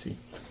bit of DC,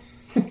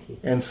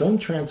 and some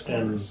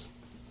Transformers,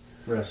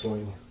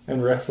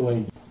 and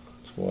wrestling.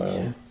 It's wild.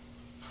 Yeah.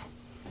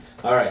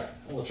 All right,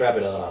 let's wrap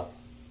it on up.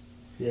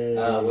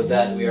 Yeah. With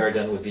that, we are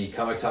done with the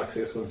Comic Talk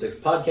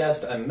 616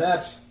 podcast. I'm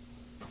Matt.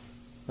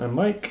 I'm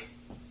Mike.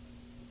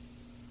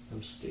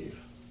 I'm Steve.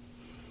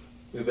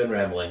 We've been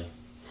rambling.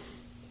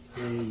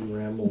 We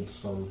rambled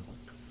some.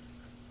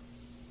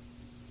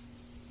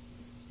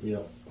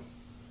 Yep.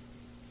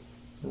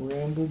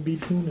 Ramble be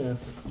tuna.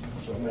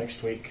 So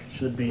next week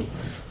should be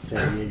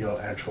San Diego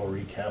actual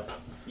recap.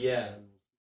 Yeah.